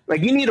 Yeah.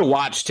 Like, you need a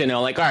watch to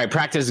know, like, all right,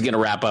 practice is going to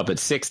wrap up at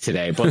 6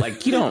 today. But,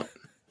 like, you don't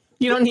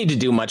need to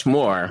do much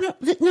more.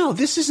 No,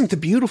 this isn't the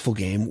beautiful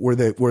game where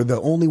the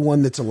only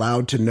one that's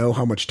allowed to know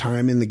how much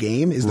time in the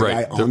game is the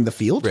guy on the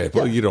field. Right.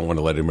 Well, you don't want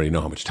to let anybody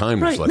know how much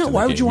time there's left in the game.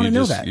 Why would you want to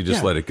know that? You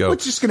just let it go. Well,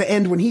 it's just going to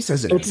end when he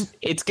says it.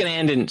 It's going to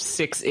end in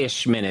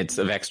 6-ish minutes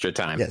of extra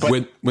time. Yes.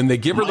 But when they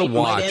give her the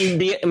watch,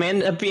 might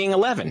end up being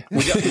 11.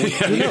 We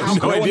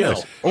have no idea.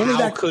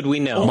 How could we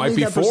know? Only might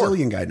be that 4.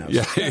 Brazilian guy knows.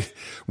 Yeah.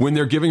 When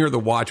they're giving her the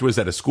watch, was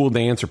that a school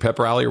dance or pep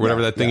rally or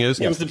whatever that thing is?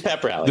 It was the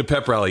pep rally. The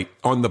pep rally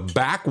on the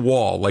back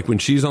wall, like when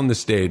she's on the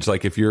stage.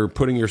 Like if you're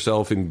putting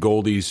yourself in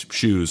Goldie's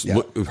shoes,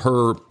 look,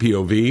 her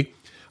POV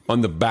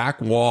on the back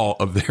wall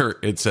of there,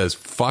 it says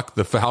 "fuck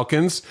the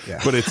Falcons,"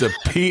 but it's a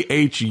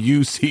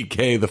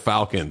PHUCK the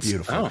Falcons.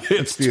 Beautiful. Oh,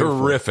 it's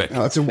terrific.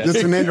 No, that's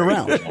an end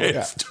around.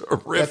 It's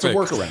terrific. That's a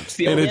workaround. It's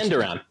the only end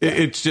around.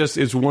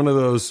 It's one of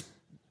those.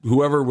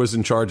 Whoever was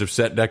in charge of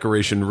set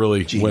decoration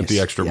really went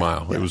the extra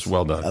mile. Yeah. It was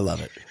well done. I love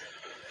it.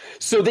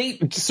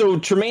 So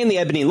Tremaine, the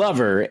Ebony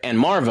Lover, and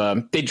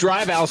Marva, they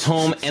drive Alice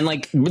home, and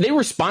like they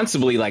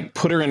responsibly like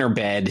put her in her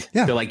bed.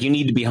 Yeah. They're like, you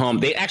need to be home.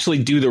 They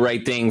actually do the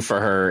right thing for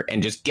her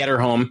and just get her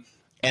home.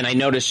 And I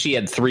noticed she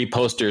had 3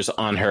 posters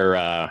on her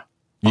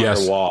her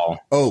wall.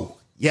 Oh,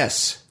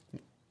 yes.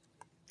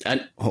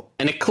 An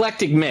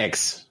eclectic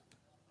mix.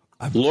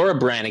 Laura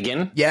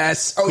Branigan.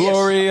 Yes. Oh,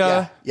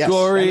 Gloria. Yes.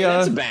 Gloria.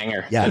 That's a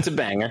banger. Yeah. That's a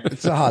banger.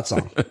 It's a hot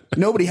song.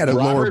 Nobody had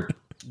a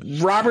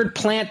Robert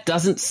Plant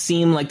doesn't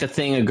seem like the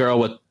thing a girl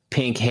with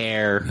pink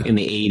hair in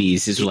the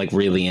 80s is like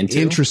really into.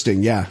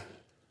 Interesting, yeah.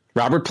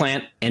 Robert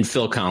Plant and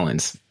Phil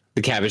Collins,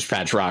 the Cabbage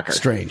Patch Rocker.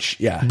 Strange,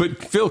 yeah.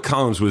 But Phil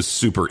Collins was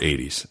super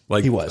 80s.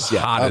 Like he was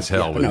hot as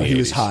hell. No, he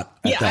was hot.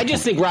 Yeah, I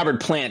just think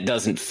Robert Plant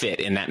doesn't fit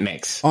in that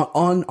mix.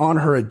 On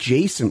her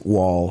adjacent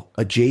wall,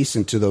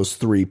 adjacent to those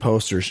 3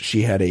 posters,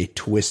 she had a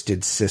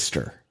Twisted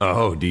Sister.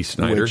 Oh, Dee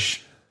Snider.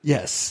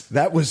 Yes,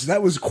 that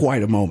was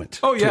quite a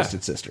moment. Oh, yeah.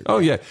 Twisted Sister. Oh,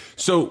 yeah.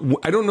 So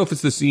I don't know if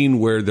it's the scene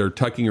where they're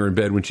tucking her in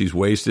bed when she's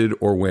wasted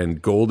or when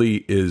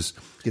Goldie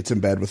gets in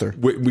bed with her.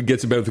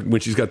 Gets in bed with her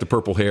when she's got the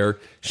purple hair.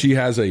 She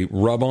has a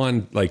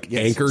rub-on,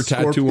 anchor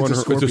tattoo on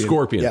her. It's a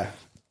scorpion. Yeah.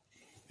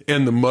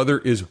 And the mother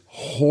is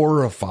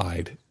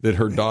horrified that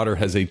her daughter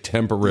has a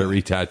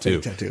temporary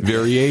tattoo.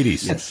 Very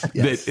 80s.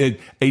 Yes. That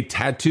a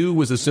tattoo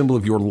was a symbol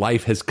of your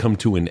life has come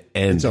to an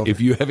end.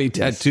 If you have a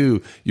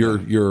tattoo,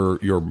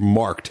 you're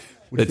marked.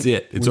 That's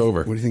it. It's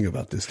over. What do you think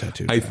about this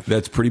tattoo?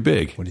 That's pretty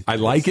big. I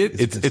like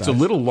it. It's a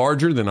little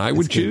larger than I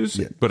would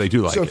choose, but I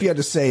do like it. So if you had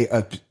to say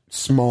a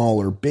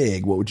small or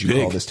big, what would you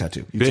call this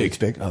tattoo? You'd say it's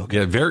big? Oh,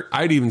 okay. Yeah,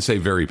 I'd even say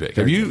very big.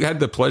 Have you had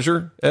the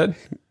pleasure, Ed?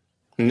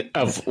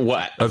 Of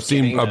what? Of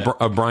seeing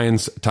of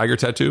Brian's tiger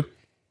tattoo?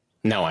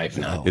 No, I've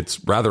not.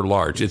 It's rather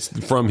large. It's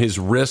from his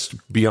wrist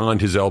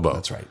beyond his elbow.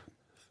 That's right.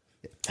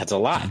 That's a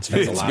lot.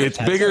 It's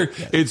bigger.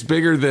 Yeah. It's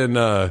bigger than.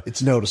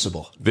 It's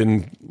noticeable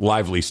than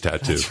Lively's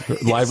tattoo.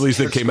 Lively's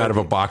that came out of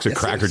a box of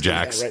Cracker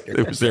Jacks.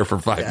 It was there for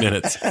 5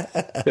 minutes.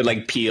 It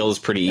like peels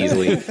pretty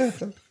easily.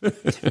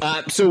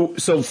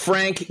 So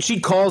Frank,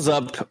 she calls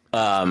up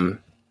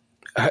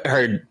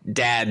her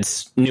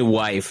dad's new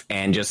wife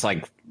and just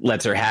like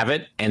lets her have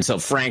it. And so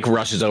Frank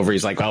rushes over.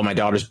 He's like, "Oh, my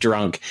daughter's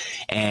drunk,"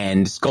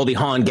 and Goldie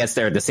Hawn gets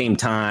there at the same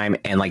time,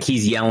 and like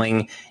he's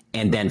yelling,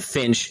 and then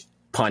Finch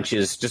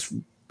punches just.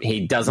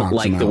 He doesn't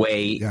like the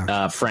way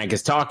Frank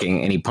is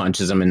talking, and he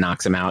punches him and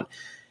knocks him out.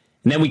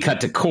 And then we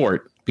cut to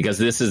court because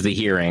this is the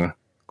hearing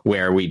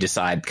where we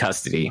decide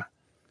custody.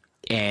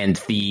 And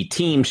the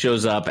team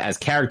shows up as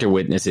character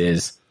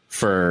witnesses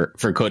for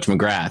Coach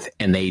McGrath,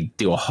 and they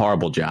do a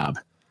horrible job.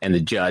 And the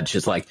judge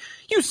is like,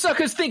 "You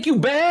suckers think you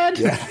bad?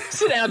 Yeah.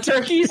 Sit down,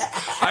 turkeys."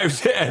 I've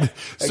said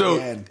so.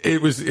 Again.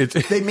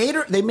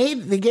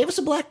 They gave us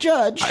a black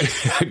judge.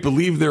 I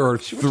believe there are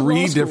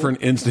 3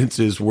 different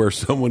instances where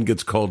someone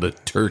gets called a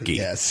turkey.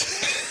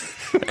 Yes.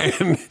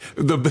 And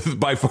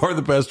by far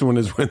the best one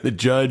is when the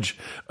judge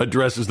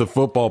addresses the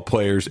football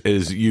players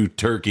as "you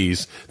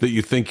turkeys," that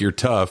you think you're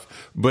tough.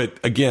 But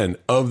again,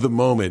 of the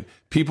moment,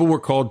 people were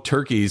called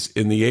turkeys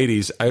in the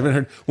 80s. I haven't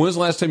heard. When was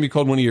the last time you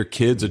called one of your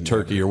kids a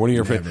turkey or one of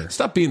your friends?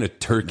 Stop being a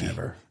turkey.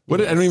 Never.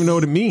 I don't even know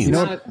what it means.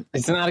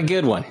 It's not a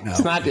good one. No,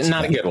 it's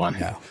not a good one.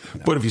 No.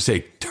 But if you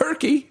say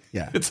turkey,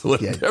 it's a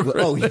little different.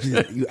 Oh,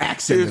 you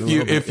accent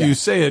it if you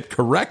say it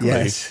correctly,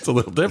 it's a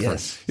little different.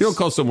 Yes. You don't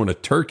call someone a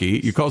turkey.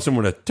 You call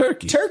someone a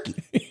turkey. Turkey.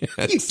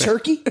 You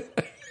turkey.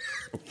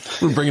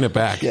 We're bringing it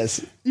back.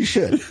 Yes, you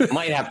should.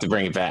 Might have to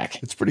bring it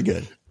back. It's pretty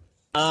good.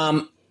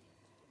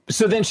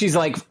 So then she's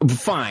like,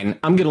 fine,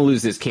 I'm going to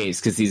lose this case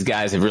because these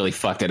guys have really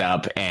fucked it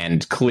up.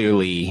 And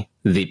clearly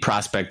the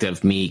prospect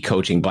of me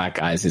coaching black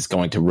guys is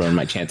going to ruin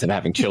my chance of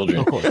having children.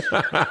 Of course.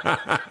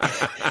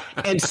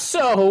 And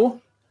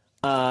so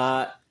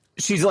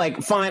she's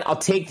like, fine, I'll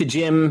take the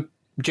gym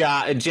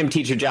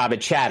teacher job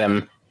at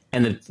Chatham.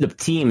 And the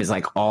team is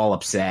like all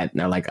upset. And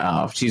they're like,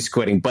 oh, she's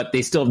quitting. But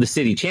they still have the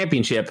city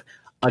championship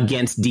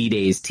against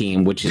D-Day's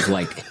team, which is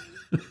like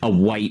a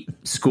white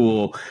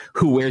school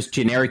who wears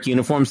generic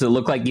uniforms that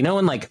look like,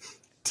 in like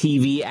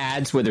TV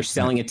ads where they're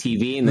selling a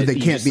TV and they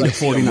can't be the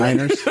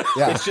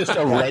 49ers. It's just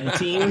a red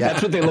team.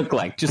 That's what they look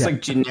like. Just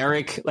like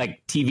generic,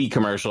 like TV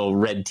commercial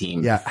red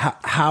team. Yeah.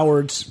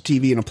 Howard's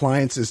TV and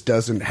Appliances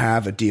doesn't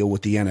have a deal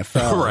with the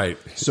NFL. Right.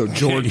 So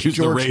George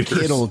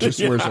Kittle just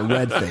wears a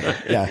red thing.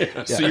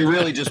 Yeah. So you're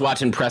really just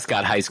watching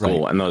Prescott High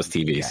School on those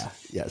TVs. Yeah.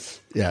 Yes.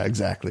 Yeah,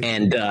 exactly.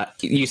 And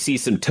you see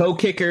some toe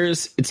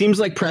kickers. It seems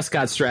like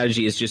Prescott's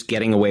strategy is just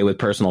getting away with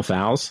personal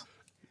fouls,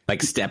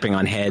 like stepping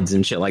on heads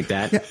and shit like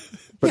that. Yeah.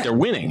 But they're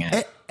winning.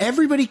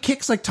 Everybody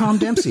kicks like Tom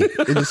Dempsey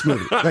in this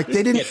movie. Like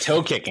they didn't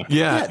toe kicking.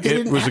 Yeah,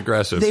 it was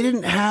aggressive. They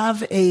didn't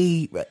have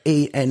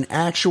an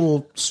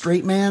actual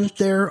straight man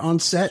there on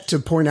set to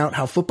point out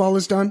how football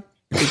is done.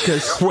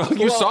 Because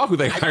you saw who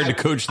they hired to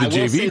coach the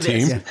JV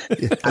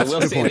team. I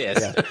will say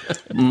this: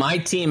 my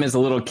team as a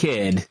little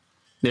kid.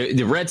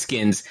 The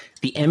Redskins,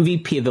 the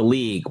MVP of the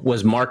league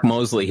was Mark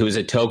Mosley, who was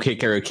a toe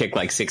kicker who kicked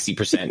like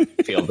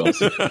 60% field goals.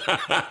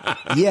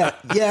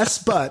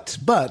 Yes,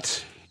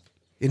 but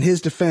in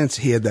his defense,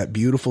 he had that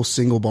beautiful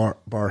single bar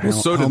helmet.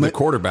 So did the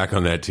quarterback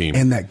on that team,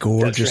 and that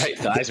gorgeous,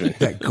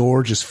 that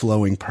gorgeous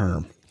flowing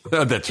perm.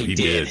 That's what he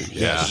did.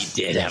 Yeah, he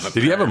did have a.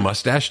 Did he have a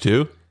mustache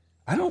too?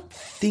 I don't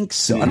think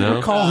so. I don't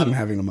recall him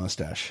having a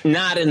mustache.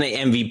 Not in the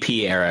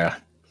MVP era.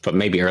 But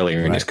maybe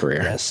earlier in his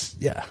career. Yes.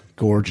 Yeah.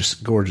 Gorgeous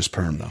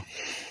perm, though.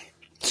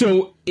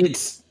 So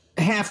it's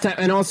halftime.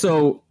 And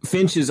also,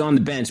 Finch is on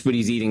the bench, but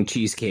he's eating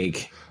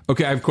cheesecake.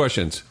 Okay, I have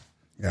questions.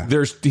 Yeah.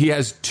 He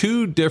has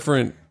two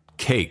different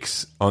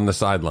cakes on the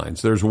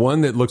sidelines. There's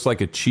one that looks like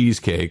a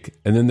cheesecake,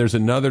 and then there's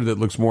another that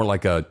looks more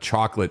like a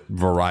chocolate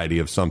variety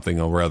of something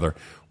or other.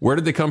 Where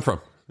did they come from?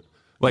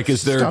 Like,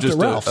 is there just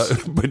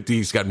but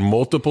he's got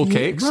multiple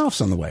cakes? Ralph's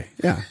on the way.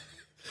 Yeah.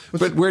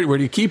 But where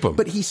do you keep them?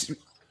 But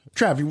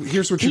Trav,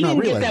 here's what you're not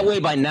realizing. He didn't get that way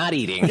by not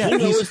eating. He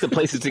knows the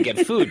places to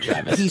get food,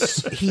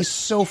 Travis. He's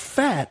so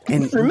fat.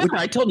 And remember,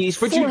 I told you he's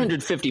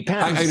 450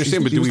 pounds. I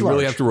understand, but do we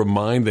really have to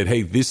remind that,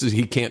 hey,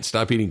 he can't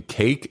stop eating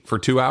cake for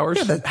 2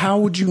 hours? Yeah, how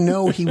would you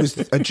know he was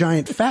a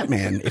giant fat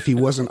man if he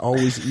wasn't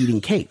always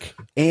eating cake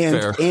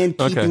and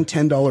keeping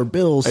 $10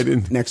 bills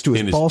next to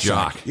his ball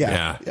jock? sack?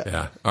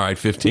 Yeah. All right,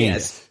 15.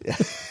 Yes.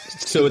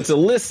 So it's a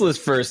listless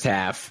first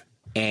half,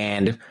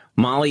 and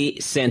Molly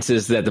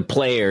senses that the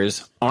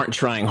players aren't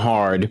trying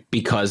hard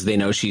because they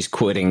know she's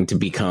quitting to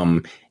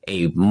become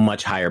a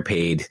much higher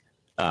paid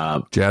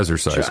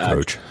jazzercise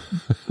coach.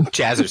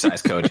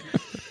 Jazzercise coach.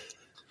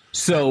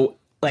 So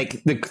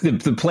like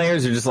the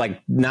players are just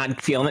like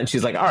not feeling it.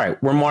 She's like, all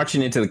right, we're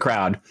marching into the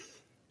crowd.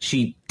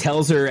 She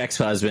tells her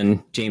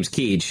ex-husband, James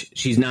Keach,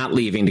 she's not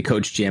leaving to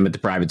coach gym at the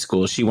private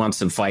school. She wants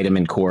to fight him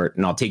in court,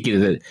 and I'll take you to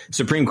the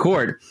Supreme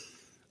Court.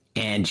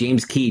 And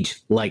James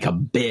Keach, like a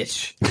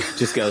bitch,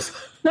 just goes,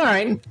 all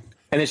right. And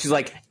then she's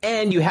like,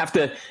 and you have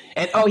to,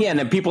 and and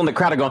then people in the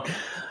crowd are going,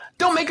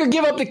 don't make her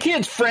give up the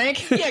kids,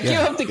 Frank. Yeah, give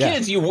up the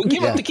kids. You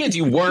give up the kids,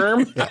 you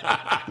worm.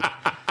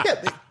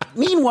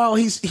 Meanwhile,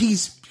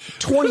 he's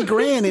 20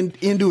 grand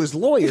into his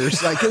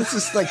lawyers. Like this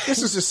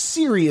is a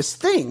serious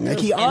thing. Like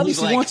he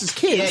obviously wants his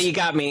kids. Yeah, you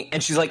got me.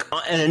 And she's like,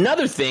 and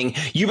another thing,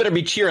 you better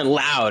be cheering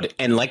loud.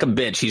 And like a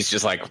bitch, he's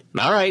just like,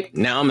 all right,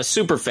 now I'm a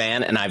super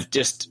fan, and I've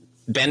just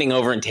bending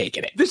over and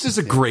taking it. This is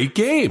a great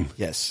game.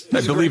 Yes. I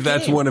believe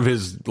that's one of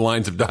his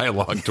lines of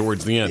dialogue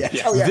towards the end.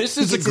 This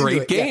is a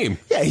great game.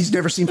 Yeah, he's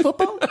never seen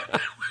football.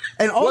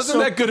 And also,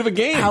 wasn't that good of a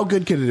game. How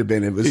good could it have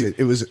been?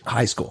 It was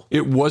high school.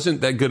 It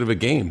wasn't that good of a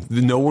game.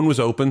 No one was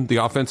open. The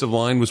offensive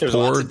line was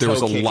poor. There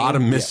was a lot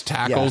of missed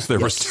tackles. There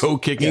was toe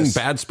kicking,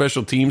 bad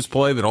special teams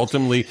play that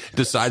ultimately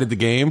decided the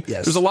game.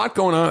 Yes. There's a lot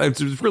going on. It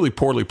was really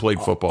poorly played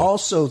football.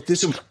 Also,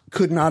 this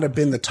could not have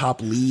been the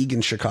top league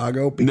in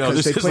Chicago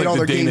because they played all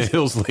their Dana games.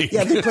 Hills League.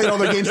 Yeah, they played all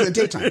their games in the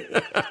daytime.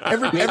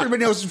 Everybody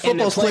knows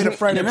football's played at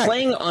Friday night. They're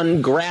playing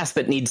on grass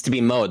that needs to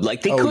be mowed.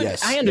 Like they could.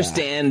 I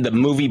understand the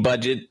movie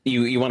budget.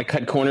 You want to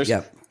cut corners.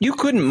 Yeah. You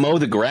couldn't mow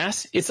the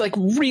grass. It's like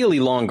really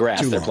long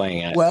grass they're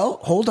playing at. Well,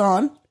 hold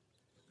on.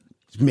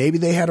 Maybe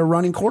they had a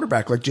running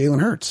quarterback like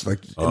Jalen Hurts. They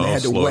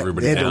had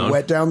to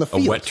wet down the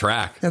field. A wet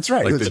track. That's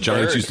right. Like the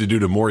Giants used to do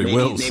to Maury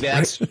Wills. Maybe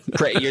that's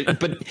great.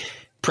 But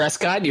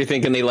Prescott, you're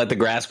thinking they let the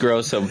grass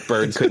grow so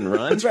Bird couldn't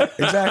run? That's right.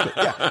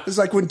 Exactly. Yeah. It's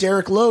like when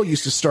Derek Lowe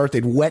used to start,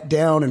 they'd wet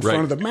down in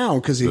front of the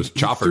mound because he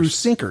threw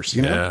sinkers,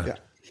 you know? Yeah.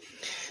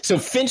 So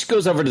Finch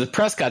goes over to the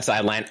Prescott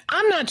sideline.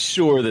 I'm not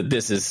sure that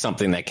this is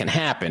something that can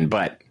happen,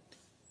 but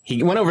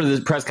he went over to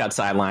the Prescott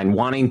sideline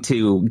wanting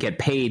to get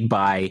paid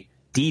by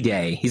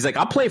D-Day. He's like,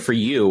 I'll play for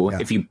you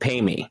if you pay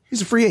me.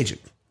 He's a free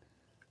agent.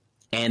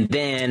 And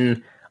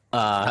then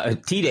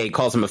D-Day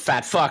calls him a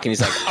fat fuck, and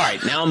he's like, all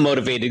right, now I'm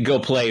motivated to go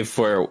play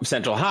for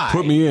Central High.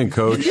 Put me in,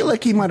 coach. I feel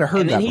like he might have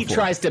heard that And then he before.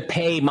 tries to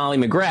pay Molly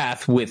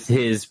McGrath with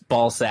his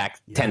ball sack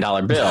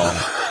 $10 bill.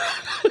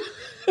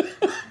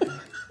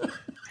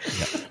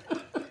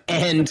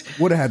 And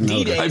would have had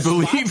D-Day, I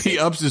believe he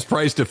ups his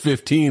price to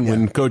 15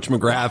 when Coach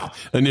McGrath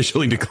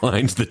initially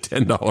declines the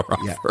 $10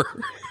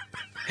 offer.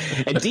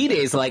 And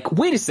D-Day's like,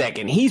 wait a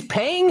second, he's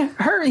paying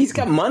her? He's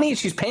got money,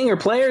 she's paying her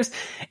players?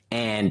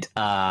 And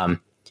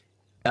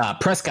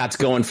Prescott's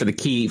going for the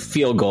key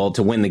field goal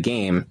to win the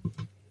game.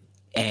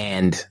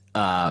 And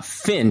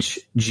Finch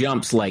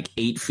jumps like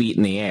 8 feet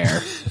in the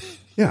air.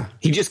 Yeah.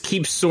 He just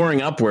keeps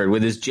soaring upward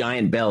with his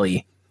giant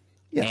belly.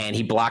 Yeah. And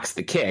he blocks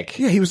the kick.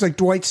 Yeah, he was like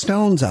Dwight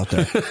Stones out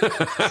there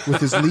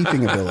with his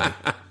leaping ability.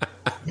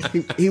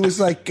 He was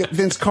like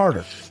Vince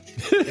Carter.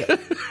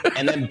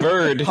 And then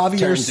Bird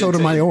Javier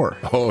Sotomayor.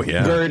 Oh,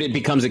 yeah. Bird, it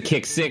becomes a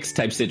kick six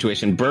type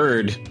situation.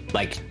 Bird,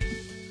 like,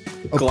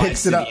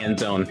 glides to the end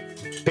zone,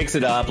 picks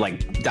it up,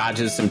 like,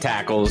 dodges some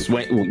tackles,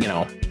 you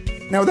know.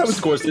 Now that was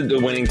scores the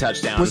winning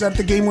touchdown. Was that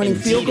the game-winning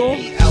field goal?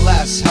 Hey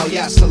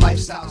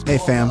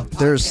fam,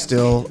 there's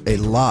still a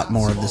lot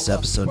more of this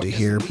episode to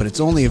hear, but it's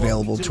only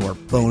available to our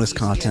bonus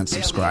content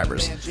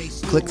subscribers.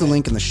 Click the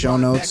link in the show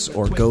notes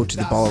or go to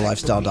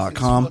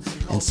theballerlifestyle.com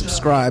and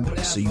subscribe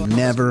so you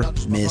never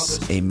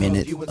miss a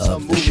minute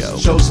of the show.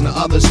 Shows and the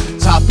others,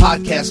 top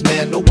podcast,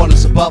 man, no one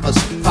is above us.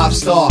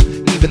 5-star,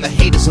 even the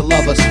haters will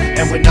love us.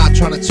 And we're not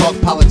trying to talk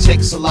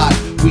politics a lot.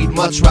 We'd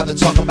much rather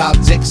talk about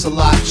dicks a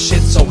lot.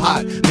 Shit's so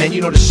hot, man,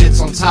 you know the shit's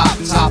on top.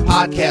 Top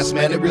podcast,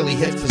 man, it really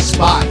hit the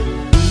spot.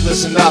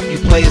 Listen up, you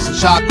players and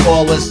shot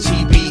callers.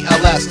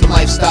 TBLS, the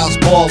lifestyle's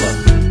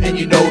baller. And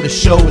you know the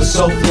show is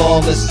so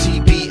flawless.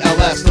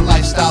 TBLS, the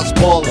lifestyle's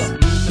baller.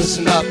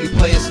 Listen up, you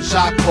players and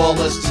shot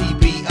callers.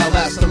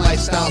 TBLS, the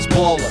lifestyle's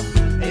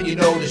baller. And you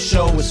know the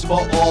show is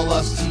for all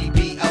us.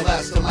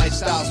 TBLS, the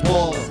lifestyle's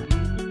baller.